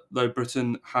 Further, though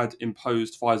Britain had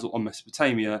imposed Faisal on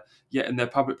Mesopotamia, yet in their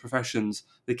public professions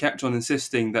they kept on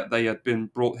insisting that they had been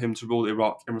brought him to rule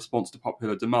Iraq in response to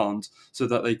popular demand, so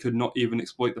that they could not even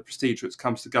exploit the prestige which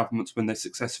comes to governments when they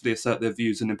successfully assert their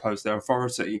views and impose their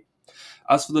authority.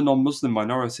 As for the non-Muslim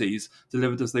minorities,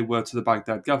 delivered as they were to the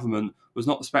Baghdad government, was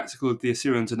not the spectacle of the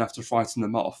Assyrians enough to frighten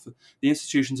them off. The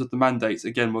institutions of the mandates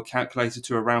again were calculated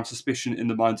to arouse suspicion in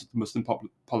the minds of the Muslim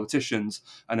politicians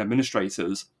and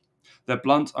administrators. Their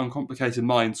blunt, uncomplicated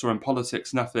minds saw in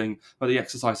politics nothing but the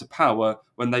exercise of power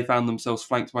when they found themselves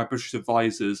flanked by British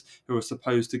advisers who were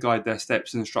supposed to guide their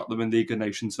steps and instruct them in the League of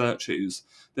Nations virtues.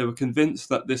 They were convinced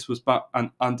that this was but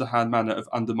an underhand manner of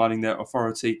undermining their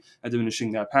authority and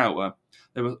diminishing their power.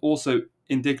 They were also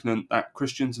indignant that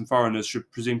Christians and foreigners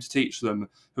should presume to teach them,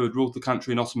 who had ruled the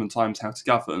country in Ottoman times, how to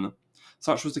govern.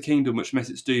 Such was the kingdom which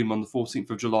met its doom on the 14th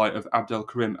of July of Abd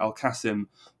al-Karim al-Qasim.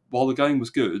 While the going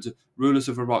was good, rulers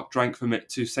of Iraq drank from it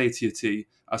to satiety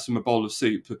as from a bowl of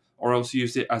soup, or else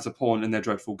used it as a pawn in their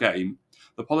dreadful game.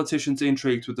 The politicians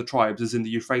intrigued with the tribes as in the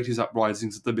Euphrates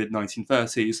uprisings of the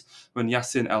mid-1930s, when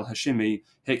Yassin al-Hashimi,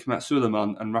 Hikmat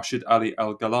Suleiman and Rashid Ali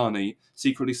al-Galani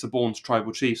secretly suborned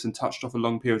tribal chiefs and touched off a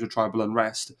long period of tribal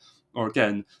unrest. Or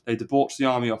again, they debauched the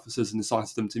army officers and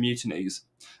incited them to mutinies,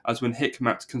 as when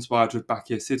Hikmat conspired with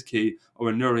Bakir Sidki or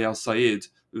when Nuri al-Said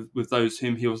with those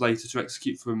whom he was later to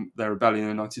execute from their rebellion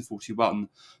in 1941.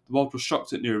 The world was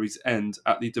shocked at Nuri's end,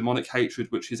 at the demonic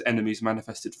hatred which his enemies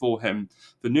manifested for him.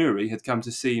 For Nuri had come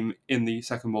to seem in the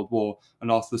Second World War, and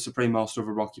after the supreme master of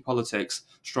Iraqi politics,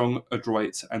 strong,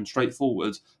 adroit, and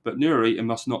straightforward. But Nuri, it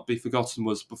must not be forgotten,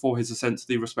 was, before his ascent to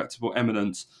the respectable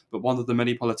eminence, but one of the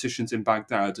many politicians in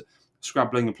Baghdad,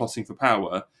 scrabbling and plotting for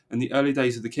power. In the early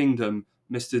days of the kingdom,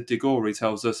 Mr. Kedourie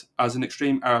tells us, as an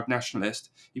extreme Arab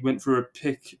nationalist, he went through a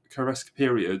picaresque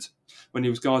period when he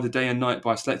was guarded day and night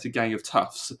by a selected gang of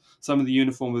toughs, some in the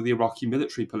uniform of the Iraqi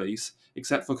military police,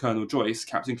 except for Colonel Joyce,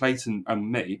 Captain Clayton and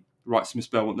me, writes Miss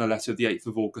Bell in a letter of the 8th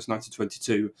of August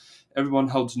 1922. Everyone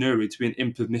holds Nuri to be an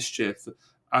imp of mischief.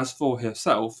 As for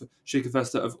herself, she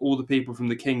confessed that of all the people from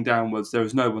the king downwards, there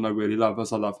is no one I really love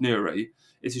as I love Nuri.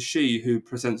 It is she who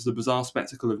presents the bizarre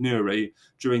spectacle of Nuri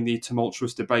during the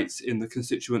tumultuous debates in the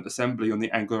Constituent Assembly on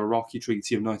the Anglo-Iraqi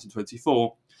Treaty of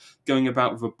 1924, going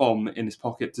about with a bomb in his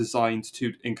pocket designed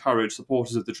to encourage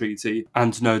supporters of the treaty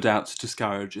and no doubt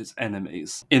discourage its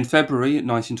enemies. In February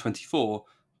 1924,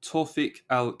 Tawfiq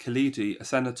al-Khalidi, a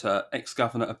senator,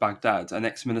 ex-governor of Baghdad, and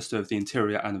ex-minister of the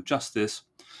Interior and of Justice,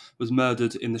 was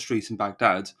murdered in the street in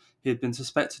Baghdad. He had been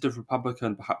suspected of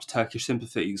Republican, perhaps Turkish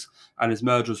sympathies, and his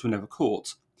murderers were never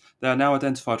caught. They are now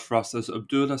identified for us as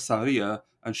Abdullah Saria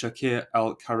and Shakir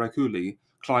al-Karakuli,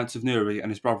 clients of Nuri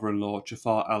and his brother-in-law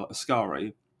Jafar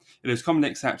al-Askari. It is commonly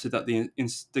accepted that the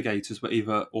instigators were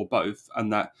either or both,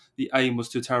 and that the aim was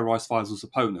to terrorise Faisal's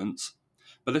opponents.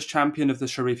 But this champion of the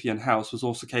Sharifian house was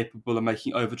also capable of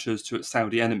making overtures to its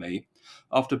Saudi enemy.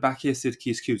 After Bakir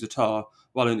Sidki's coup d'etat,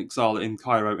 while in exile in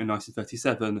Cairo in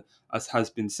 1937, as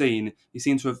has been seen, he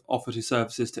seems to have offered his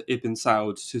services to Ibn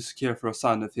Saud to secure for a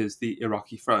son of his the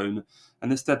Iraqi throne,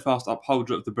 and this steadfast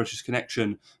upholder of the British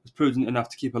connection was prudent enough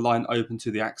to keep a line open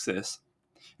to the Axis.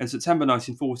 In September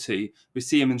 1940, we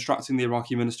see him instructing the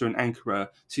Iraqi minister in Ankara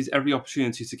to seize every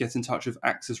opportunity to get in touch with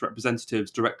Axis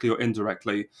representatives, directly or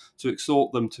indirectly, to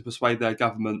exhort them to persuade their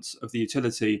governments of the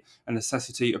utility and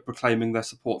necessity of proclaiming their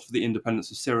support for the independence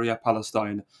of Syria,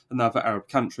 Palestine, and other Arab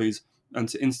countries, and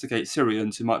to instigate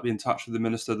Syrians who might be in touch with the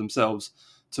minister themselves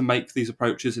to make these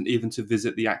approaches and even to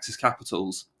visit the Axis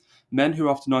capitals. Men who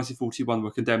after 1941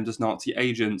 were condemned as Nazi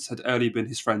agents had early been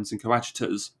his friends and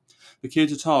coadjutors. The coup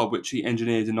d'etat, which he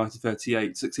engineered in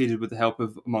 1938, succeeded with the help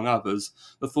of, among others,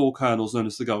 the four colonels known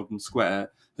as the Golden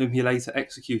Square, whom he later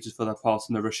executed for their part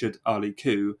in the Rashid Ali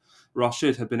coup.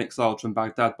 Rashid had been exiled from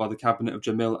Baghdad by the cabinet of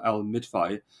Jamil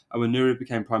al-Midfai, and when Nuri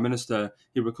became prime minister,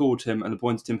 he recalled him and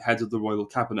appointed him head of the royal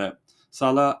cabinet.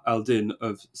 Salah al-Din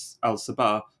of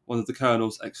al-Sabah, one of the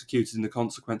colonels executed in the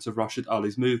consequence of Rashid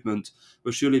Ali's movement,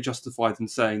 was surely justified in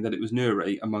saying that it was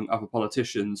Nouri, among other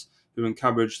politicians, who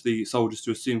encouraged the soldiers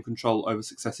to assume control over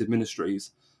successive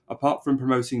ministries. Apart from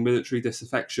promoting military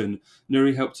disaffection,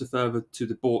 Nouri helped to further to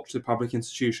debauch the public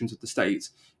institutions of the state.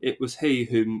 It was he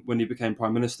whom, when he became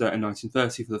Prime Minister in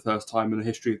 1930 for the first time in the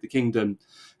history of the kingdom,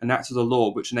 enacted a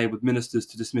law which enabled ministers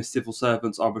to dismiss civil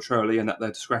servants arbitrarily and at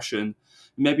their discretion.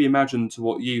 It may be imagined to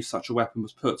what use such a weapon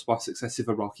was put by successive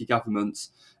Iraqi governments.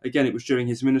 Again, it was during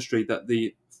his ministry that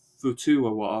the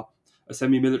Futuwar, a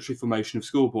semi-military formation of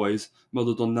schoolboys,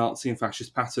 modelled on Nazi and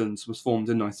fascist patterns, was formed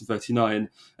in 1939,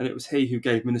 and it was he who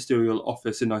gave ministerial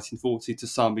office in 1940 to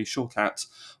Sami Shaukat,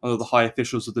 one of the high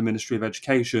officials of the Ministry of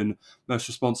Education, most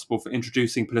responsible for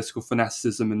introducing political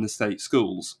fanaticism in the state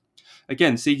schools.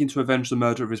 Again, seeking to avenge the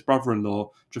murder of his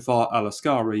brother-in-law, Jafar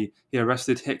al-Askari, he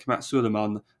arrested Hikmat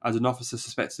Suleiman and an officer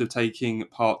suspected of taking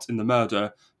part in the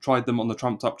murder, tried them on the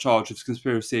trumped-up charge of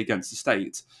conspiracy against the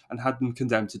state, and had them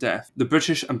condemned to death. The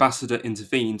British ambassador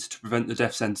intervened to prevent the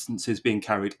death sentences being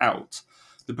carried out.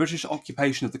 The British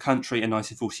occupation of the country in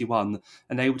 1941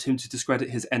 enabled him to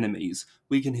discredit his enemies,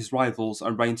 weaken his rivals,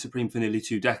 and reign supreme for nearly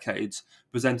 2 decades,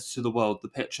 presented to the world the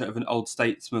picture of an old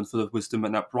statesman full of wisdom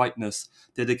and uprightness,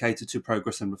 dedicated to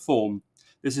progress and reform.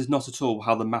 This is not at all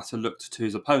how the matter looked to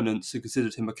his opponents, who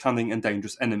considered him a cunning and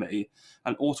dangerous enemy,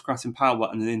 an autocrat in power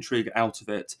and an intriguer out of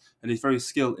it, and his very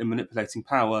skill in manipulating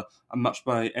power, unmatched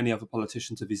by any other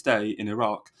politicians of his day in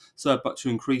Iraq, served but to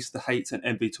increase the hate and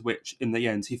envy to which, in the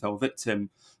end, he fell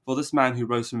victim. For this man who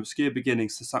rose from obscure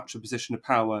beginnings to such a position of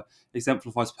power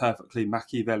exemplifies perfectly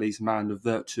Machiavelli's man of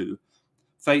virtue.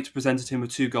 Fate presented him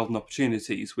with 2 golden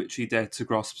opportunities, which he dared to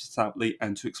grasp stoutly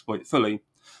and to exploit fully.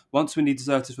 Once when he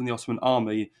deserted from the Ottoman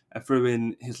army and threw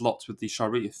in his lot with the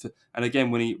Sharif, and again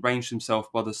when he ranged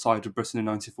himself by the side of Britain in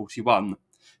 1941.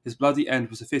 His bloody end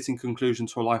was a fitting conclusion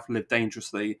to a life lived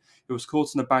dangerously. He was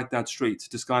caught in a Baghdad street,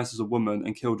 disguised as a woman,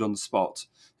 and killed on the spot.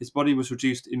 His body was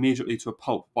reduced immediately to a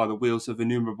pulp by the wheels of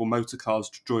innumerable motor cars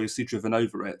joyously driven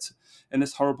over it. In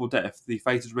this horrible death, the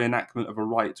fated reenactment of a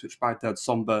rite which Baghdad's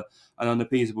sombre and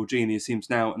unappeasable genius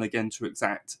seems now and again to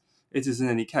exact. It is, in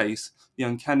any case, the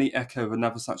uncanny echo of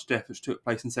another such death which took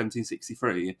place in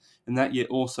 1763. In that year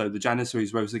also, the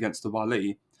Janissaries rose against the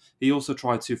Wali. He also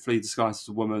tried to flee disguised as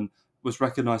a woman, was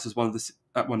recognised as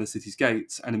at one of the city's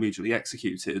gates, and immediately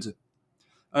executed.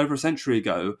 Over a century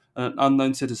ago, an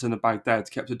unknown citizen of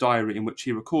Baghdad kept a diary in which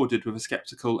he recorded with a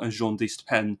sceptical and jaundiced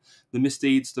pen the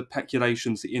misdeeds, the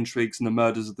peculations, the intrigues, and the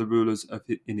murders of the rulers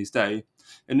in his day.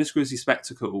 In this grisly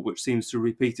spectacle, which seems to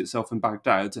repeat itself in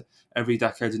Baghdad every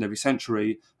decade and every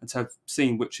century, and to have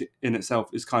seen which in itself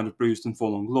is kind of bruised and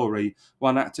fallen glory,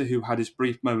 one actor who had his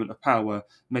brief moment of power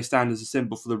may stand as a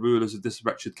symbol for the rulers of this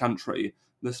wretched country.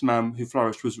 This man who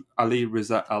flourished was Ali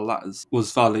Riza al-Laz,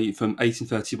 was Vali from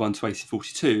 1831 to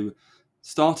 1842,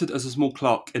 started as a small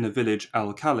clerk in a village,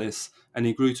 Al-Khalis, and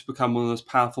he grew to become one of the most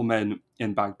powerful men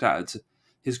in Baghdad.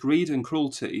 His greed and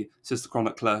cruelty, says the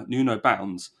chronicler, knew no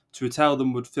bounds. To retell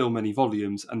them would fill many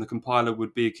volumes, and the compiler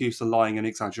would be accused of lying and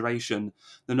exaggeration.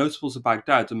 The notables of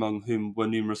Baghdad, among whom were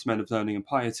numerous men of learning and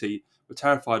piety, were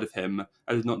terrified of him,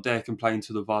 and did not dare complain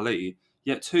to the Vali.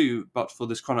 Yet who, but for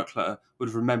this chronicler, would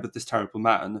have remembered this terrible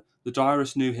man? The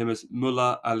diarist knew him as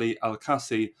Mullah Ali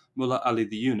al-Kasi, Mullah Ali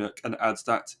the eunuch, and adds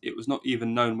that it was not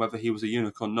even known whether he was a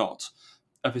eunuch or not.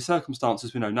 Of his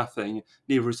circumstances we know nothing,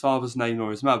 neither his father's name nor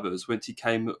his mother's, whence he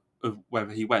came or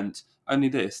whether he went, only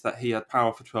this, that he had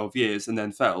power for 12 years and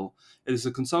then fell. It is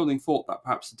a consoling thought that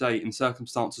perhaps today, in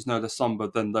circumstances no less sombre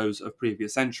than those of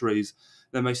previous centuries,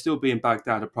 there may still be in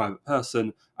Baghdad a private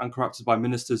person, uncorrupted by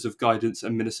ministers of guidance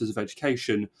and ministers of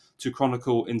education, to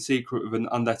chronicle in secret with an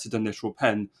unlettered and literal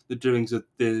pen the doings of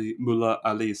the Mullah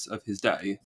Alis of his day.